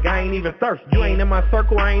wanna drink, I ain't even thirsty. You ain't in my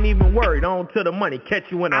circle, I ain't even worried. On to the money,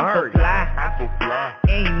 catch you in a hurry. I'm so fly,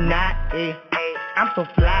 and you not, I'm so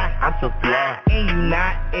fly, I'm so fly, and you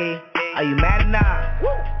not, Are you mad or not?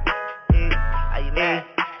 Are you mad?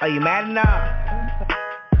 Are you mad or not?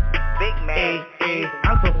 Big man,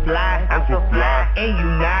 I'm so fly, I'm so fly, and you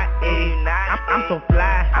not, I'm so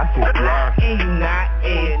fly, I'm so fly, and you not,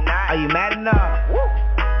 Are you mad or not?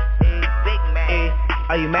 Big man,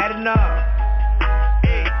 are you mad or not?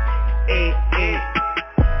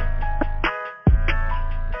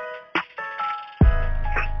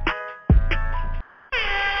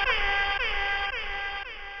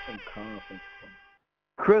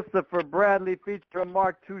 Christopher Bradley featuring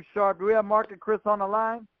Mark Too Sharp. Do we have Mark and Chris on the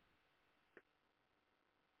line?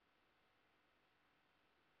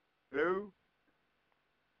 Hello?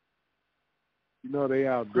 You know, they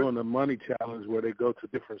out doing the money challenge where they go to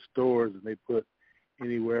different stores and they put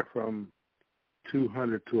anywhere from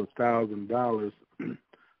 $200 to $1,000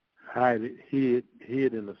 hid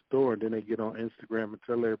in the store, and then they get on Instagram and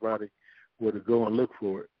tell everybody where to go and look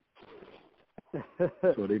for it.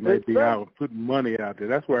 So they may be out putting money out there.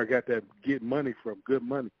 That's where I got that get money from, Good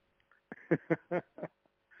Money.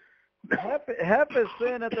 Hef is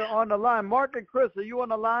saying that they're on the line. Mark and Chris, are you on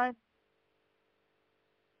the line?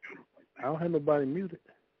 I don't have nobody muted.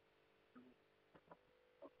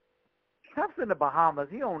 Hef's in the Bahamas.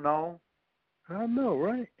 He don't know. I know,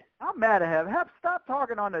 right? I'm mad at Hef. Hef, stop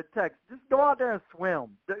talking on the text. Just go out there and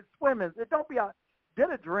swim. Swimming. Don't be out. Get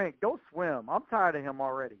a drink. Go swim. I'm tired of him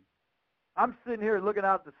already. I'm sitting here looking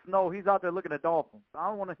out the snow. He's out there looking at dolphins. I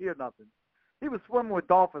don't want to hear nothing. He was swimming with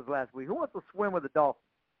dolphins last week. Who wants to swim with a dolphin?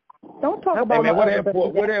 Don't talk Hey, about man, what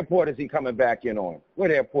airport is he coming back in on?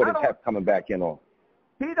 What airport is Hef coming back in on?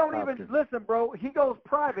 He don't even listen, bro. He goes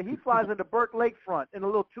private. He flies into Burke Lakefront in a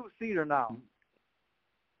little two-seater now.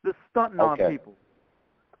 Just stunting on people.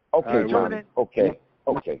 Okay, Johnny. Okay.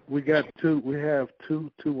 We have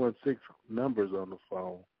two 216 numbers on the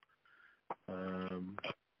phone.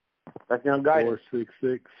 That's Young Guy.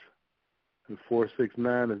 466 and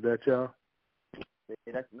 469. Is that y'all?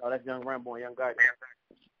 That's Young Rambo and Young Guy.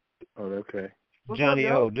 Oh, okay. Johnny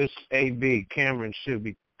O, this AB. Cameron should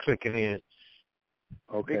be clicking in.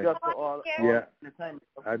 Okay. Big up to all. Yeah,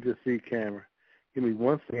 I just see Cameron. Give me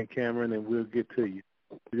 1 second, Cameron, and we'll get to you.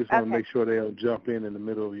 We just want to make sure they don't jump in the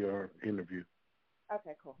middle of your interview.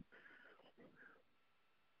 Okay, cool.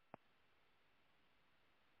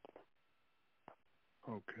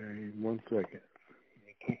 Okay, 1 second.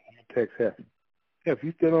 Text Hef. Hef,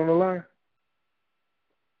 you still on the line?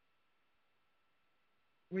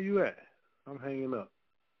 Where you at? I'm hanging up.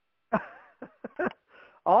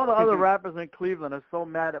 All the other rappers in Cleveland are so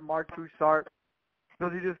mad at Mark Too Sharp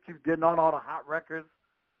because he just keeps getting on all the hot records.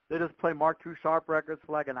 They just play Mark Too Sharp records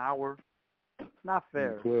for like an hour. It's not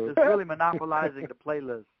fair. It's really monopolizing the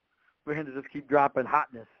playlist for him to just keep dropping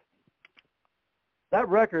hotness. That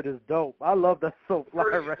record is dope. I love that So Fly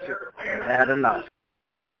record. Bad enough.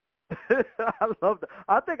 I love that.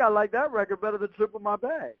 I think I like that record better than Triple My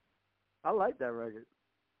Bag. I like that record.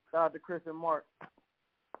 Shout out to Chris and Mark.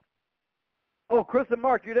 Oh, Chris and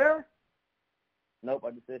Mark, you there? Nope,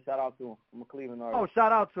 I just said shout out to him. I'm a Cleveland artist. Oh,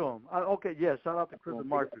 shout out to him. Okay, yeah, shout out to Chris and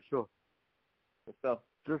Mark for sure. What's up?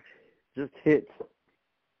 Just hits.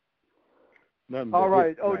 Nothing All right,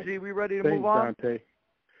 hits OG, tonight. we ready to Thanks, move on? Dante.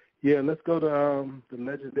 Yeah, let's go to the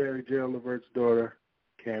legendary Gerald Levert's daughter,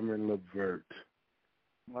 Cameron Levert.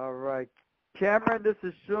 All right. Cameron, this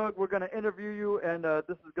is Suge. We're going to interview you, and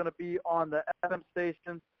this is going to be on the FM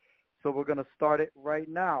station, so we're going to start it right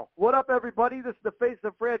now. What up, everybody? This is the face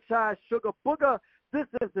of franchise, Sugar Booger. This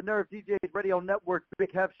is the NerveDJs Radio Network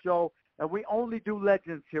Big Hef Show, and we only do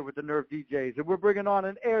legends here with the NerveDJs, and we're bringing on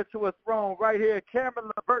an heir to a throne right here, Cameron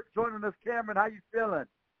Levert joining us. Cameron, how you feeling?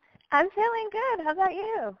 I'm feeling good. How about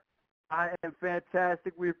you? I am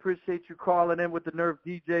fantastic. We appreciate you calling in with the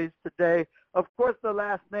NerveDJs today. Of course, the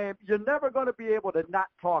last name, you're never going to be able to not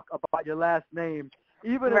talk about your last name.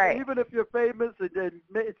 Even if you're famous and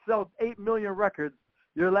it sells 8 million records,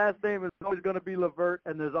 your last name is always going to be Levert,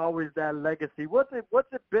 and there's always that legacy. What's it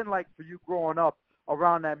been like for you growing up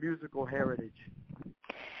around that musical heritage?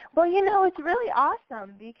 Well, it's really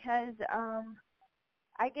awesome because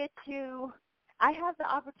I have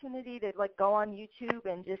the opportunity to go on YouTube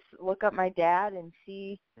and just look up my dad and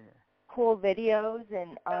see cool videos,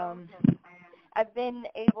 and I've been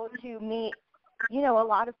able to meet, a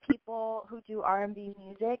lot of people who do R&B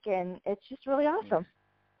music, and it's just really awesome.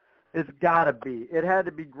 It's got to be. It had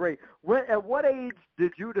to be great. At what age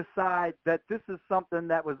did you decide that this is something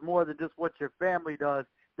that was more than just what your family does,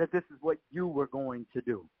 that this is what you were going to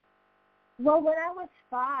do? Well, when I was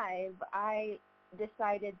 5, I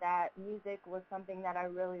decided that music was something that I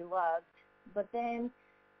really loved. But then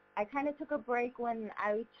I kind of took a break when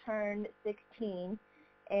I turned 16,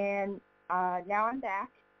 and now I'm back.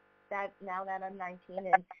 Now that I'm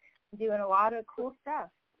 19 and doing a lot of cool stuff.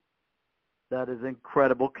 That is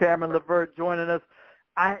incredible. Cameron Levert joining us.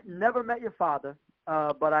 I never met your father,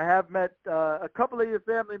 but I have met a couple of your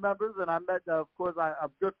family members, and I met, of course,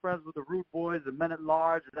 I'm good friends with the Root Boys and Men at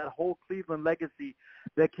Large and that whole Cleveland legacy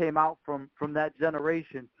that came out from that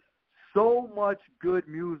generation. So much good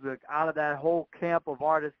music out of that whole camp of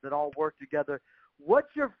artists that all work together.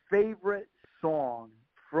 What's your favorite song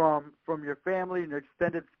from your family and your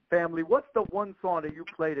extended family? What's the one song that you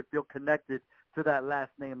play that feel connected to that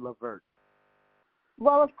last name, Levert?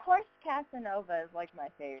 Well, of course, Casanova is my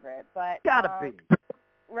favorite, but gotta be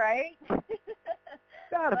right.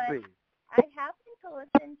 Gotta be. I happen to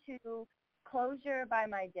listen to "Closure" by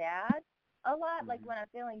my dad a lot. Like when I'm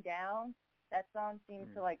feeling down, that song seems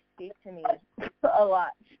to speak to me a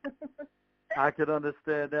lot. I can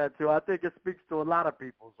understand that too. I think it speaks to a lot of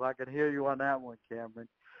people, so I can hear you on that one, Cameron.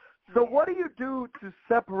 So what do you do to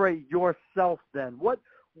separate yourself then? What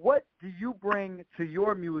do you bring to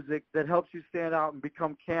your music that helps you stand out and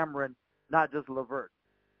become Cameron, not just Levert?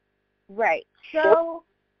 Right. So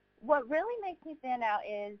what really makes me stand out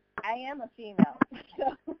is I am a female.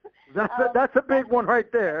 That's a big one right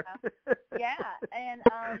there. Yeah, and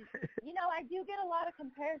I do get a lot of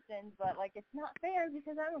comparisons, but it's not fair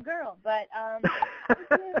because I'm a girl. But I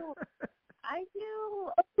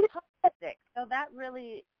do pop music, so that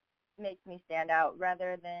really makes me stand out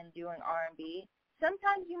rather than doing R&B.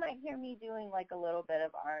 Sometimes you might hear me doing a little bit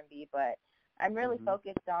of R&B, but I'm really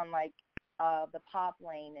focused on the pop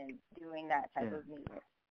lane and doing that type of music.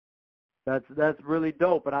 That's really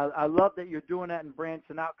dope, and I love that you're doing that and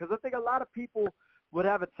branching out, because I think a lot of people would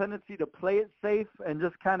have a tendency to play it safe and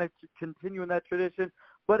just kind of continue in that tradition,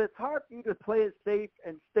 but it's hard for you to play it safe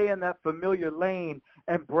and stay in that familiar lane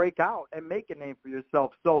and break out and make a name for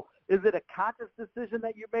yourself. So is it a conscious decision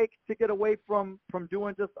that you make to get away from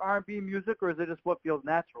doing just R&B music, or is it just what feels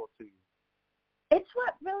natural to you? It's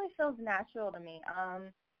what really feels natural to me.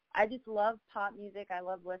 I just love pop music. I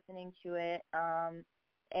love listening to it.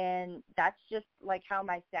 And that's just like how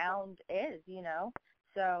my sound is, you know.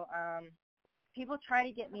 So people try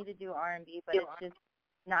to get me to do R&B, but it's just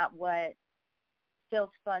not what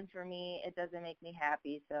feels fun for me. It doesn't make me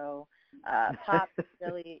happy. So pop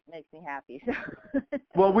really makes me happy.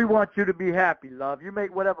 Well, we want you to be happy, love. You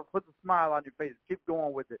make whatever puts a smile on your face. Keep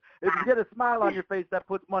going with it. If you get a smile on your face, that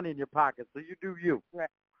puts money in your pocket. So you do you. Right.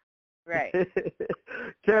 Right.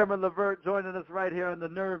 Cameron LeVert joining us right here on the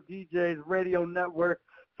Nerve DJs Radio Network.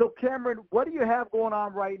 So, Cameron, what do you have going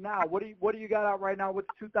on right now? What do you got out right now? What's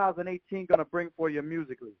 2018 going to bring for you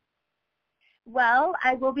musically? Well,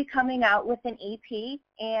 I will be coming out with an EP,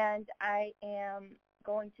 and I am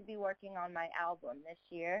going to be working on my album this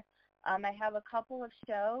year. I have a couple of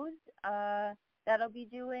shows that I'll be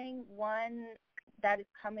doing. One that is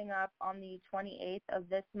coming up on the 28th of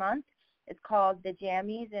this month. It's called The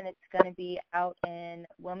Jammies, and it's going to be out in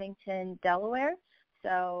Wilmington, Delaware.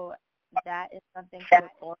 So that is something to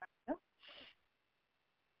look forward to.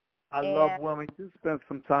 I love Wilmington. Spent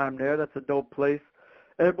some time there. That's a dope place.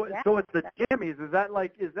 And, so it's the Jammies. Is that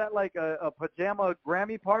like a pajama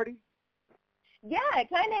Grammy party? Yeah, it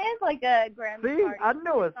kind of is like a Grammy party. See, I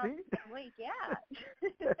knew it. See, week, yeah.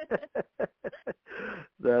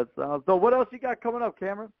 That sounds. So what else you got coming up,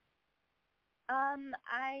 Cameron?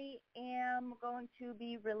 I am going to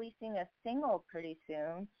be releasing a single pretty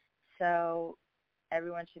soon, so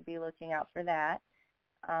everyone should be looking out for that.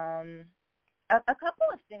 A couple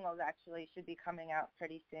of singles actually should be coming out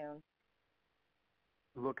pretty soon.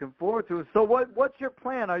 Looking forward to it. So what's your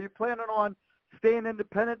plan? Are you planning on staying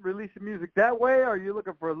independent, releasing music that way? Or are you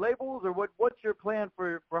looking for labels, or what's your plan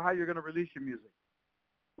for how you're going to release your music?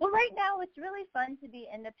 Well, right now it's really fun to be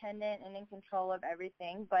independent and in control of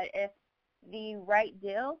everything, but if the right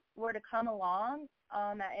deal were to come along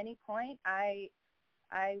at any point, I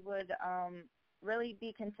would really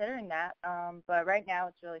be considering that. But right now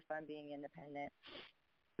it's really fun being independent.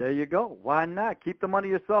 There you go. Why not? Keep the money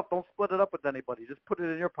yourself. Don't split it up with anybody. Just put it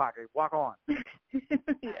in your pocket. Walk on.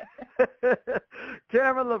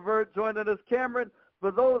 Cameron LeVert joining us. Cameron, for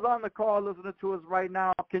those on the call listening to us right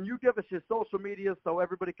now, can you give us your social media so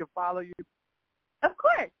everybody can follow you? Of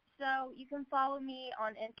course. So you can follow me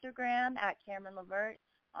on Instagram at Cameron LeVert,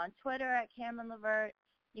 on Twitter at Cameron LeVert.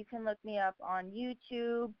 You can look me up on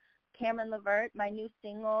YouTube, Cameron LeVert. My new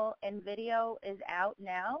single and video is out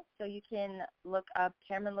now, so you can look up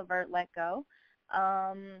Cameron LeVert Let Go.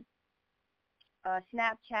 Snapchat,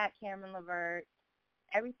 Cameron LeVert.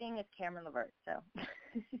 Everything is Cameron LeVert. So.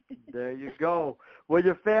 There you go. Well,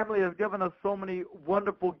 your family has given us so many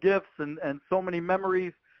wonderful gifts and so many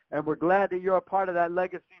memories, and we're glad that you're a part of that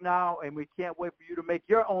legacy now, and we can't wait for you to make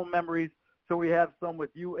your own memories so we have some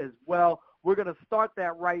with you as well. We're going to start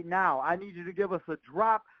that right now. I need you to give us a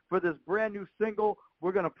drop for this brand new single.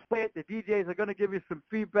 We're going to play it. The DJs are going to give you some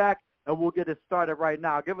feedback, and we'll get it started right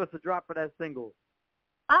now. Give us a drop for that single.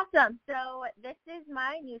 Awesome. So this is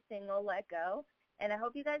my new single, Let Go, and I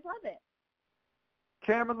hope you guys love it.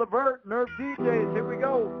 Cameron LeVert, Nerve DJs, here we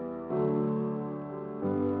go.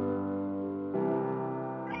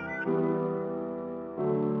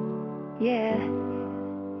 Yeah,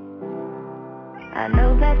 I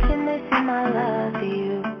know that you're missing my love to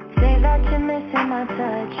you. Say that you're missing my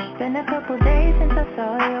touch. Been a couple days since I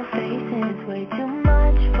saw your face, and it's way too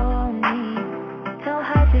much for me. Don't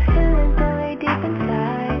hide your feelings, they're way deep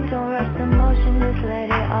inside. Don't rush the motion, just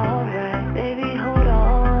let it all ride. Baby, hold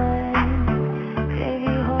on. Baby,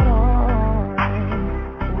 hold on.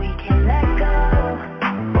 We can let go.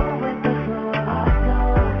 Move with the flow, our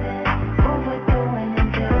souls in. Move with the wind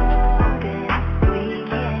until open. We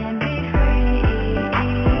can be free,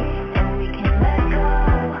 and we can let go.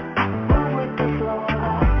 Move with the flow,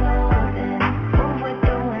 our souls in. Move with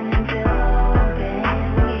the wind until open.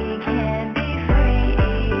 We can be free.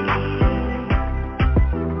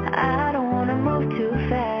 I don't wanna move too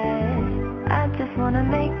fast. I just wanna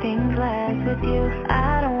make things last with you.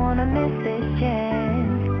 I don't wanna miss this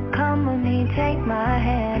chance. Come with me, take my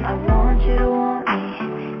hand. I want you to want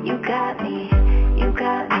me. You got me,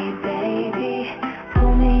 baby.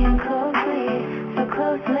 Pull me in closely, so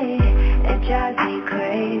closely. It drives me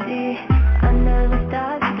crazy. Under the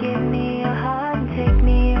stars, you give me your heart and take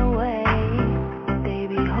me away.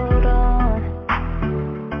 Baby, hold on.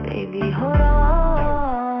 Baby, hold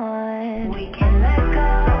on. We can let go.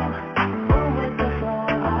 Move with the flow,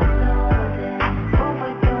 our souls in. Move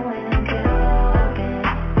with the wind until open.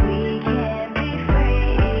 We can be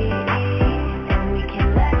free, and we can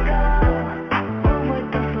let go. Move with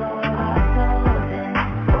the flow, our souls in.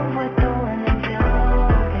 Move with the wind until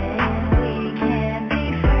open. We can be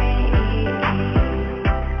free.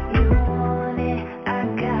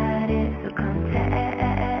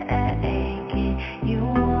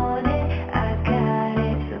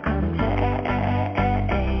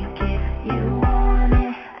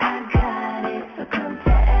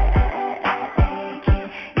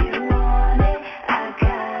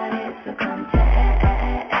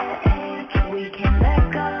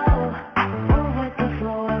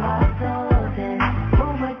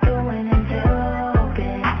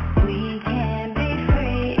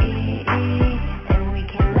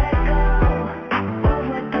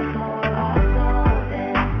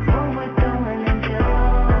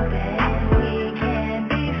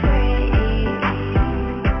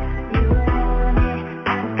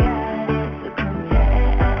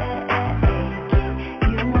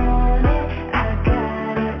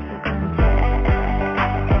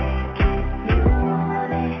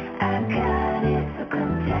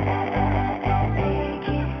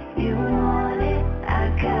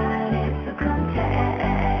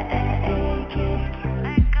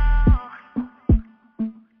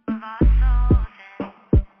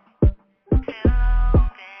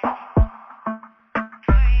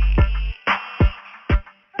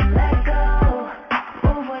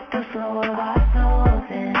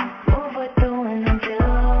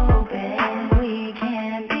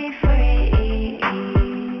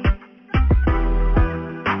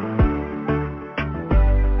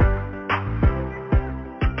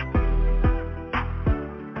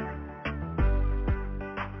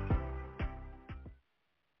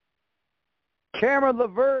 Cameron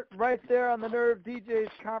Levert right there on the Nerve DJs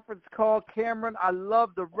conference call. Cameron, I love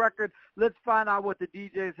the record. Let's find out what the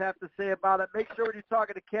DJs have to say about it. Make sure when you're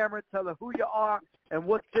talking to Cameron, tell her who you are and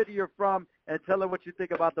what city you're from, and tell her what you think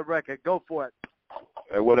about the record. Go for it.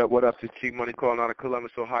 Hey, what up to T Money calling out of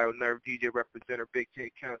Columbus, Ohio, Nerve DJ representative, Big J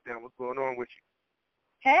Countdown. What's going on with you?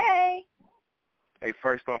 Hey. Hey,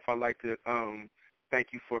 first off, I'd like to thank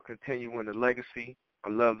you for continuing the legacy. I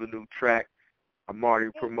love the new track. I'm already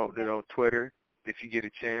promoting it on Twitter. If you get a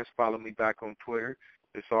chance, follow me back on Twitter.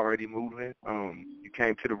 It's already moving. You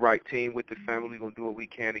came to the right team with the family. We're going to do what we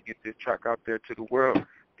can to get this track out there to the world.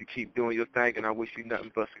 You keep doing your thing, and I wish you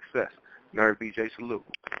nothing but success. Nerve DJ, salute.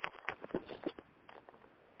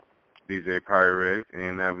 DJ Pyrex,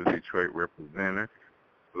 and that was Detroit representative.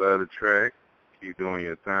 Love the track. Keep doing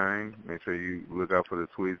your thing. Make sure you look out for the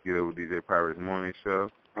tweets. Get over DJ Pyrex Morning Show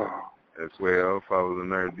as well. Follow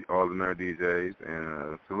all the Nerd DJs,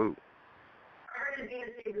 and salute.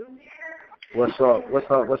 What's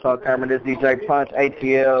up, Cameron? This DJ Punch,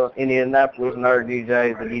 ATL, Indianapolis, Nerd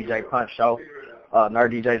DJs, the DJ Punch Show,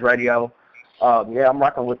 Nerd DJs Radio. Yeah, I'm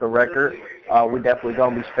rocking with the record. We definitely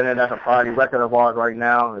going to be spinning. That's a priority record of ours right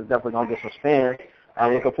now. It's definitely going to get some spins.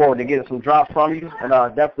 I'm looking forward to getting some drops from you, and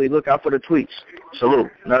definitely look out for the tweets.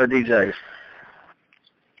 Salute, Nerd DJs.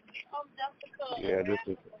 Yeah, this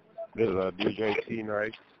is DJ T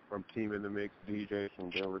Nice from Team in the Mix DJs from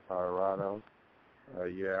Denver, Colorado.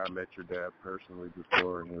 Yeah, I met your dad personally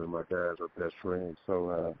before, and him and my dad are best friends.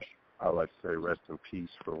 So I'd like to say rest in peace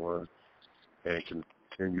for one, and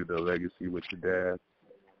continue the legacy with your dad.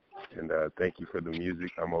 And thank you for the music.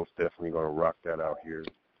 I'm most definitely going to rock that out here.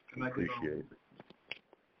 Appreciate it.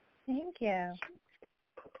 Thank you.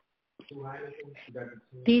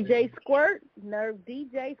 DJ Squirt, Nerve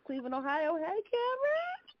DJs, Cleveland, Ohio. Hey,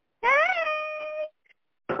 Cameron. Hey.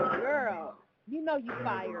 Girl, you know you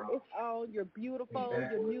fire. It's all, you're beautiful.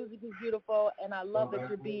 Your music is beautiful, and I love that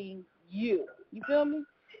you're being you. You feel me?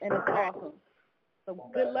 And it's awesome. So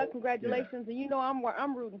good luck, congratulations, and you know I'm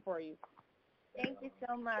rooting for you. Thank you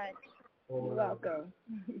so much. You're welcome.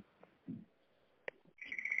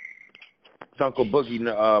 It's Uncle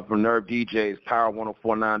Boogie from Nerve DJs, Power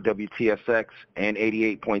 104.9 WTSX and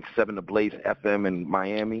 88.7 The Blaze FM in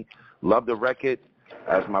Miami. Love the record.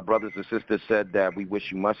 As my brothers and sisters said, that we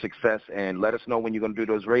wish you much success, and let us know when you're going to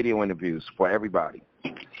do those radio interviews for everybody.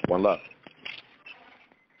 One love.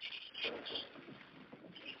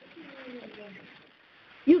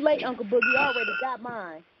 You late, Uncle Boogie. I already got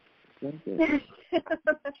mine.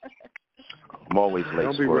 I'm always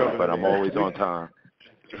late, Squirrel, but I'm always on time.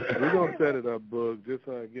 We're going to set it up, Boog. Just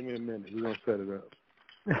give me a minute. We're going to set it up.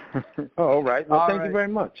 Oh, all right. Well, thank you very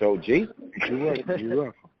much, OG. You're welcome. You're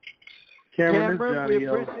welcome. Cameron, Johnny, we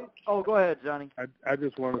appreciate. Oh, go ahead, Johnny. I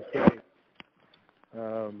just want to say,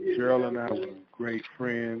 Gerald and I were great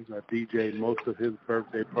friends. I DJ'd most of his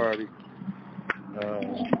birthday party.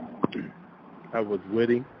 I was with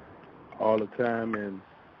him all the time, and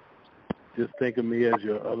just think of me as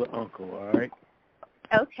your other uncle, all right?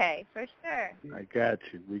 Okay, for sure. I got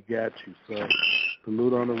you. We got you. So,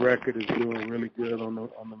 salute on the record is doing really good on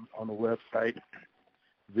the website.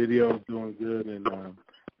 Video's doing good, and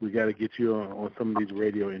we got to get you on some of these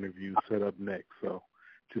radio interviews set up next. So,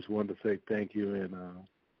 just wanted to say thank you, and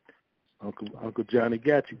Uncle Johnny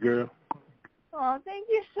got you, girl. Oh, thank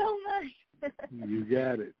you so much. You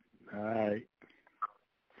got it. All right.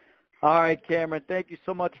 All right, Cameron. Thank you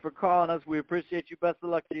so much for calling us. We appreciate you. Best of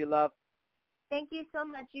luck to you, love. Thank you so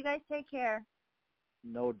much. You guys take care.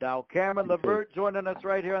 No doubt. Cameron Levert joining us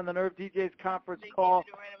right here on the Nerve DJs conference call.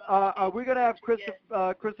 Are we going to have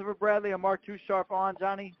Christopher Bradley and Mark Too Sharp on,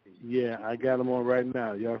 Johnny? Yeah, I got them on right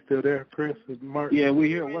now. Y'all still there, Chris and Mark? Yeah, we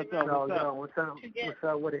here. What's up? What's up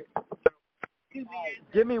with it?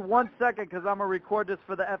 Give me 1 second because I'm going to record this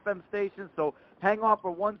for the FM station. So hang on for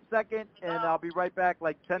 1 second, and I'll be right back,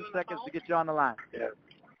 like 10 seconds to get you on the line. Yeah.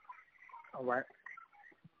 All right.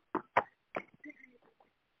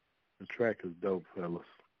 The track is dope, fellas.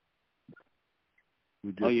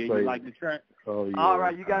 We just You like the track? Oh, yeah. All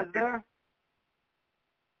right, you guys there?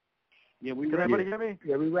 Yeah, we Can ready. everybody hear me?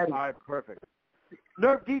 Yeah, we ready. All right, perfect.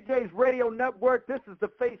 Nerve DJs Radio Network. This is the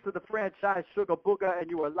face of the franchise, Sugar Booger, and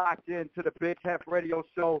you are locked into the Big Hef Radio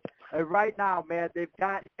Show. And right now, man, they've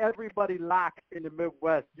got everybody locked in the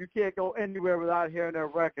Midwest. You can't go anywhere without hearing their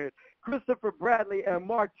record. Christopher Bradley and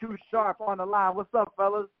Mark Too Sharp on the line. What's up,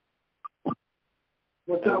 fellas?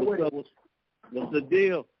 What's the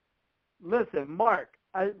deal? Listen, Mark,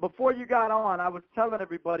 before you got on, I was telling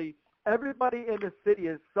everybody everybody in the city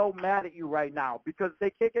is so mad at you right now because they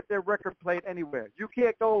can't get their record played anywhere. You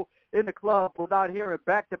can't go in the club without hearing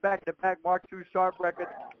back-to-back Mark II Sharp records.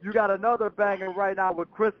 You got another banger right now with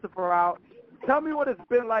Christopher out. Tell me what it's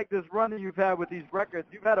been like, this run that you've had with these records.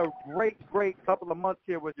 You've had a great couple of months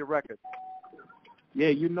here with your records. Yeah,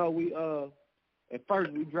 you know, we at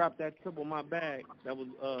first we dropped that Triple My Bag. That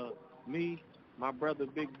was me, my brother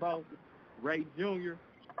Big Bo, Ray Jr.,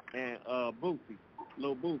 and Boosie,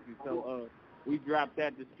 Lil Boosie. So we dropped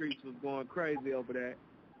that. The streets was going crazy over that.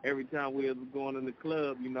 Every time we was going in the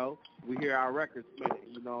club, you know, we hear our records playing,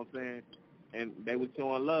 you know what I'm saying? And they was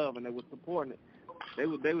showing love and they was supporting it. They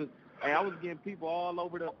was hey, I was getting people all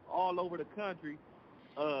over the country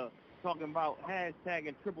talking about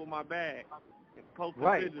hashtagging Triple My Bag and posting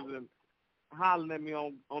pictures and hollering at me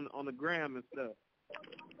on the gram and stuff.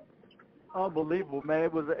 Unbelievable, man.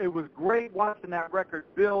 It was great watching that record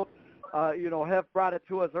build. You know, Hef brought it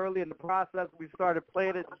to us early in the process. We started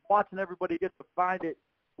playing it. Just watching everybody get to find it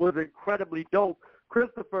was incredibly dope.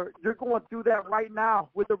 Christopher, you're going through that right now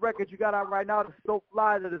with the record you got out right now. It's So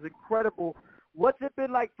Fly, that is incredible. What's it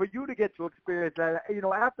been like for you to get to experience that? You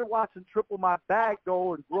know, after watching Triple My Bag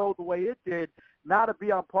go and grow the way it did, now to be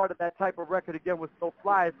on part of that type of record again with So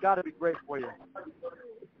Fly, it's got to be great for you.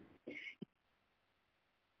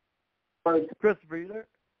 Christopher, you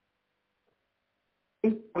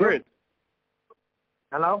there? Chris.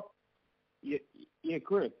 Hello? Yeah,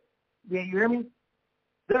 Chris. Yeah, you hear me?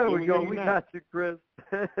 There we go. We got you, Chris.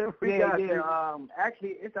 we got you.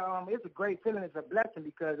 Actually, it's a great feeling. It's a blessing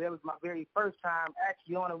because it was my very first time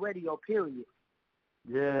actually on the radio, period.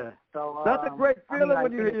 Yeah. So that's a great feeling like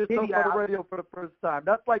when you hear yourself on the radio for the first time.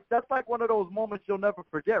 That's like one of those moments you'll never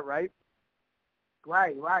forget, right?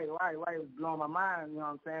 Right. It was blowing my mind, you know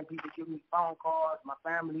what I'm saying? People give me phone calls, my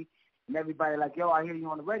family, and everybody like, yo, I hear you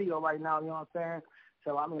on the radio right now, you know what I'm saying?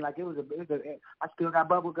 So, I mean, like, I still got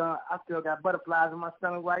bubble gum, I still got butterflies in my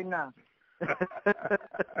stomach right now.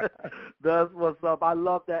 That's what's up. I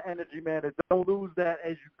love that energy, man. And don't lose that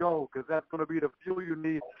as you go, because that's going to be the fuel you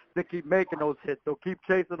need to keep making those hits. So keep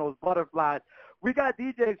chasing those butterflies. We got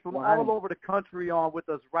DJs from all over the country on with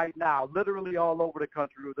us right now, literally all over the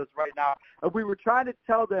country with us right now. And we were trying to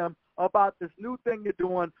tell them about this new thing you're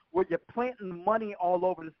doing where you're planting money all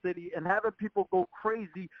over the city and having people go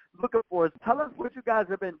crazy looking for us. Tell us what you guys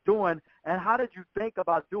have been doing and how did you think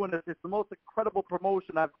about doing this? It's the most incredible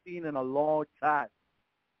promotion I've seen in a long time.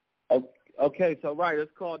 Okay, so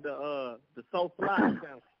it's called the So Fly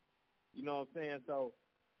Challenge. You know what I'm saying? So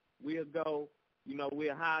we'll go, you know,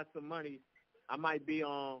 we'll hire some money. I might be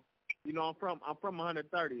on, you know, I'm from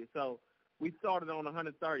 130th. So we started on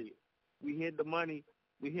 130th. We hid the money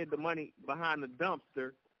behind the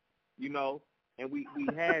dumpster, you know, and we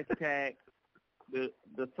hashtag the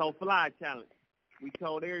So Fly Challenge. We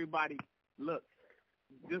told everybody, look,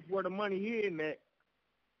 this where the money hidden at.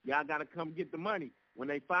 Y'all gotta come get the money. When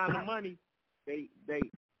they find the money, they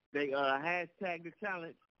hashtag the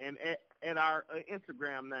challenge and at our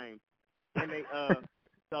Instagram name, and they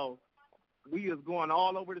so we is going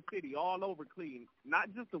all over the city, all over Cleveland,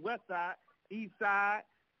 not just the west side, east side.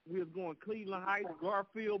 We was going Cleveland Heights,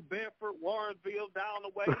 Garfield, Bedford, Warrensville, down the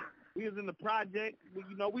way. We was in the project.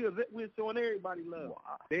 You know, we was showing everybody love.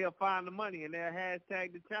 Wow. They'll find the money and they'll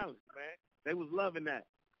hashtag the challenge, man. They was loving that.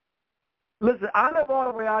 Listen, I live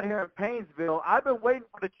all the way out here in Painesville. I've been waiting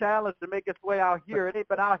for the challenge to make its way out here. It ain't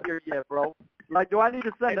been out here yet, bro. Like, do I need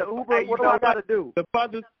to send an Uber? What do I got to do? The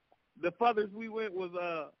furthest we went was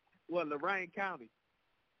Lorain County.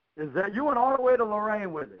 Is that you went all the way to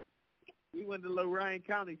Lorain with it? We went to Lorain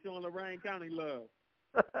County, showing Lorain County love.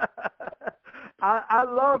 I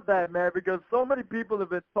love that, man, because so many people have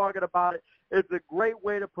been talking about it. It's a great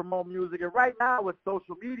way to promote music. And right now with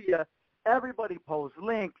social media, everybody posts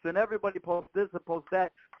links and everybody posts this and posts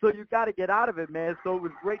that. So you got to get out of it, man. So it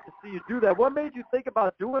was great to see you do that. What made you think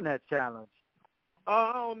about doing that challenge?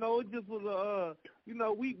 I don't know. It just was you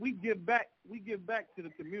know, we give back to the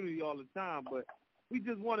community all the time, but we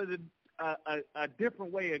just wanted a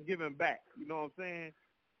different way of giving back. You know what I'm saying?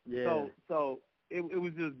 Yeah. So it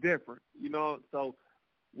was just different, you know. So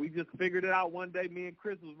we just figured it out one day. Me and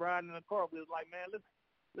Chris was riding in the car. We was like, man,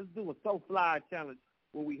 let's do a So Fly challenge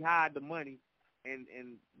where we hide the money and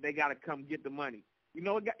they gotta come get the money. You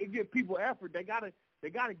know, it gives people effort. They gotta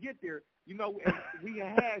get there. You know, and we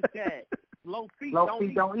hashtag slow feet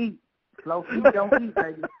don't eat. Slow feet don't eat,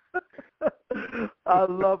 baby. I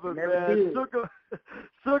love it, Never man. did.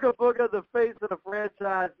 Sugar Booger, the face of the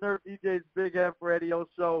franchise, NerveDJs Big F Radio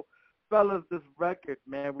Show. fellas this record,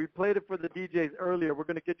 man. We played it for the DJs earlier. We're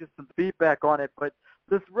going to get you some feedback on it. But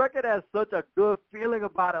this record has such a good feeling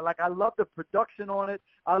about it. Like, I love the production on it.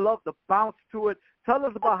 I love the bounce to it. Tell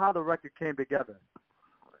us about how the record came together.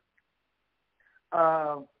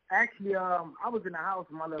 Actually, I was in the house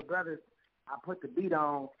with my little brothers. I put the beat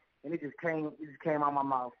on, and it just came out my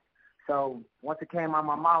mouth. So once it came out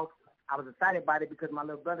my mouth, I was excited about it because my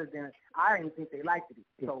little brothers I didn't think they liked it.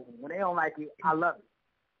 So when they don't like it, I love it.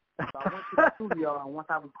 So I went to the studio, and once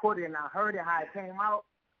I recorded it and I heard it, how it came out,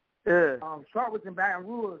 Sharp was in Baton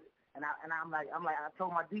Rouge, and I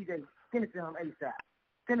told my DJ, send it to him ASAP.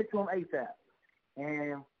 Send it to him ASAP.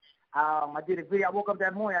 And I did a video. I woke up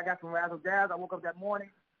that morning. I got some razzle jazz. I woke up that morning.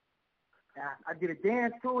 And I did a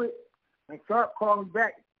dance to it, and Sharp called me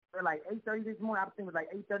back at like 8:30 this morning. I think it was like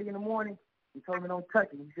 8:30 in the morning. He told me don't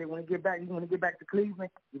touch it. He said when you get back to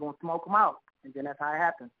Cleveland, you're gonna smoke them out, and then that's how it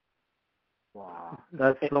happened. Wow,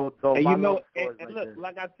 that's so dope. And look,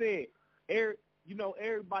 like I said,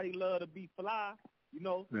 everybody love to be fly.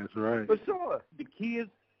 That's right. For sure. The kids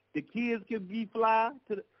can be fly.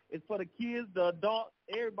 It's for the kids, the adults.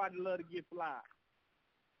 Everybody love to get fly.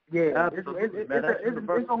 Yeah, it's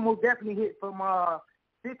almost definitely hit from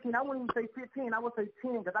 15. I wouldn't even say 15. I would say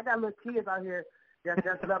 10 because I got little kids out here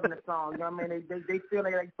that's loving the song. You know what I mean? They feel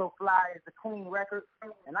like they so fly. It's a clean record.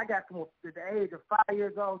 And I got from the age of 5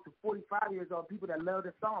 years old to 45 years old people that love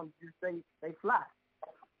the song. You just say they fly.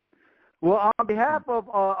 Well, on behalf of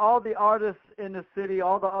all the artists in the city,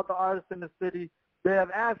 all the other artists in the city, they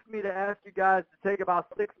have asked me to ask you guys to take about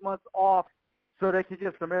 6 months off so they can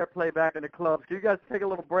get some airplay back in the clubs. Can you guys take a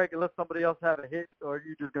little break and let somebody else have a hit, or are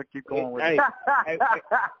you just going to keep going with it?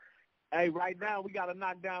 Hey, right now, we got to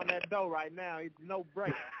knock down that dough right now. It's no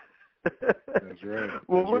break. That's right.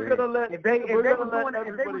 Well, we're going to let if they were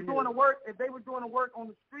doing the work on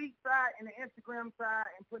the street side and the Instagram side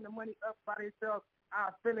and putting the money up by themselves,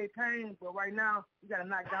 I'll feel their pain. But right now, we got to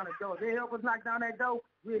knock down the dough. If they help us knock down that dough,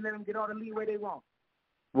 we'll let them get all the leeway they want.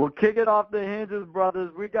 We'll kick it off the hinges, brothers.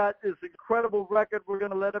 We got this incredible record we're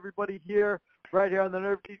going to let everybody hear right here on the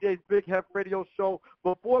NerveDJs Big Hef Radio Show.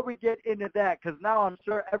 Before we get into that, because now I'm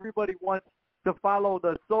sure everybody wants to follow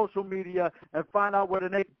the social media and find out where the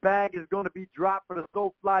next bag is going to be dropped for the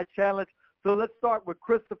Soulfly Challenge. So let's start with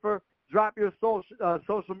Christopher. Drop your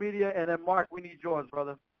social media, and then Mark, we need yours,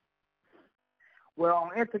 brother. Well,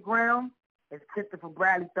 on Instagram, it's Christopher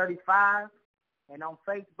Bradley 35, and on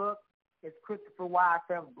Facebook, it's Christopher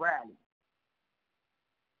YSF Bradley.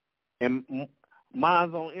 And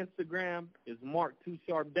mine's on Instagram is Mark 2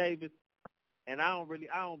 Sharp Davis, and I don't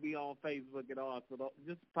be on Facebook at all. So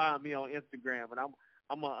just find me on Instagram, and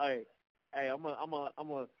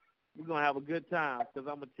we're gonna have a good time because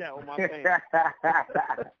I'm gonna chat with my fans.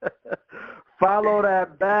 Follow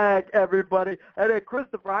that bag, everybody. And then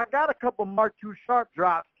Christopher, I got a couple Mark 2 Sharp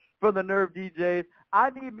drops for the NerveDJs.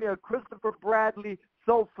 I need me a Christopher Bradley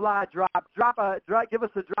Soulfly drop. Give us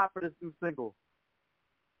a drop for this new single.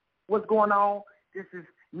 What's going on? This is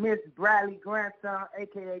Miss Bradley grandson,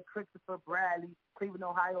 a.k.a. Christopher Bradley, Cleveland,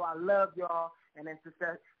 Ohio. I love y'all. And it's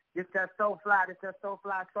that Soulfly. It's that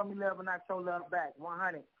Soulfly. Show me love and I show love back.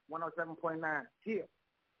 100, 107.9. Cheers.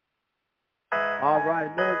 All right,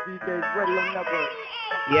 NerveDJs Radio Network.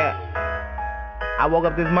 Yeah. I woke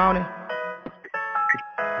up this morning,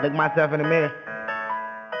 looked myself in the mirror,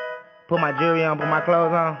 put my jewelry on, put my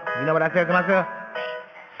clothes on. You know what I said to myself?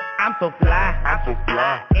 I'm so fly. I'm so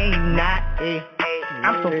fly. And you not, eh?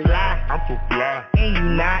 I'm so fly. I'm so fly. And you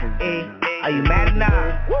not, eh? Are you mad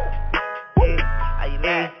enough? Are you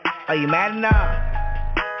mad? Are you mad enough?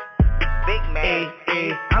 Big man.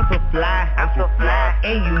 I'm so fly. I'm so fly.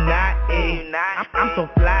 And you not, eh? I'm so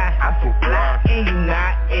fly. I'm so fly. And you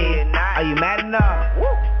not, eh? Are you mad enough?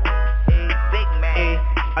 Big man.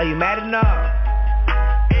 Are you mad enough?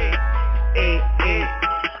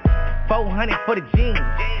 400 for the jeans,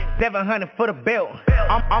 700 for the belt.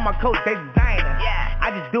 On my coat, they designer.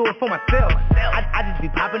 I just do it for myself. I just be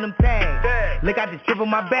popping them tags. Look, I just triple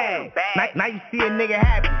my bag. Now you see a nigga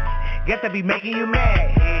happy. Guess I be making you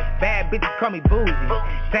mad. Bad bitches call me bougie.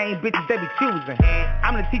 Same bitches they be choosing.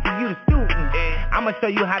 I'm the teacher, you the student. I'ma show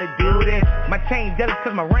you how to do this. My chain jealous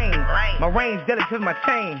cause my range. My range jealous cause my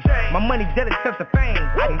chain. My money jealous cause the fame.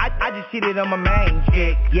 I just cheated on my main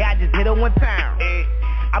chick. Yeah, I just hit her one time.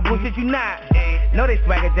 I bullshit you not. Know they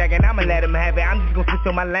swagger jacking, I'ma let them have it. I'm just gonna switch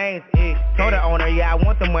on my lanes. Told the owner, yeah, I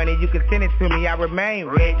want the money. You can send it to me, I remain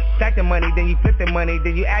rich. Stack the money, then you flip the money,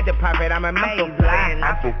 then you add the profit. I'm amazing.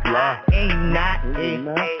 I'm so fly. And you not,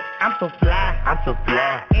 I'm so fly. I'm so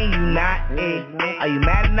fly. And you not, Are you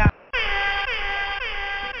mad enough?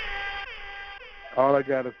 All I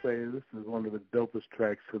got to say is this is one of the dopest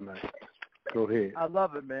tracks tonight. Go ahead. I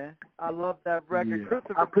love it, man. I love that record. Yeah.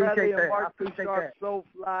 Christopher Bradley and Mark Too Sharp, So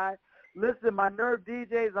Fly. Listen, my Nerve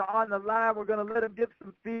DJs are on the line. We're going to let them give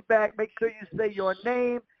some feedback. Make sure you say your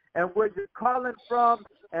name and where you're calling from,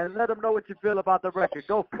 and let them know what you feel about the record.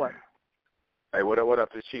 Go for it. Hey, what up?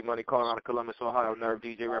 It's Cheap Money calling out of Columbus, Ohio. Nerve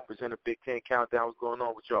DJ representative, Big Ten Countdown. What's going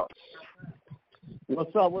on with y'all?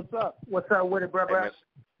 What's up with it, brother?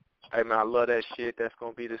 Hey, man, I love that shit. That's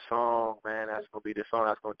going to be the song, man. That's going to be the song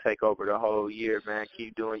that's going to take over the whole year, man.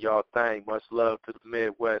 Keep doing y'all thing. Much love to the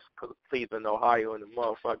Midwest, Cleveland, Ohio, in the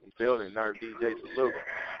motherfucking building. Nerve DJ, salute.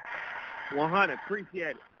 100,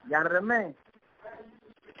 appreciate it. Got it, man.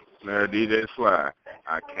 Nerve DJ Fly.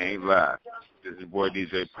 I can't lie. This is boy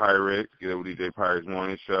DJ Pyrex. Get up with DJ Pyrex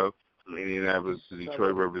Morning Show. From Indianapolis to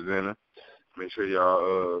Detroit representative. Make sure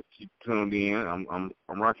y'all keep tuned in.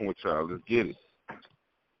 I'm rocking with y'all. Let's get it.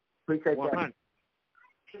 Appreciate that.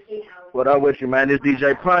 What up with you, man? This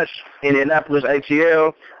DJ Punch, Indianapolis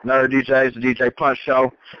ATL. NerveDJs, the DJ Punch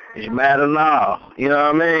Show. Is you mad or not? You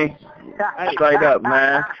know what I mean? Straight up,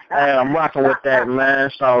 man. Hey, I'm rocking with that,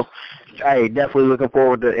 man. So, hey, definitely looking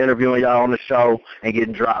forward to interviewing y'all on the show and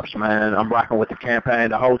getting drops, man. I'm rocking with the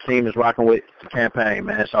campaign. The whole team is rocking with the campaign,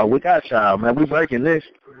 man. So we got y'all, man. We breaking this.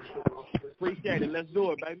 Appreciate it. Let's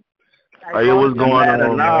do it, baby. Hey, what's going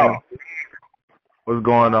on, man? What's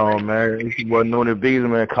going on, man? It's your boy Noonie Beasley,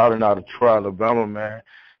 man, calling out of Troy, Alabama, man.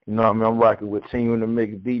 You know what I mean? I'm rocking with Team in the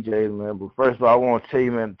Mix DJs, man. But first of all, I want to tell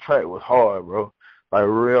you, man, the track was hard, bro. Like,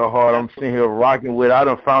 real hard. I'm sitting here rocking with it. I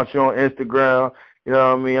done found you on Instagram. You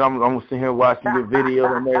know what I mean? I'm sitting here watching your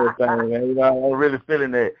videos and everything, man. You know, I'm really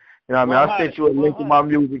feeling that. You know what I mean? I sent you a link to my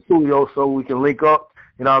music, too, yo, so we can link up.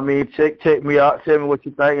 You know what I mean? Check me out. Tell me what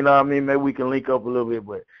you think. You know what I mean? Maybe we can link up a little bit.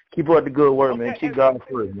 But keep up the good work, man. Keep God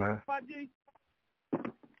first, man.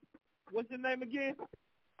 What's your name again?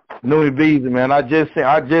 Noonie Beasley, man. I just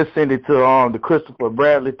sent it to the Christopher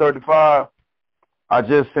Bradley 35. I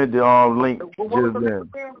just sent the link just then.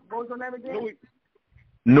 What was your name again?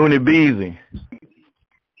 Noonie Beasley.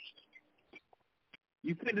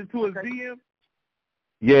 You sent it to his DM?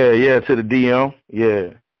 Yeah, to the DM. Yeah.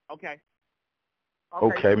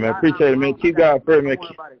 Okay, man. Appreciate it, man. Keep God first, man.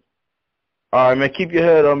 All right, man. Keep your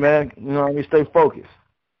head up, man. You know what I mean? Stay focused.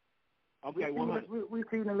 Okay, we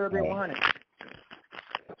feeding a little bit 100.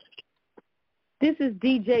 This is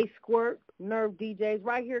DJ Squirt, Nerve DJs,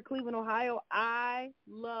 right here, Cleveland, Ohio. I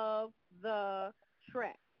love the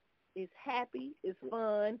track. It's happy. It's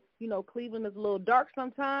fun. You know, Cleveland is a little dark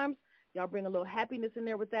sometimes. Y'all bring a little happiness in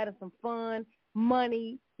there with that and some fun,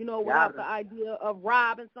 money, you know, without the idea of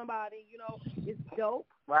robbing somebody. You know, it's dope.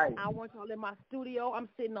 Right. I want y'all in my studio. I'm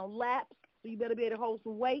sitting on laps, so you better be able to hold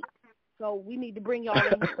some weight. So we need to bring y'all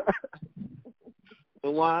in here.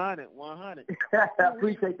 100.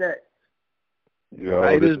 Appreciate that. Yo,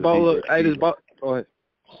 Hey, this ball. Go ahead.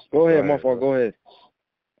 Go ahead, my fault. Go ahead.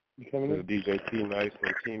 DJ T Nice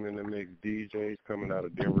and Team in the Mix DJs coming out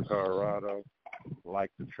of Denver, Colorado. Like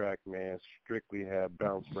the track, man. Strictly had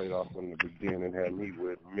bounce right off from the beginning. Had me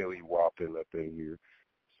with Millie Whopping up in here.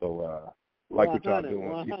 So, like what y'all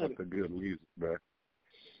doing. Keep up the good music, man.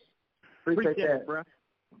 Appreciate that, bro.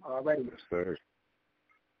 All right. Yes, sir.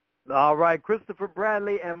 All right, Christopher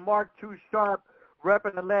Bradley and Mark Too Sharp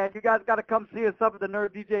repping the land. You guys got to come see us up at the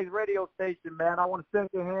Nerve DJs radio station, man. I want to shake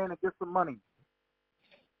your hand and get some money.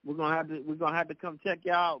 We're gonna have to come check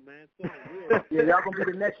y'all out, man. Soon. Yeah, y'all gonna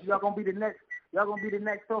be the next. Y'all gonna be the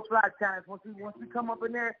next So Fly challenge. Once we come up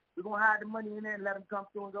in there, we're gonna hide the money in there and let them come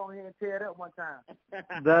through and go ahead and tear it up one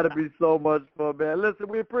time. That'd be so much fun, man. Listen,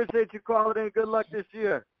 we appreciate you calling in. Good luck this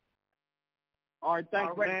year. All right,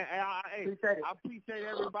 thanks, man. I appreciate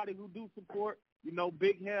everybody who do support. You know,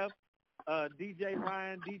 Big Hef, DJ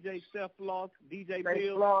Ryan, DJ Steph Floss, DJ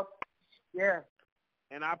Bill. Yeah.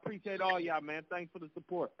 And I appreciate all y'all, man. Thanks for the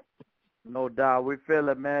support. No doubt. We feel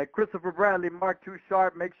it, man. Christopher Bradley, Mark Too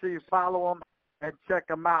Sharp. Make sure you follow him and check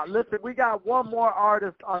him out. Listen, we got one more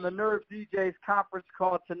artist on the Nerve DJs conference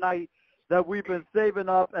call tonight that we've been saving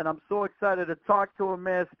up, and I'm so excited to talk to him,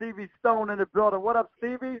 man. Stevie Stone in the building. What up,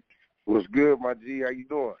 Stevie? What's good, my G? How you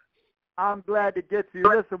doing? I'm glad to get to you.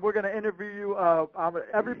 Listen, we're going to interview you.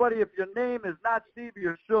 Everybody, if your name is not Stevie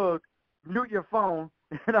or Suge, mute your phone,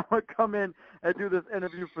 and I'm going to come in and do this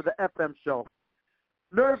interview for the FM show.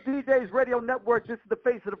 Nerve DJs Radio Network, this is the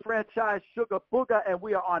face of the franchise, Sugar Booger, and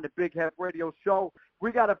we are on the Big Head Radio Show.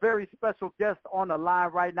 We got a very special guest on the line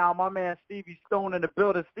right now, my man Stevie Stone in the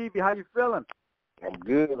building. Stevie, how you feeling? I'm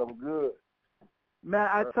good. Man,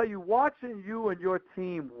 I tell you, watching you and your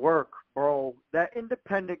team work, bro, that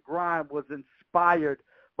independent grind was inspired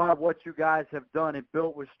by what you guys have done and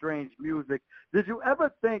built with Strange Music. Did you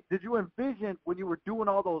envision when you were doing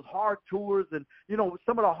all those hard tours and, you know,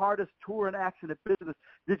 some of the hardest touring acts in the business,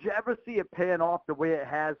 did you ever see it paying off the way it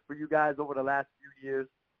has for you guys over the last few years?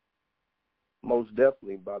 Most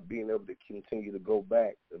definitely, by being able to continue to go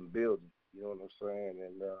back and build it, you know what I'm saying,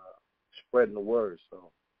 and spreading the word.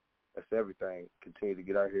 So that's everything. Continue to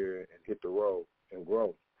get out here and hit the road and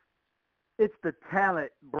grow. It's the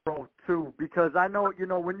talent, bro, too, because I know, you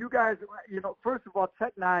know, when you guys, you know, first of all,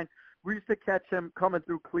 Tech Nine, we used to catch him coming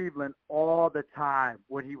through Cleveland all the time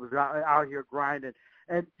when he was out here grinding.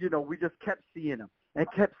 And, you know, we just kept seeing him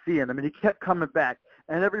and he kept coming back.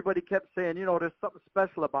 And everybody kept saying, you know, there's something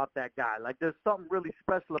special about that guy. Like, there's something really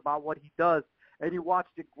special about what he does. And you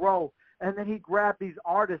watched it grow. And then he grabbed these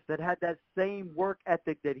artists that had that same work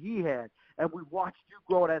ethic that he had. And we watched you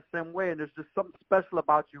grow that same way. And there's just something special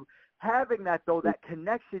about you. Having that, though, that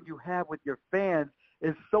connection you have with your fans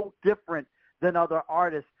is so different than other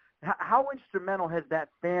artists. How instrumental has that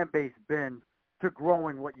fan base been to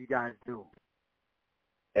growing what you guys do?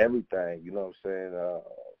 Everything, you know what I'm saying?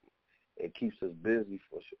 It keeps us busy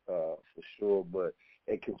for sure, but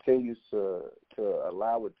it continues to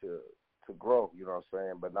allow it to grow, you know what I'm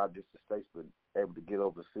saying? But not just the States, but able to get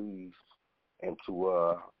overseas and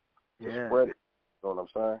to spread it, you know what I'm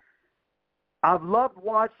saying? I've loved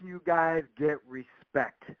watching you guys get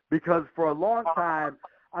respect because for a long time,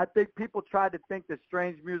 I think people tried to think that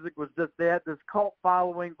Strange Music was just, they had this cult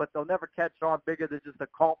following, but they'll never catch on bigger than just a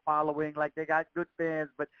cult following. Like, they got good fans,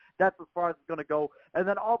 but that's as far as it's going to go. And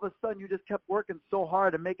then all of a sudden, you just kept working so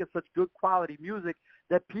hard and making such good quality music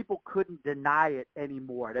that people couldn't deny it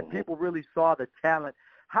anymore, that people really saw the talent.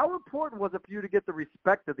 How important was it for you to get the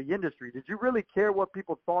respect of the industry? Did you really care what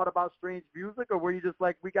people thought about Strange Music, or were you just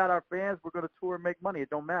like, we got our fans, we're going to tour and make money, it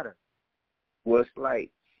don't matter? Well, it's like,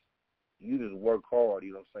 you just work hard,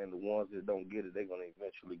 you know what I'm saying? The ones that don't get it, they're going to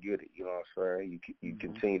eventually get it, you know what I'm saying? You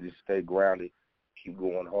continue to stay grounded, keep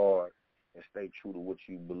going hard, and stay true to what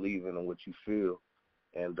you believe in and what you feel,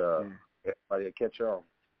 and everybody will catch on,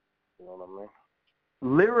 you know what I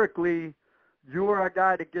mean? Lyrically, you are a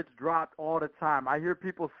guy that gets dropped all the time. I hear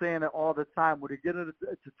people saying it all the time when they get into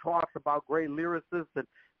talks about great lyricists and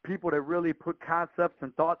people that really put concepts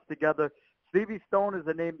and thoughts together. Stevie Stone is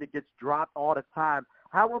a name that gets dropped all the time.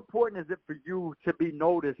 How important is it for you to be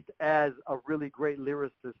noticed as a really great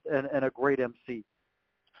lyricist and a great MC?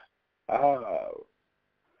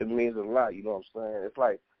 It means a lot, you know what I'm saying? It's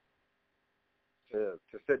like to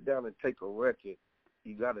sit down and take a record,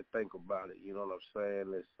 you got to think about it, you know what I'm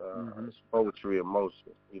saying? It's poetry,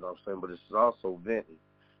 emotion, you know what I'm saying? But it's also venting.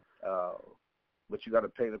 But you got to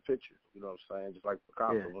paint a picture, you know what I'm saying? Just like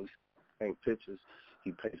Picasso, when he paints pictures,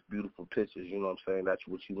 he paints beautiful pictures, you know what I'm saying? That's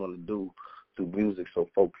what you want to do through music, so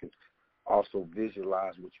folks can also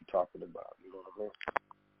visualize what you're talking about, you know what I mean?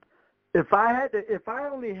 If I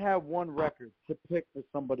only had one record to pick for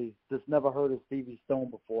somebody that's never heard of Stevie Stone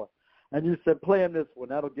before, and you said, play him this one,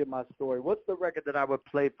 that'll get my story, what's the record that I would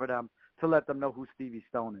play for them to let them know who Stevie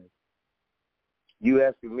Stone is? You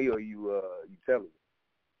asking me or you telling me?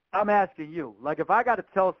 I'm asking you. Like, if I got to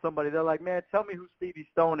tell somebody, they're like, man, tell me who Stevie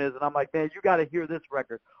Stone is. And I'm like, man, you got to hear this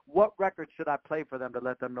record. What record should I play for them to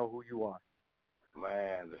let them know who you are?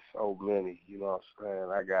 Man, there's so many, you know what I'm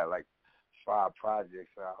saying? I got like 5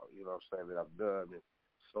 projects out, you know what I'm saying, that I've done, and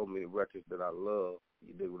so many records that I love,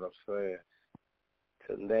 you dig what I'm saying?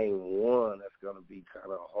 To name one, that's going to be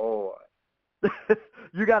kind of hard.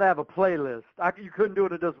 You got to have a playlist. You couldn't do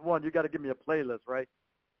it in just one. You got to give me a playlist, right?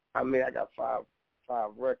 I mean, I got five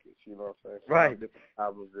records, you know what I'm saying? 5 different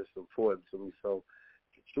albums that's important to me. So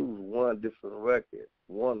to choose one record, it's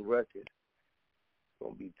going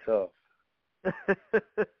to be tough.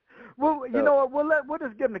 Well, you know what? We'll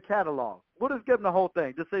just give them the catalog. We'll just give them the whole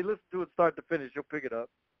thing. Just say, listen to it start to finish. You'll pick it up.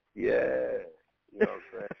 Yeah. You know what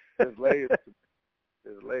I'm saying?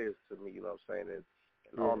 There's layers to me, you know what I'm saying?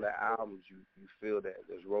 And on the albums, you feel that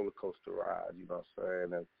there's roller coaster rides, you know what I'm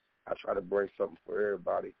saying? And I try to bring something for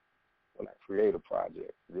everybody when I create a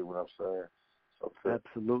project. You know what I'm saying? So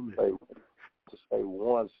absolutely. To say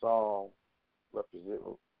one song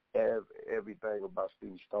representing everything about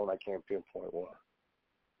Stevie Stone, I can't pinpoint one.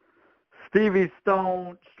 Stevie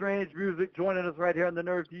Stone, Strange Music, joining us right here on the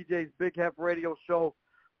NerveDJs Big Half Radio Show.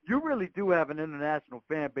 You really do have an international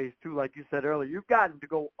fan base, too, like you said earlier. You've gotten to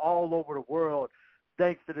go all over the world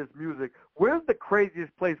thanks to this music. Where's the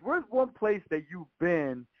craziest place? Where's one place that you've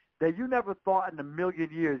been that you never thought in a million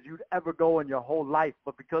years you'd ever go in your whole life,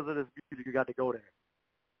 but because of this music, you got to go there?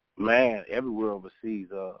 Man, everywhere overseas.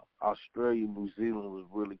 Australia, New Zealand was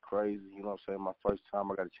really crazy. You know what I'm saying? My first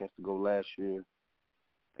time, I got a chance to go last year.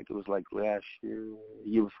 think it was like last year,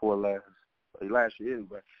 year before last year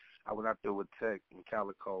anyway. I went out there with Tech and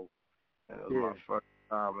Calico, and it was my first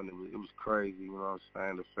time, and it was crazy. You know what I'm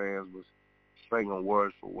saying? The fans was singing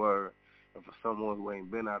word for word, and for someone who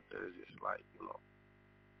ain't been out there, it's just like, you know,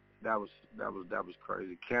 that was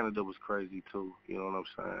crazy. Canada was crazy too. You know what I'm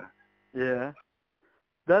saying? Yeah.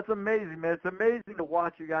 That's amazing, man. It's amazing to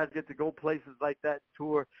watch you guys get to go places like that,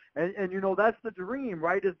 tour. And you know, that's the dream,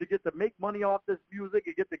 right, is to get to make money off this music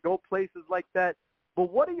and get to go places like that.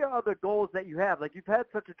 But what are your other goals that you have? Like, you've had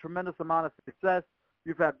such a tremendous amount of success.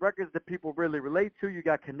 You've had records that people really relate to. You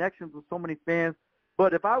got connections with so many fans.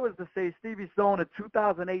 But if I was to say, Stevie Stone, in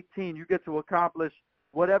 2018, you get to accomplish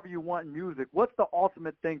whatever you want in music, what's the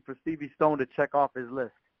ultimate thing for Stevie Stone to check off his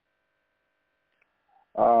list?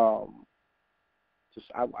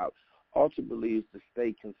 I ultimately is to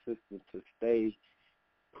stay consistent, to stay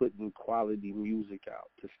putting quality music out,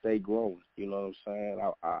 to stay growing. You know what I'm saying?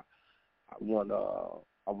 I want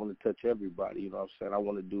to touch everybody. You know what I'm saying? I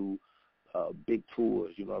want to do big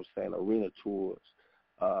tours. You know what I'm saying? Arena tours,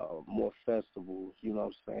 more festivals. You know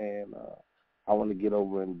what I'm saying? I want to get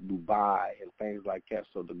over in Dubai and things like that.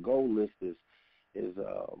 So the goal list is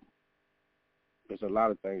there's a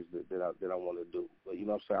lot of things that I want to do. But, you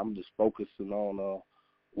know what I'm saying, I'm just focusing on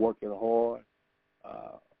working hard,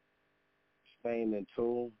 staying in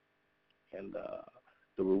tune, and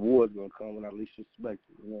the reward's going to come when I least expect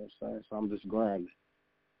it. You know what I'm saying? So I'm just grinding.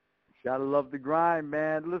 Gotta love the grind,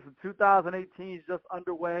 man. Listen, 2018 is just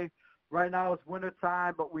underway. Right now it's winter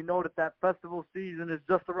time, but we know that festival season is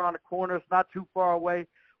just around the corner. It's not too far away.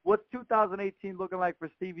 What's 2018 looking like for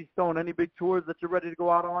Stevie Stone? Any big tours that you're ready to go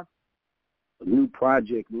out on? A new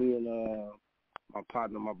project, me and my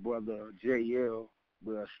partner, my brother, JL,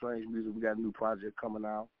 with Strange Music, we got a new project coming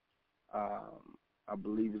out. I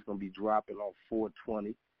believe it's going to be dropping on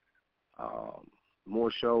 4/20.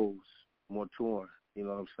 More shows, more touring, you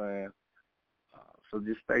know what I'm saying? So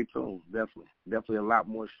just stay tuned, definitely a lot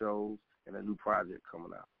more shows and a new project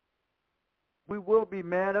coming out. We will be,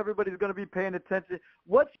 man. Everybody's going to be paying attention.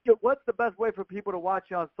 What's the best way for people to watch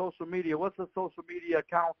you on social media? What's the social media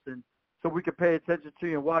accounts, and so we can pay attention to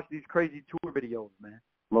you and watch these crazy tour videos, man?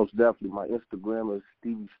 Most definitely. My Instagram is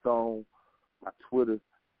Stevie Stone. My Twitter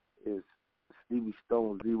is Stevie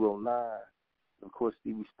Stone 09. Of course,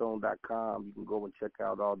 StevieStone.com. You can go and check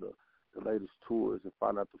out all the latest tours and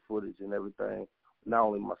find out the footage and everything. Not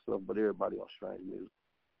only myself, but everybody on Strange Music.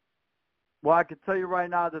 Well, I can tell you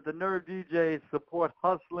right now that the NerveDJs support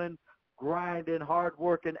hustling, grinding,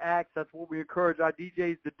 hard-working acts. That's what we encourage our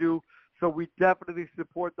DJs to do. So we definitely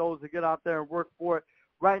support those that get out there and work for it.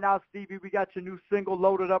 Right now, Stevie, we got your new single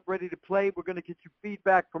loaded up, ready to play. We're going to get you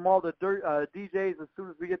feedback from all the DJs as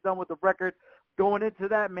soon as we get done with the record. Going into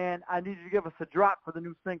that, man, I need you to give us a drop for the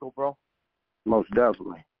new single, bro. Most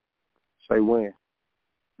definitely. Say when.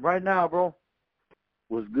 Right now, bro.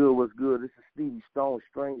 What's good, what's good? This is Stevie Stone,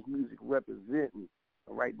 Strange Music representing.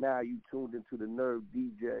 And right now, you tuned into the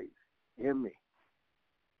NerveDJs. Hear me.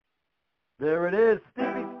 There it is,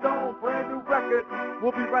 Stevie Stone, brand new record.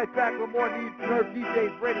 We'll be right back with more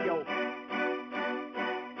NerveDJs Radio.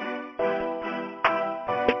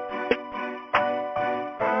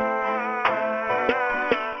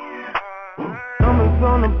 Numbers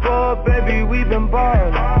on the board, baby, we been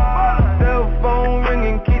ballin'. Cell phone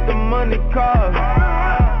ringing, keep the money calling.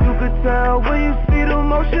 You could tell when you see the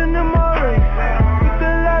motion in my race. It's a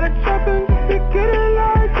lot of chopping just to get it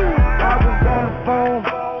like this. I was on the phone,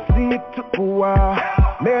 see it took a while.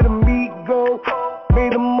 Let them go,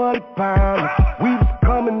 made the money pound. We was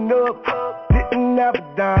coming up, didn't have a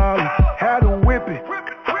dime. Had to whip it,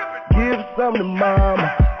 give some to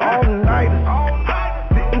mama. All nighters,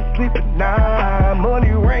 didn't sleep at night.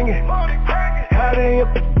 Money ringing, how they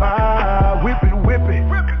amplify. Whip it,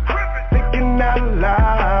 thinking out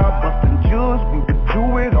loud. Bustin' juice, we could do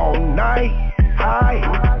it all night.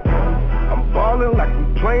 I'm ballin' like we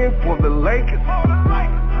playing for the Lakers.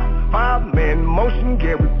 5-man motion,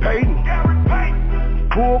 Gary Payton.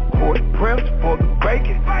 Full court press for the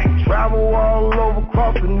bacon. Travel all over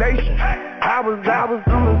across the nation. I was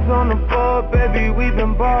numbers on the board, baby, we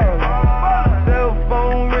been ballin'. Cell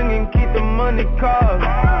phone ringing, keep the money calling.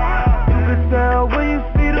 You can tell when you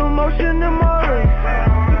see the motion in my race.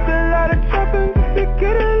 It's a lot of chopping just to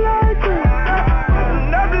get it like this.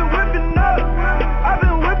 And I've been whipping up,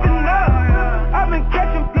 I've been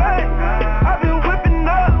catching play, I've been whipping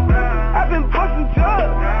up, I've been busting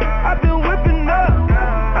drugs, I've been whipping up,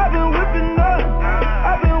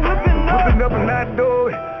 whipping up and not do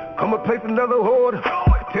it. Come and place another order.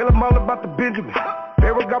 Tell them all about the Benjamin.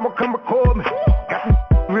 Ferragamo come record me. Got them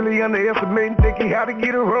really underestimating, thinking how to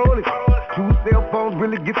get it rolling. Two cell phones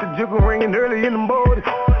really get the jiggle ringing early in the morning.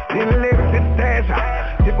 Then the ladies hit the dash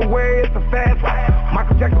out. Tip away, it's a fast ride.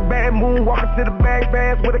 Michael Jackson bad moon, walking to the bag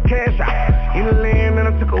bags with a cash out. In the land and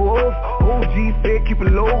I took a oath. OG said keep it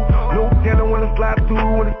low. No telling when I slide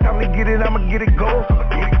through. When it's time to get it, I'ma get it go.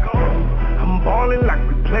 I'm ballin' like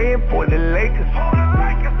we playing for the Lakers.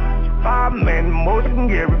 5-man motion,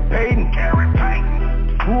 Gary Payton.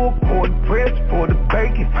 Full court press for the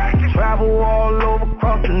bacon. Travel all over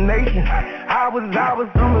across the nation. I was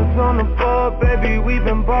on the floor, baby, we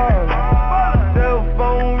been ballin'. Cell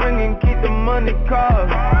phone ringing, keep the money calling.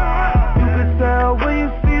 You can tell when you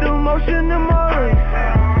see the motion in my race.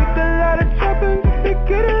 With a lot of trapping, just to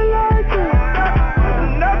get it like it.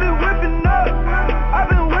 And I've been whipping up, I've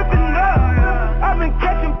been whipping up. I've been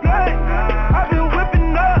catching play, I've been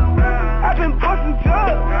whipping up. I've been busting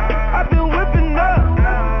drugs, I've been whipping up.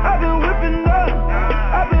 I've been whipping up,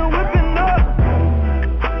 I've been whipping up.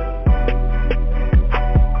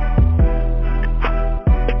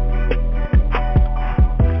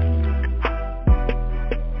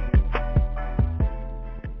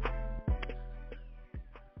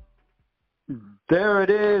 There it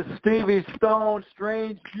is, Stevie Stone,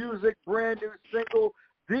 Strange Music, brand new single,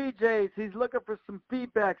 DJs. He's looking for some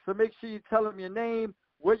feedback, so make sure you tell him your name,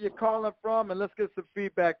 where you're calling from, and let's get some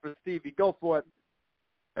feedback for Stevie. Go for it.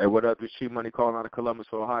 Hey, what up? This Cheap Money calling out of Columbus,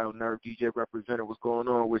 Ohio. NerveDJ representative. What's going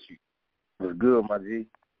on with you? What's good, my G?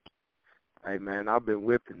 Hey, man, I've been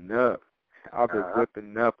whipping up. I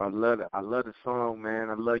love it. I love the song, man.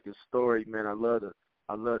 I love your story, man. I love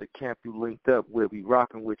the camp you linked up with. We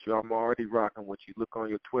rocking with you. I'm already rocking with you. Look on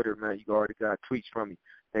your Twitter, man. You already got tweets from me.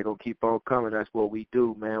 They gonna keep on coming. That's what we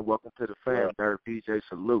do, man. Welcome to the fam, NerveDJ.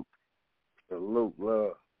 Salute. Salute,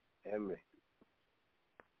 love, and me.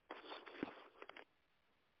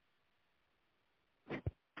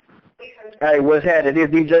 Hey, what's happening? This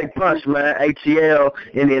DJ Punch, man. ATL,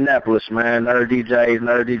 Indianapolis, man.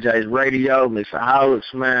 NerveDJs Radio,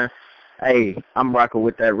 Mixaholics, man. Hey, I'm rocking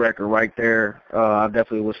with that record right there. I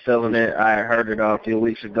definitely was feeling it. I heard it a few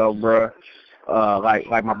weeks ago, bro.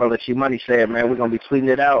 Like my brother Cheap Money said, man, we're going to be tweeting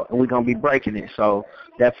it out and we're going to be breaking it. So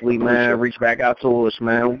definitely, man, reach back out to us,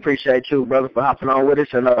 man. We appreciate you, brother, for hopping on with us.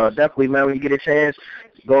 And definitely, man, when you get a chance,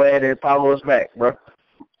 go ahead and follow us back, bro.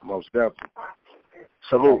 Most definitely.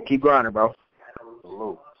 Salute. Keep grinding, bro.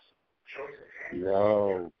 Salute.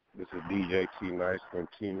 Yo, this is DJ T Nice from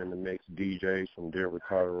Team in the Mix DJs from Denver,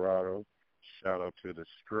 Colorado. Shout out to the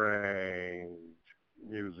Strange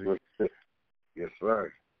Music. Yes,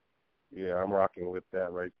 sir. Yeah, I'm rocking with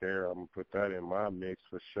that right there. I'm going to put that in my mix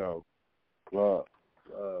for sure. Love.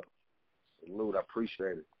 Salute. I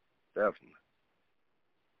appreciate it. Definitely.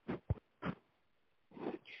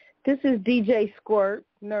 This is DJ Squirt,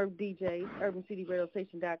 NerveDJs,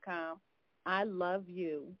 UrbanCityRadioStation.com. I love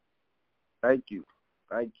you. Thank you.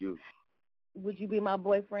 Thank you. Would you be my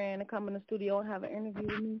boyfriend and come in the studio and have an interview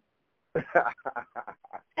with me?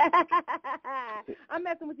 I'm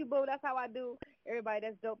messing with you, boo. That's how I do. Everybody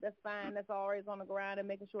that's dope, that's fine, that's always on the ground and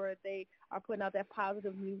making sure that they are putting out that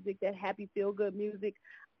positive music, that happy, feel-good music.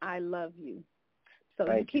 I love you. So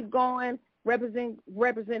you keep going, representing.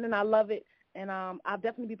 I love it. And I'll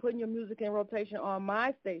definitely be putting your music in rotation on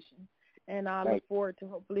my station. And I look forward to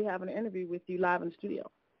hopefully having an interview with you live in the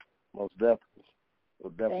studio. Most definitely.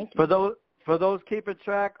 Thank you. For those keeping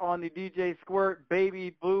track on the DJ Squirt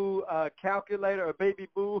Baby Boo calculator or Baby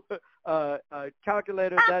Boo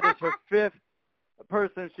calculator, that is her fifth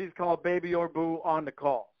person she's called Baby or Boo on the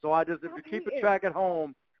call. So if you keep a track at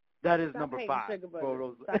home, that is number 5.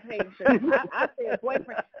 Stop hating, sugar. I said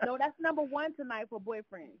boyfriend. No, that's number 1 tonight for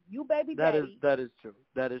boyfriend. You baby daddy. That is true.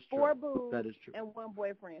 4 boos. That is true. And 1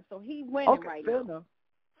 boyfriend. So he's winning right now.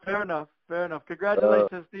 Fair enough.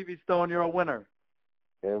 Congratulations, Stevie Stone. You're a winner.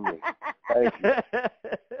 Thank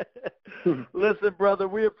you. Listen, brother,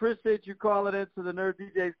 we appreciate you calling into the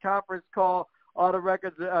NerveDJs conference call. All the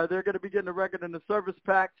records, they're going to be getting a record in the service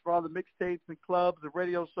packs for all the mixtapes and clubs and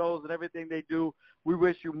radio shows and everything they do. We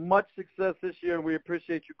wish you much success this year, and we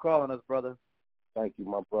appreciate you calling us, brother. Thank you,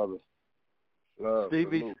 my brother. Love.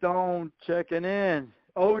 Stevie Stone checking in.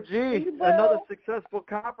 OG, another successful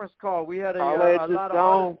conference call. We had a lot of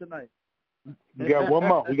artists tonight. We got one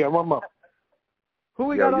more. Who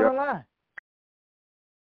we got on the line?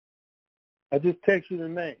 I just text you the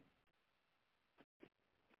name.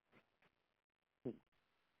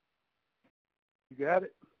 You got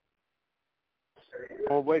it?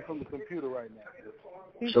 I'm away from the computer right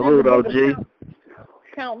now. Salute, OG.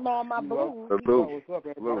 Counting all my blues. Salute. What's up,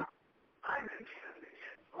 everybody?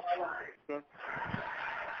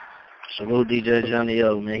 Salute DJ Johnny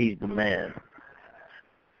O, man. He's the man.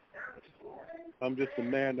 I'm just a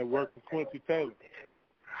man that worked for Quincy Taylor.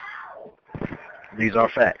 These are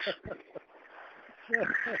facts.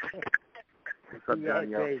 What's up,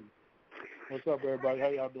 Johnny? What's up, everybody? How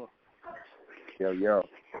y'all doing? Yo.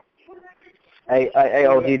 Hey,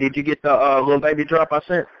 OG, did you get the little baby drop I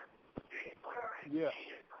sent? Yeah.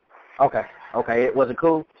 Okay. Was it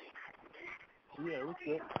cool? Yeah, it was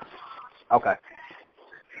good. Okay.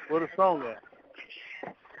 Where the song at?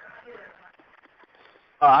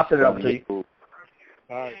 I'll send it over to you. All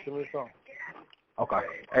right, send me the song. Okay.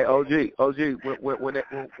 Hey, OG,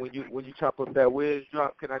 when you chop up that Wiz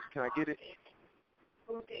drop, can I get it?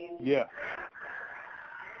 Yeah.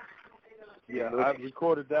 Yeah, I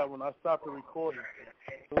recorded that when I stopped the recording.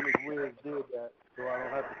 As soon as Wiz did that, so I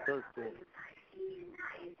don't have to search for it.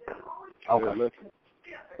 Okay.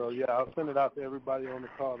 So yeah, I'll send it out to everybody on the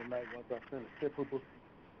call tonight once I send it.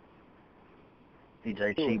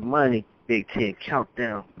 DJ Cheap Money, Big 10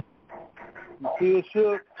 Countdown. You see it,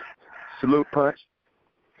 Shook? Salute, Punch.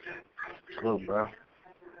 Salute, bro.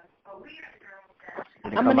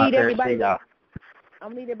 I'm gonna need everybody to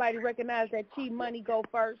recognize that Cheap Money go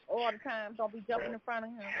first all the time. Don't be jumping in front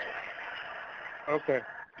of him. Okay.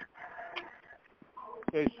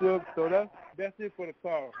 Hey, Shook, so that's it for the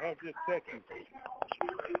call. I'll just text you.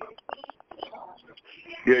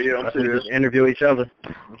 Yeah, I'm serious. Just interview each other.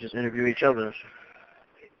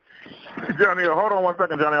 Johnny, hold on one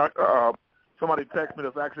second, Johnny. Somebody texted me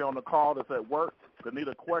that's actually on the call that's at work that need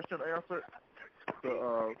a question answered.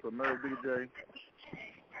 So NerveDJ.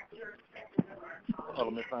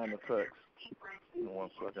 Let me find the text. Give me 1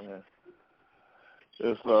 second here.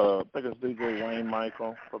 It's I think it's DJ Wayne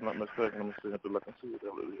Michael. If I'm not mistaken, let me see if I can see what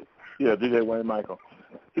that is. Yeah, DJ Wayne Michael.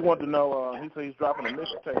 He wanted to know. He said he's dropping a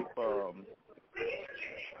mixtape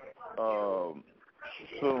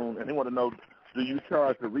soon, and he wanted to know: do you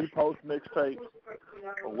charge the repost mixtapes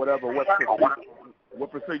or whatever? What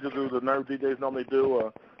procedure do the NerveDJs normally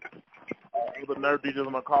do? The NerveDJs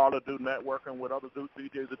on the call that do networking with other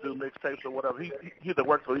DJs that do mixtapes or whatever. He's at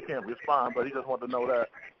work, so he can't respond, but he just wanted to know that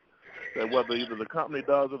whether either the company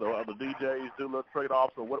does it or other DJs do little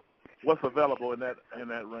trade-offs or what's available in that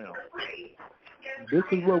realm. This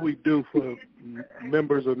is what we do for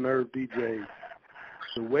members of NerveDJs.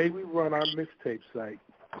 The way we run our mixtape site,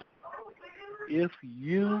 if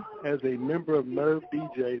you, as a member of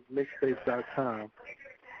NerveDJs, mixtape.com,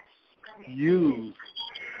 use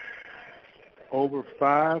over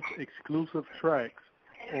 5 exclusive tracks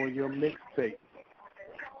on your mixtape,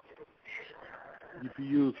 if you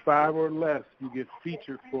use 5 or less, you get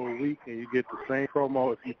featured for a week and you get the same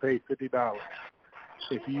promo if you pay $50.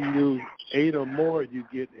 If you use 8 or more, you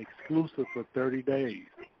get exclusive for 30 days.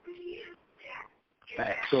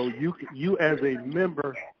 So you as a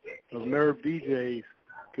member of NerveDJs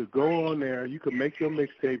could go on there, you could make your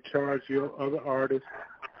mixtape, charge your other artists,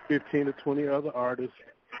 15 to 20 other artists,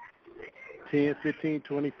 $10, $15,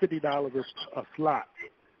 $20, $50 a slot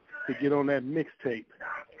to get on that mixtape.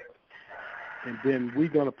 And then we're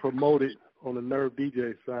going to promote it on the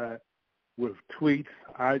NerveDJ side with tweets,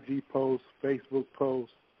 IG posts, Facebook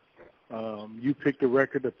posts. You pick the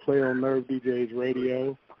record to play on NerveDJ's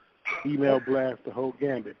radio, email blast, the whole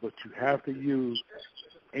gambit. But you have to use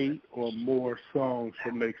 8 or more songs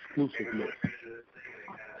from the exclusive list.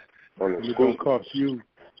 And it's going to cost you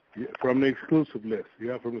from the exclusive list.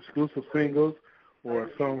 Yeah, from exclusive singles or a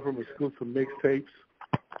song from exclusive mixtapes.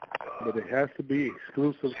 But it has to be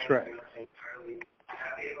exclusive tracks.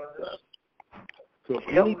 So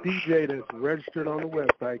any DJ that's registered on the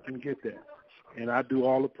website can get that. And I do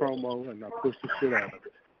all the promo and I push the shit out of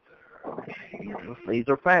it. These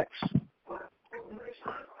are facts.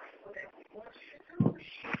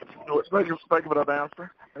 Thank you for that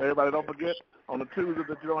answer. Everybody, don't forget, on the Tuesday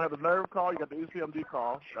that you don't have the Nerve call, you got the ECMD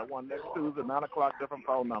call. That one next Tuesday, 9 o'clock, different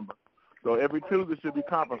phone number. So every Tuesday should be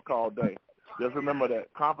conference call day. Just remember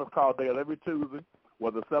that. Conference call day every Tuesday,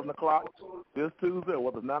 whether 7 o'clock this Tuesday or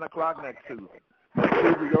whether 9 o'clock next Tuesday. Next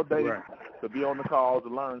Tuesday, your day to be on the calls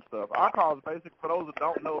and learn stuff. Our calls are basic. For those that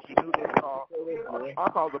don't know, if you do this call,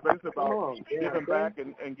 our calls are basically about giving back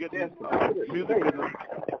and getting music business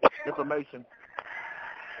information.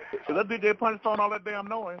 Is that DJ Punch throwing all that damn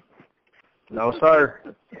noise? No, sir.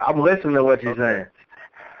 I'm listening to what you're saying.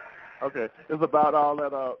 Okay. It's about all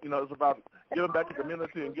that, it's about giving back to the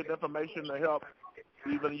community and getting information to help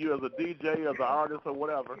even you as a DJ, as an artist or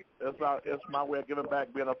whatever. It's my way of giving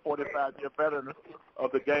back. Being a 45-year veteran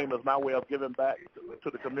of the game is my way of giving back to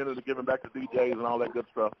the community, giving back to DJs and all that good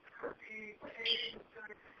stuff.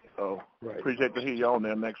 So appreciate to hear you on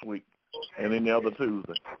there next week and any other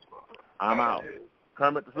Tuesday. I'm out.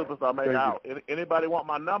 Kermit the Superstar made out. Anybody want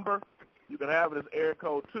my number? You can have it as area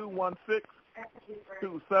code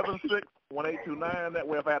 276-1829. That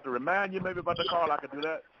way, if I have to remind you maybe about the call, I can do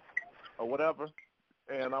that or whatever.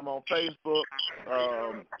 And I'm on Facebook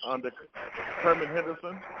under Kermit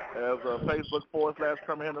Henderson as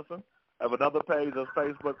Facebook/Kermit Henderson. I have another page that's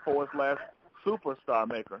Facebook/Superstar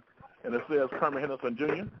Maker, and it says Kermit Henderson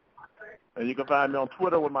Jr. And you can find me on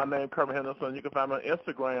Twitter with my name, Kermit Henderson. You can find me on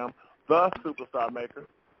Instagram, The Superstar Maker.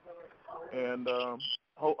 And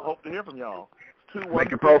hope to hear from y'all. Make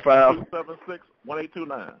your profile.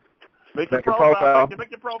 216-276-1829. Make Make your your profile. profile.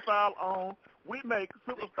 Make your profile on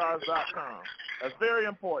WeMakeSuperstars.com. That's very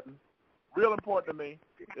important. Real important to me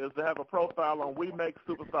is to have a profile on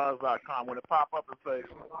WeMakeSuperstars.com. When it pop up and say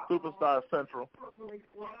Superstar Central,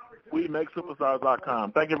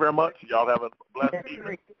 WeMakeSuperstars.com. Thank you very much. Y'all have a blessed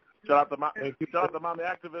evening. Shout out to Mommy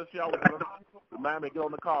Activists. Y'all remind me to get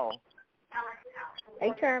on the call.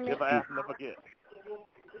 Hey, Kermit. If I happen to forget.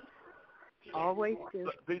 Always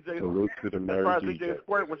do. DJ, Salute to the as far as DJ NerveDJs.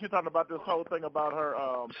 Squirt, was she talking about this whole thing about her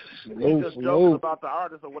just joking Salute. about the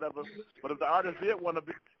artist or whatever? But if the artist did want a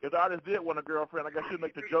girlfriend, I guess she'd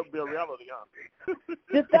make the joke be a reality, huh?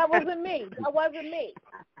 That wasn't me. That wasn't me.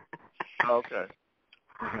 Okay.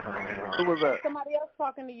 Who was that? Somebody else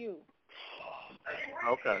talking to you.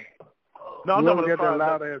 Okay. No, you no, don't but get as far that as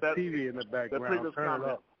loud ass TV in the that background. previous Turn comment.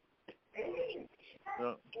 it up.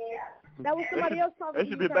 Yeah. That was somebody else talking They to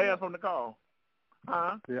you. should be banned from the call.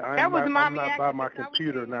 Huh? Yeah, That was I'm Mommy not by my Activist.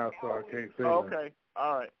 computer now, so I can't say Oh, that. okay.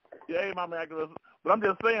 All right. Yeah, hey, Mommy Activist. But I'm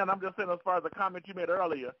just saying as far as the comment you made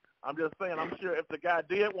earlier, I'm just saying I'm sure if the guy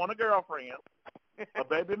did want a girlfriend, a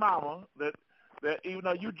baby mama, that even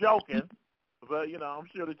though you joking, but, I'm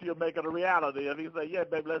sure that you'll make it a reality if he say, yeah,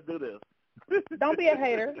 baby, let's do this. Don't be a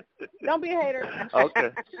hater. Don't be a hater.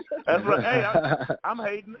 Okay. That's right. Hey, I'm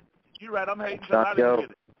hating. You're right. I'm hating because I didn't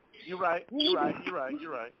get it. You're right.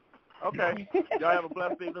 Okay. Y'all have a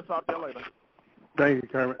blessed evening. Talk to y'all later. Thank you,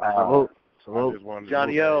 Kermit. Salute.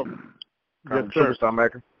 Johnny O. Yes, sir. Superstar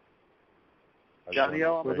Maker. Johnny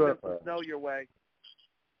O, I'm What's going to up? send some snow your way.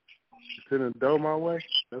 Sending dough my way?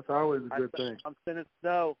 That's always a good thing. I'm sending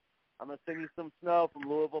snow. I'm going to send you some snow from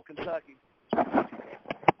Louisville, Kentucky.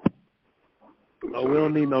 Oh, we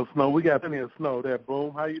don't need no snow. We got plenty of snow there,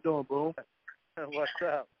 Boom. How you doing, Boom? What's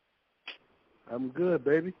up? I'm good,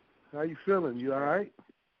 baby. How you feeling? You all right?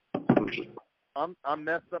 I'm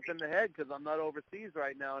messed up in the head because I'm not overseas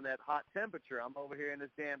right now in that hot temperature. I'm over here in this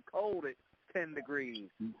damn cold at 10 degrees.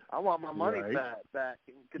 I want my money back.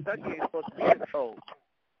 Kentucky ain't supposed to be this cold.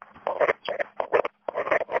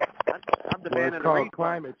 I'm demanding it's called a refund.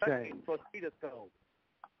 climate Kentucky change. ain't supposed to be this cold.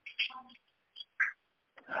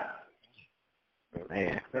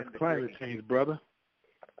 Man. That's climate change, brother.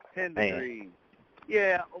 10 Man. degrees.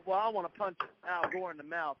 Yeah, well, I want to punch Al Gore in the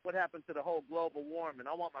mouth. What happened to the whole global warming?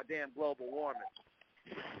 I want my damn global warming.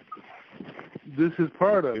 This is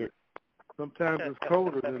part of it. Sometimes it's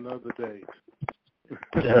colder than other days.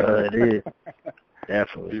 It is.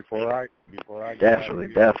 Definitely. Before I Definitely.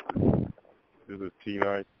 This is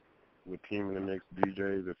T-Nice with Team in the Mix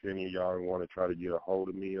DJs. If any of y'all want to try to get a hold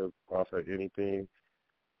of me off of anything,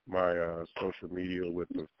 my social media with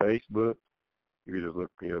the Facebook, you can just look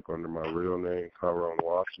me up under my real name, Tyrone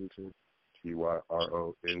Washington,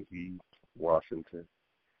 Tyrone Washington.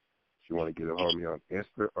 If you want to get a hold of me on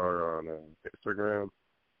Instagram,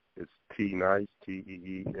 it's T-Nice,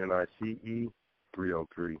 TEENICE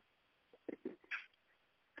 303.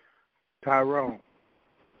 Tyrone.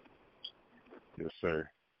 Yes, sir.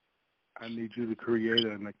 I need you to create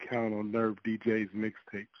an account on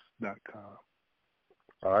NerveDJsMixtapes.com.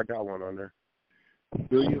 Oh, I got one on there.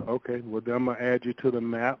 Do you? Okay. Well, then I'm going to add you to the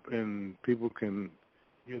map, and people can,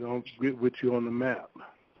 get with you on the map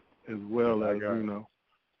as well as,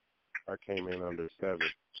 I came in under 7,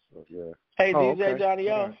 so yeah. Hey, Oh, DJ okay. Johnny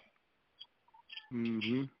O. Right.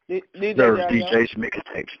 Mm-hmm. DJ Johnny O.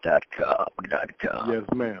 NerveDJsMixtapes.com. Yes,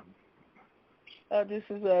 ma'am. This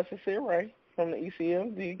is Sincere Ray from the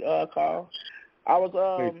ECMD call. I was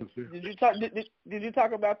did you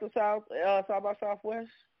talk about the South by Southwest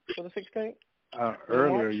for the 16th?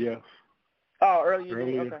 Earlier, yes. Oh, earlier.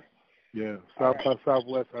 Okay. Yeah, South by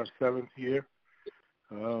Southwest, our 7th year.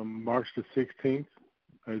 March the 16th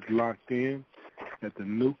is locked in at the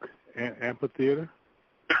Nuke Amphitheater,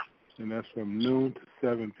 and that's from noon to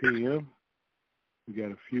 7 p.m. We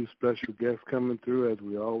got a few special guests coming through, as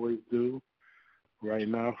we always do. Right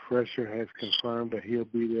now, Fresher has confirmed that he'll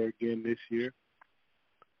be there again this year.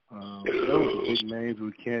 Those are big names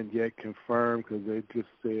we can't yet confirm because they just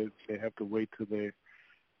said they have to wait till they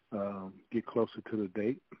get closer to the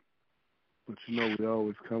date. But we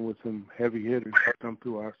always come with some heavy hitters that come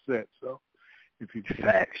through our set. So If you're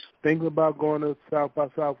thinking about going to South by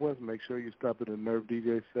Southwest, make sure you stop at the Nerve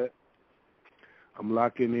DJ set. I'm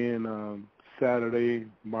locking in Saturday,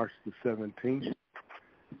 March the 17th.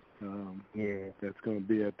 That's going to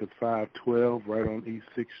be at the 512 right on East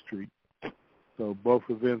 6th Street. So both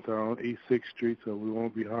events are on East 6th Street, so we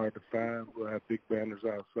won't be hard to find. We'll have big banners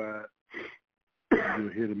outside. You'll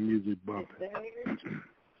hear the music bumping.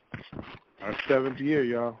 Our 7th year,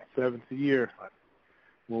 y'all. 7th year.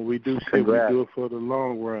 When we do shit, we do it for the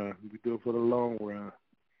long run. We do it for the long run.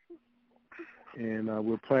 And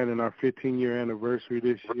we're planning our 15-year anniversary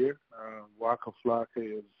this year. Waka Flocka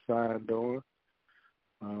is signed on.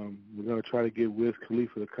 We're going to try to get Wiz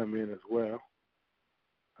Khalifa to come in as well.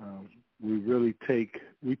 We really take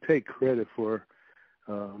credit for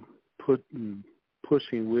pushing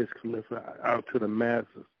Wiz Khalifa out to the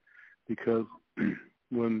masses, because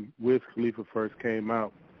when Wiz Khalifa first came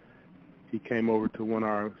out, he came over to one of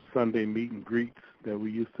our Sunday meet and greets that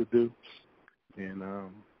we used to do, and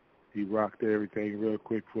he rocked everything real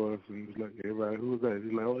quick for us, and he was like, everybody, who was that?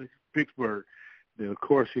 He's like, oh, it's Pittsburgh. Then, of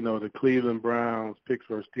course, you know, the Cleveland Browns,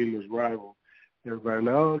 Pittsburgh Steelers rival. Everybody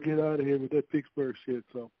like, oh, get out of here with that Pittsburgh shit.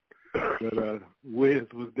 So, but Wiz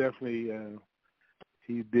was definitely,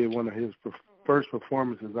 he did one of his first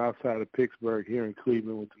performances outside of Pittsburgh here in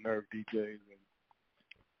Cleveland with the Nerve DJs, and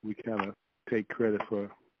we kind of take credit for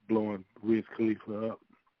blowing Wiz Khalifa up,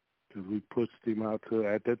 because we pushed him out to,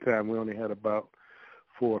 at that time, we only had about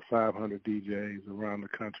 400 or 500 DJs around the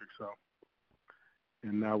country, so,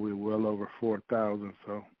 and now we're well over 4,000,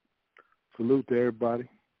 so salute to everybody.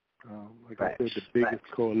 Like I said, the biggest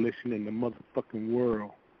coalition in the motherfucking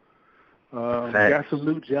world. Got some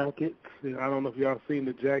new jackets. I don't know if y'all seen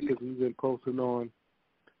the jackets we've been posting on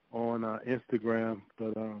Instagram,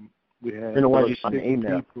 but we had 6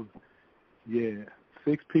 people. Yeah,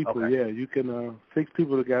 6 people. Okay. Yeah, you can. 6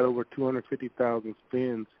 people that got over 250,000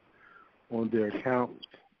 spins on their accounts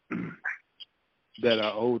that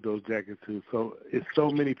I owed those jackets to. So it's so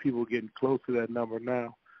many people getting close to that number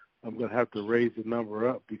now. I'm gonna have to raise the number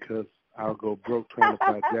up, because I'll go broke trying to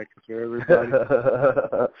buy jackets for everybody.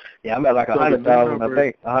 Yeah, I'm at like 100,000. I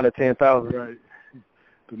think 110,000. Right.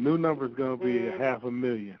 The new number is gonna be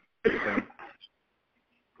 500,000. So,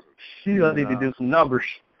 she gonna need to do some numbers.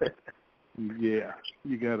 Yeah,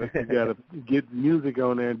 you gotta get music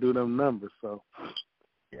on there and do them numbers. So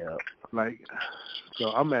yeah, like, so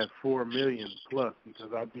I'm at 4 million plus,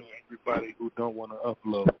 because I do everybody who don't want to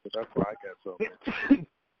upload. So that's why I got so much.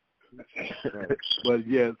 Right. But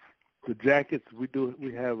yes, the jackets we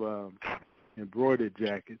have embroidered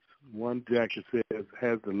jackets. One jacket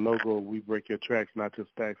has the logo "We Break Your Tracks, Not Your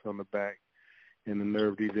Stacks" on the back, and the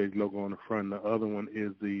Nerve DJs logo on the front. The other one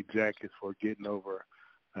is the jackets for getting over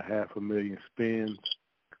 500,000 spins.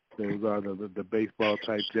 Those are the baseball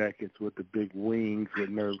type jackets with the big wings with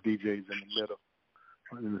Nerve DJs in the middle,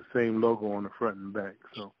 and the same logo on the front and back.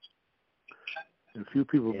 So a few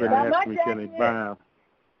people have been asking me, can they buy them?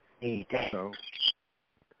 So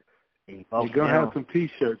we're gonna have some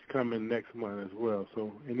T-shirts coming next month as well.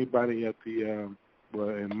 So anybody at the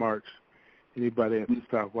in March, anybody at the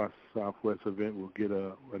Southwest event will get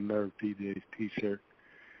a Nerve DJs T-shirt.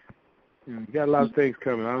 And we got a lot of things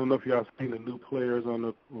coming. I don't know if y'all seen the new players on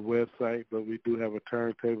the website, but we do have a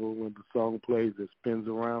turntable when the song plays that spins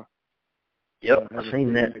around. Yep, I've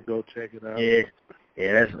seen that. Go check it out.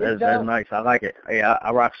 Yeah, that's nice. I like it. Yeah,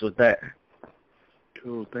 I rocks with that.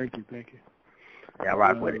 Cool. Thank you. Yeah, I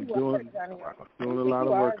rock with it. Doing a lot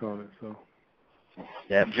of work on it. So.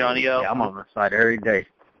 Yeah, Johnny O. Yeah, I'm on the site every day.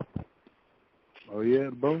 Oh yeah,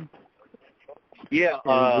 boom. Yeah.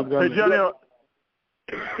 Hey Johnny O.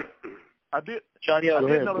 I did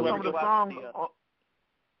know some of the songs.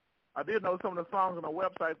 I did know some of the songs on the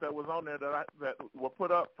website that was on there that were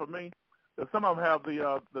put up for me. That some of them have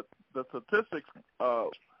the statistics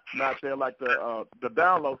not there, like the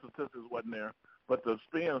download statistics wasn't there, but the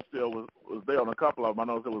spin still was there on a couple of them.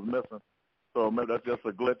 I noticed it was missing. So maybe that's just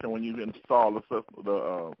a glitch when you install the system,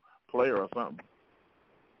 the player or something.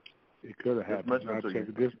 It could have happened. I'll check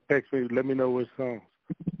it. Just text me. Let me know which songs.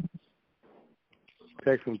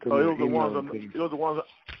 Text them to me. It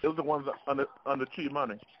was the ones under Cheap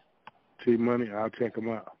Money. Cheap Money. I'll check them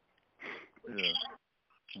out. Yeah.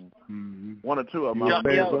 Mm-hmm. 1 or 2 of them. I'm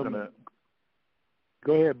looking at.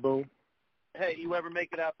 Go ahead, Boom. Hey, you ever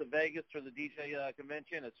make it out to Vegas for the DJ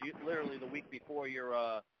convention? It's literally the week before your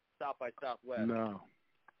South by Southwest.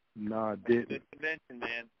 No, I didn't. Good convention,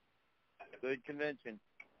 man. Good convention.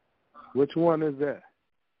 Which one is that?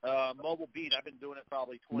 Mobile Beat. I've been doing it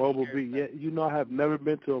probably 20 Mobile years. Beat. Yeah, you know I have never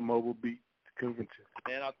been to a Mobile Beat convention.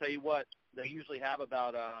 And I'll tell you what, they usually have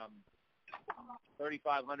about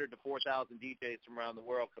 3,500 to 4,000 DJs from around the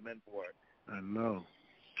world come in for it. I know.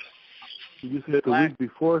 You said the week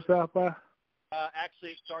before South by?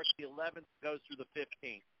 Actually, it starts the 11th, goes through the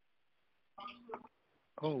 15th.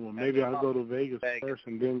 Oh, well, maybe I'll go to Vegas first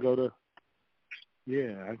and then go to,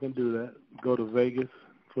 yeah, I can do that. Go to Vegas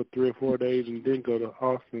for 3 or 4 days and then go to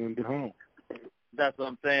Austin and get home. That's what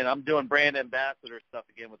I'm saying. I'm doing brand ambassador stuff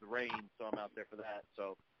again with the Rain, so I'm out there for that.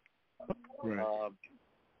 So, right.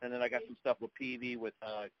 And then I got some stuff with PV, with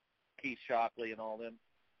Keith Shockley and all them.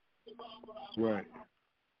 Right.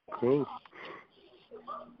 Cool.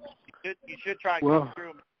 You should try and go through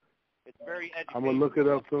them. It's very educational. I'm going to look it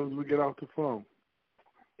up as soon as we get off the phone.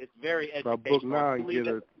 It's very educational. If I book now and get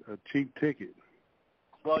a cheap ticket.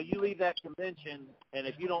 Well, you leave that convention, and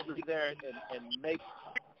if you don't leave there and make,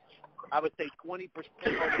 I would say 20%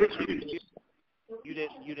 over the next year, you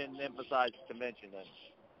didn't emphasize the convention then.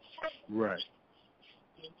 Right.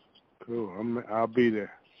 Cool. I'll be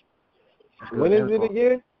there. When is it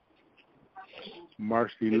again?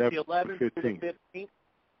 March the 11th to the 15th.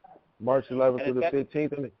 March 11th to the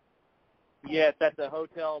 15th. Yeah, it's at the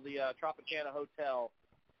hotel, the Tropicana Hotel.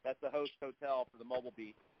 That's the host hotel for the Mobile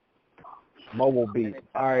Beat. Mobile Beat.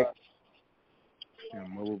 All right. Yeah,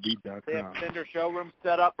 mobilebeat.com. They have vendor showrooms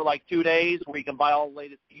set up for like 2 days where you can buy all the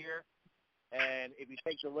latest gear. And if you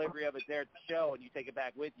take delivery of it there at the show and you take it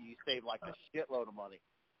back with you, you save like a shitload of money.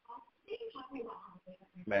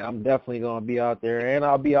 Man, I'm definitely going to be out there. And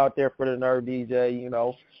I'll be out there for the NerveDJ,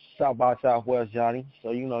 South by Southwest, Johnny.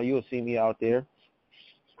 So, you'll see me out there.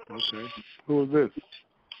 Okay. Who is this?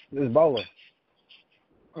 This is Bowler.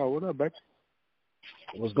 Oh, what up, baby?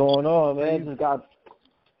 What's going on, man?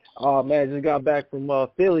 Just got back from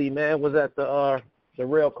Philly, man. Was at the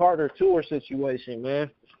Rail Carter tour situation,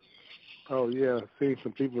 man. Oh yeah, seen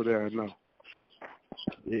some people there. I know.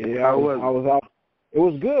 Yeah, I was out. It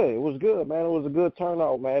was good. It was good, man. It was a good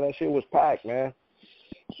turnout, man. That shit was packed, man.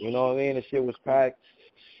 You know what I mean? The shit was packed.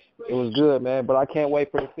 It was good, man. But I can't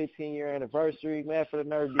wait for the 15-year anniversary, man. For the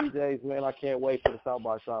NerveDJs, man. I can't wait for the South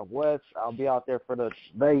by Southwest. I'll be out there for the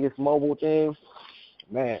Vegas mobile thing.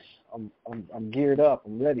 Man, I'm geared up.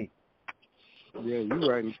 I'm ready. Yeah, you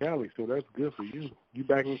right in Cali, so that's good for you. You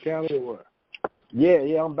back in Cali or what?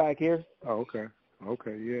 Yeah, I'm back here. Oh, okay.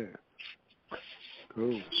 Okay, yeah.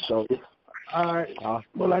 Cool. So, all right.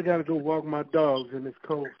 Well, I got to go walk my dogs in this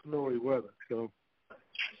cold, snowy weather. So,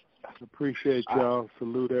 appreciate y'all.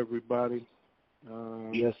 Salute everybody.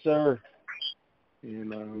 Yes, sir.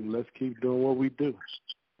 And let's keep doing what we do.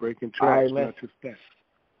 Breaking tracks, not just that.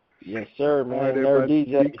 Yes, sir, man. Right,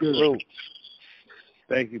 NerveDJ, salute.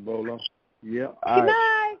 Thank you, Bolo. Yeah. Good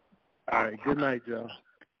night. All right. Good night, y'all.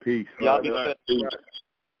 Peace. Y'all be good.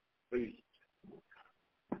 Peace.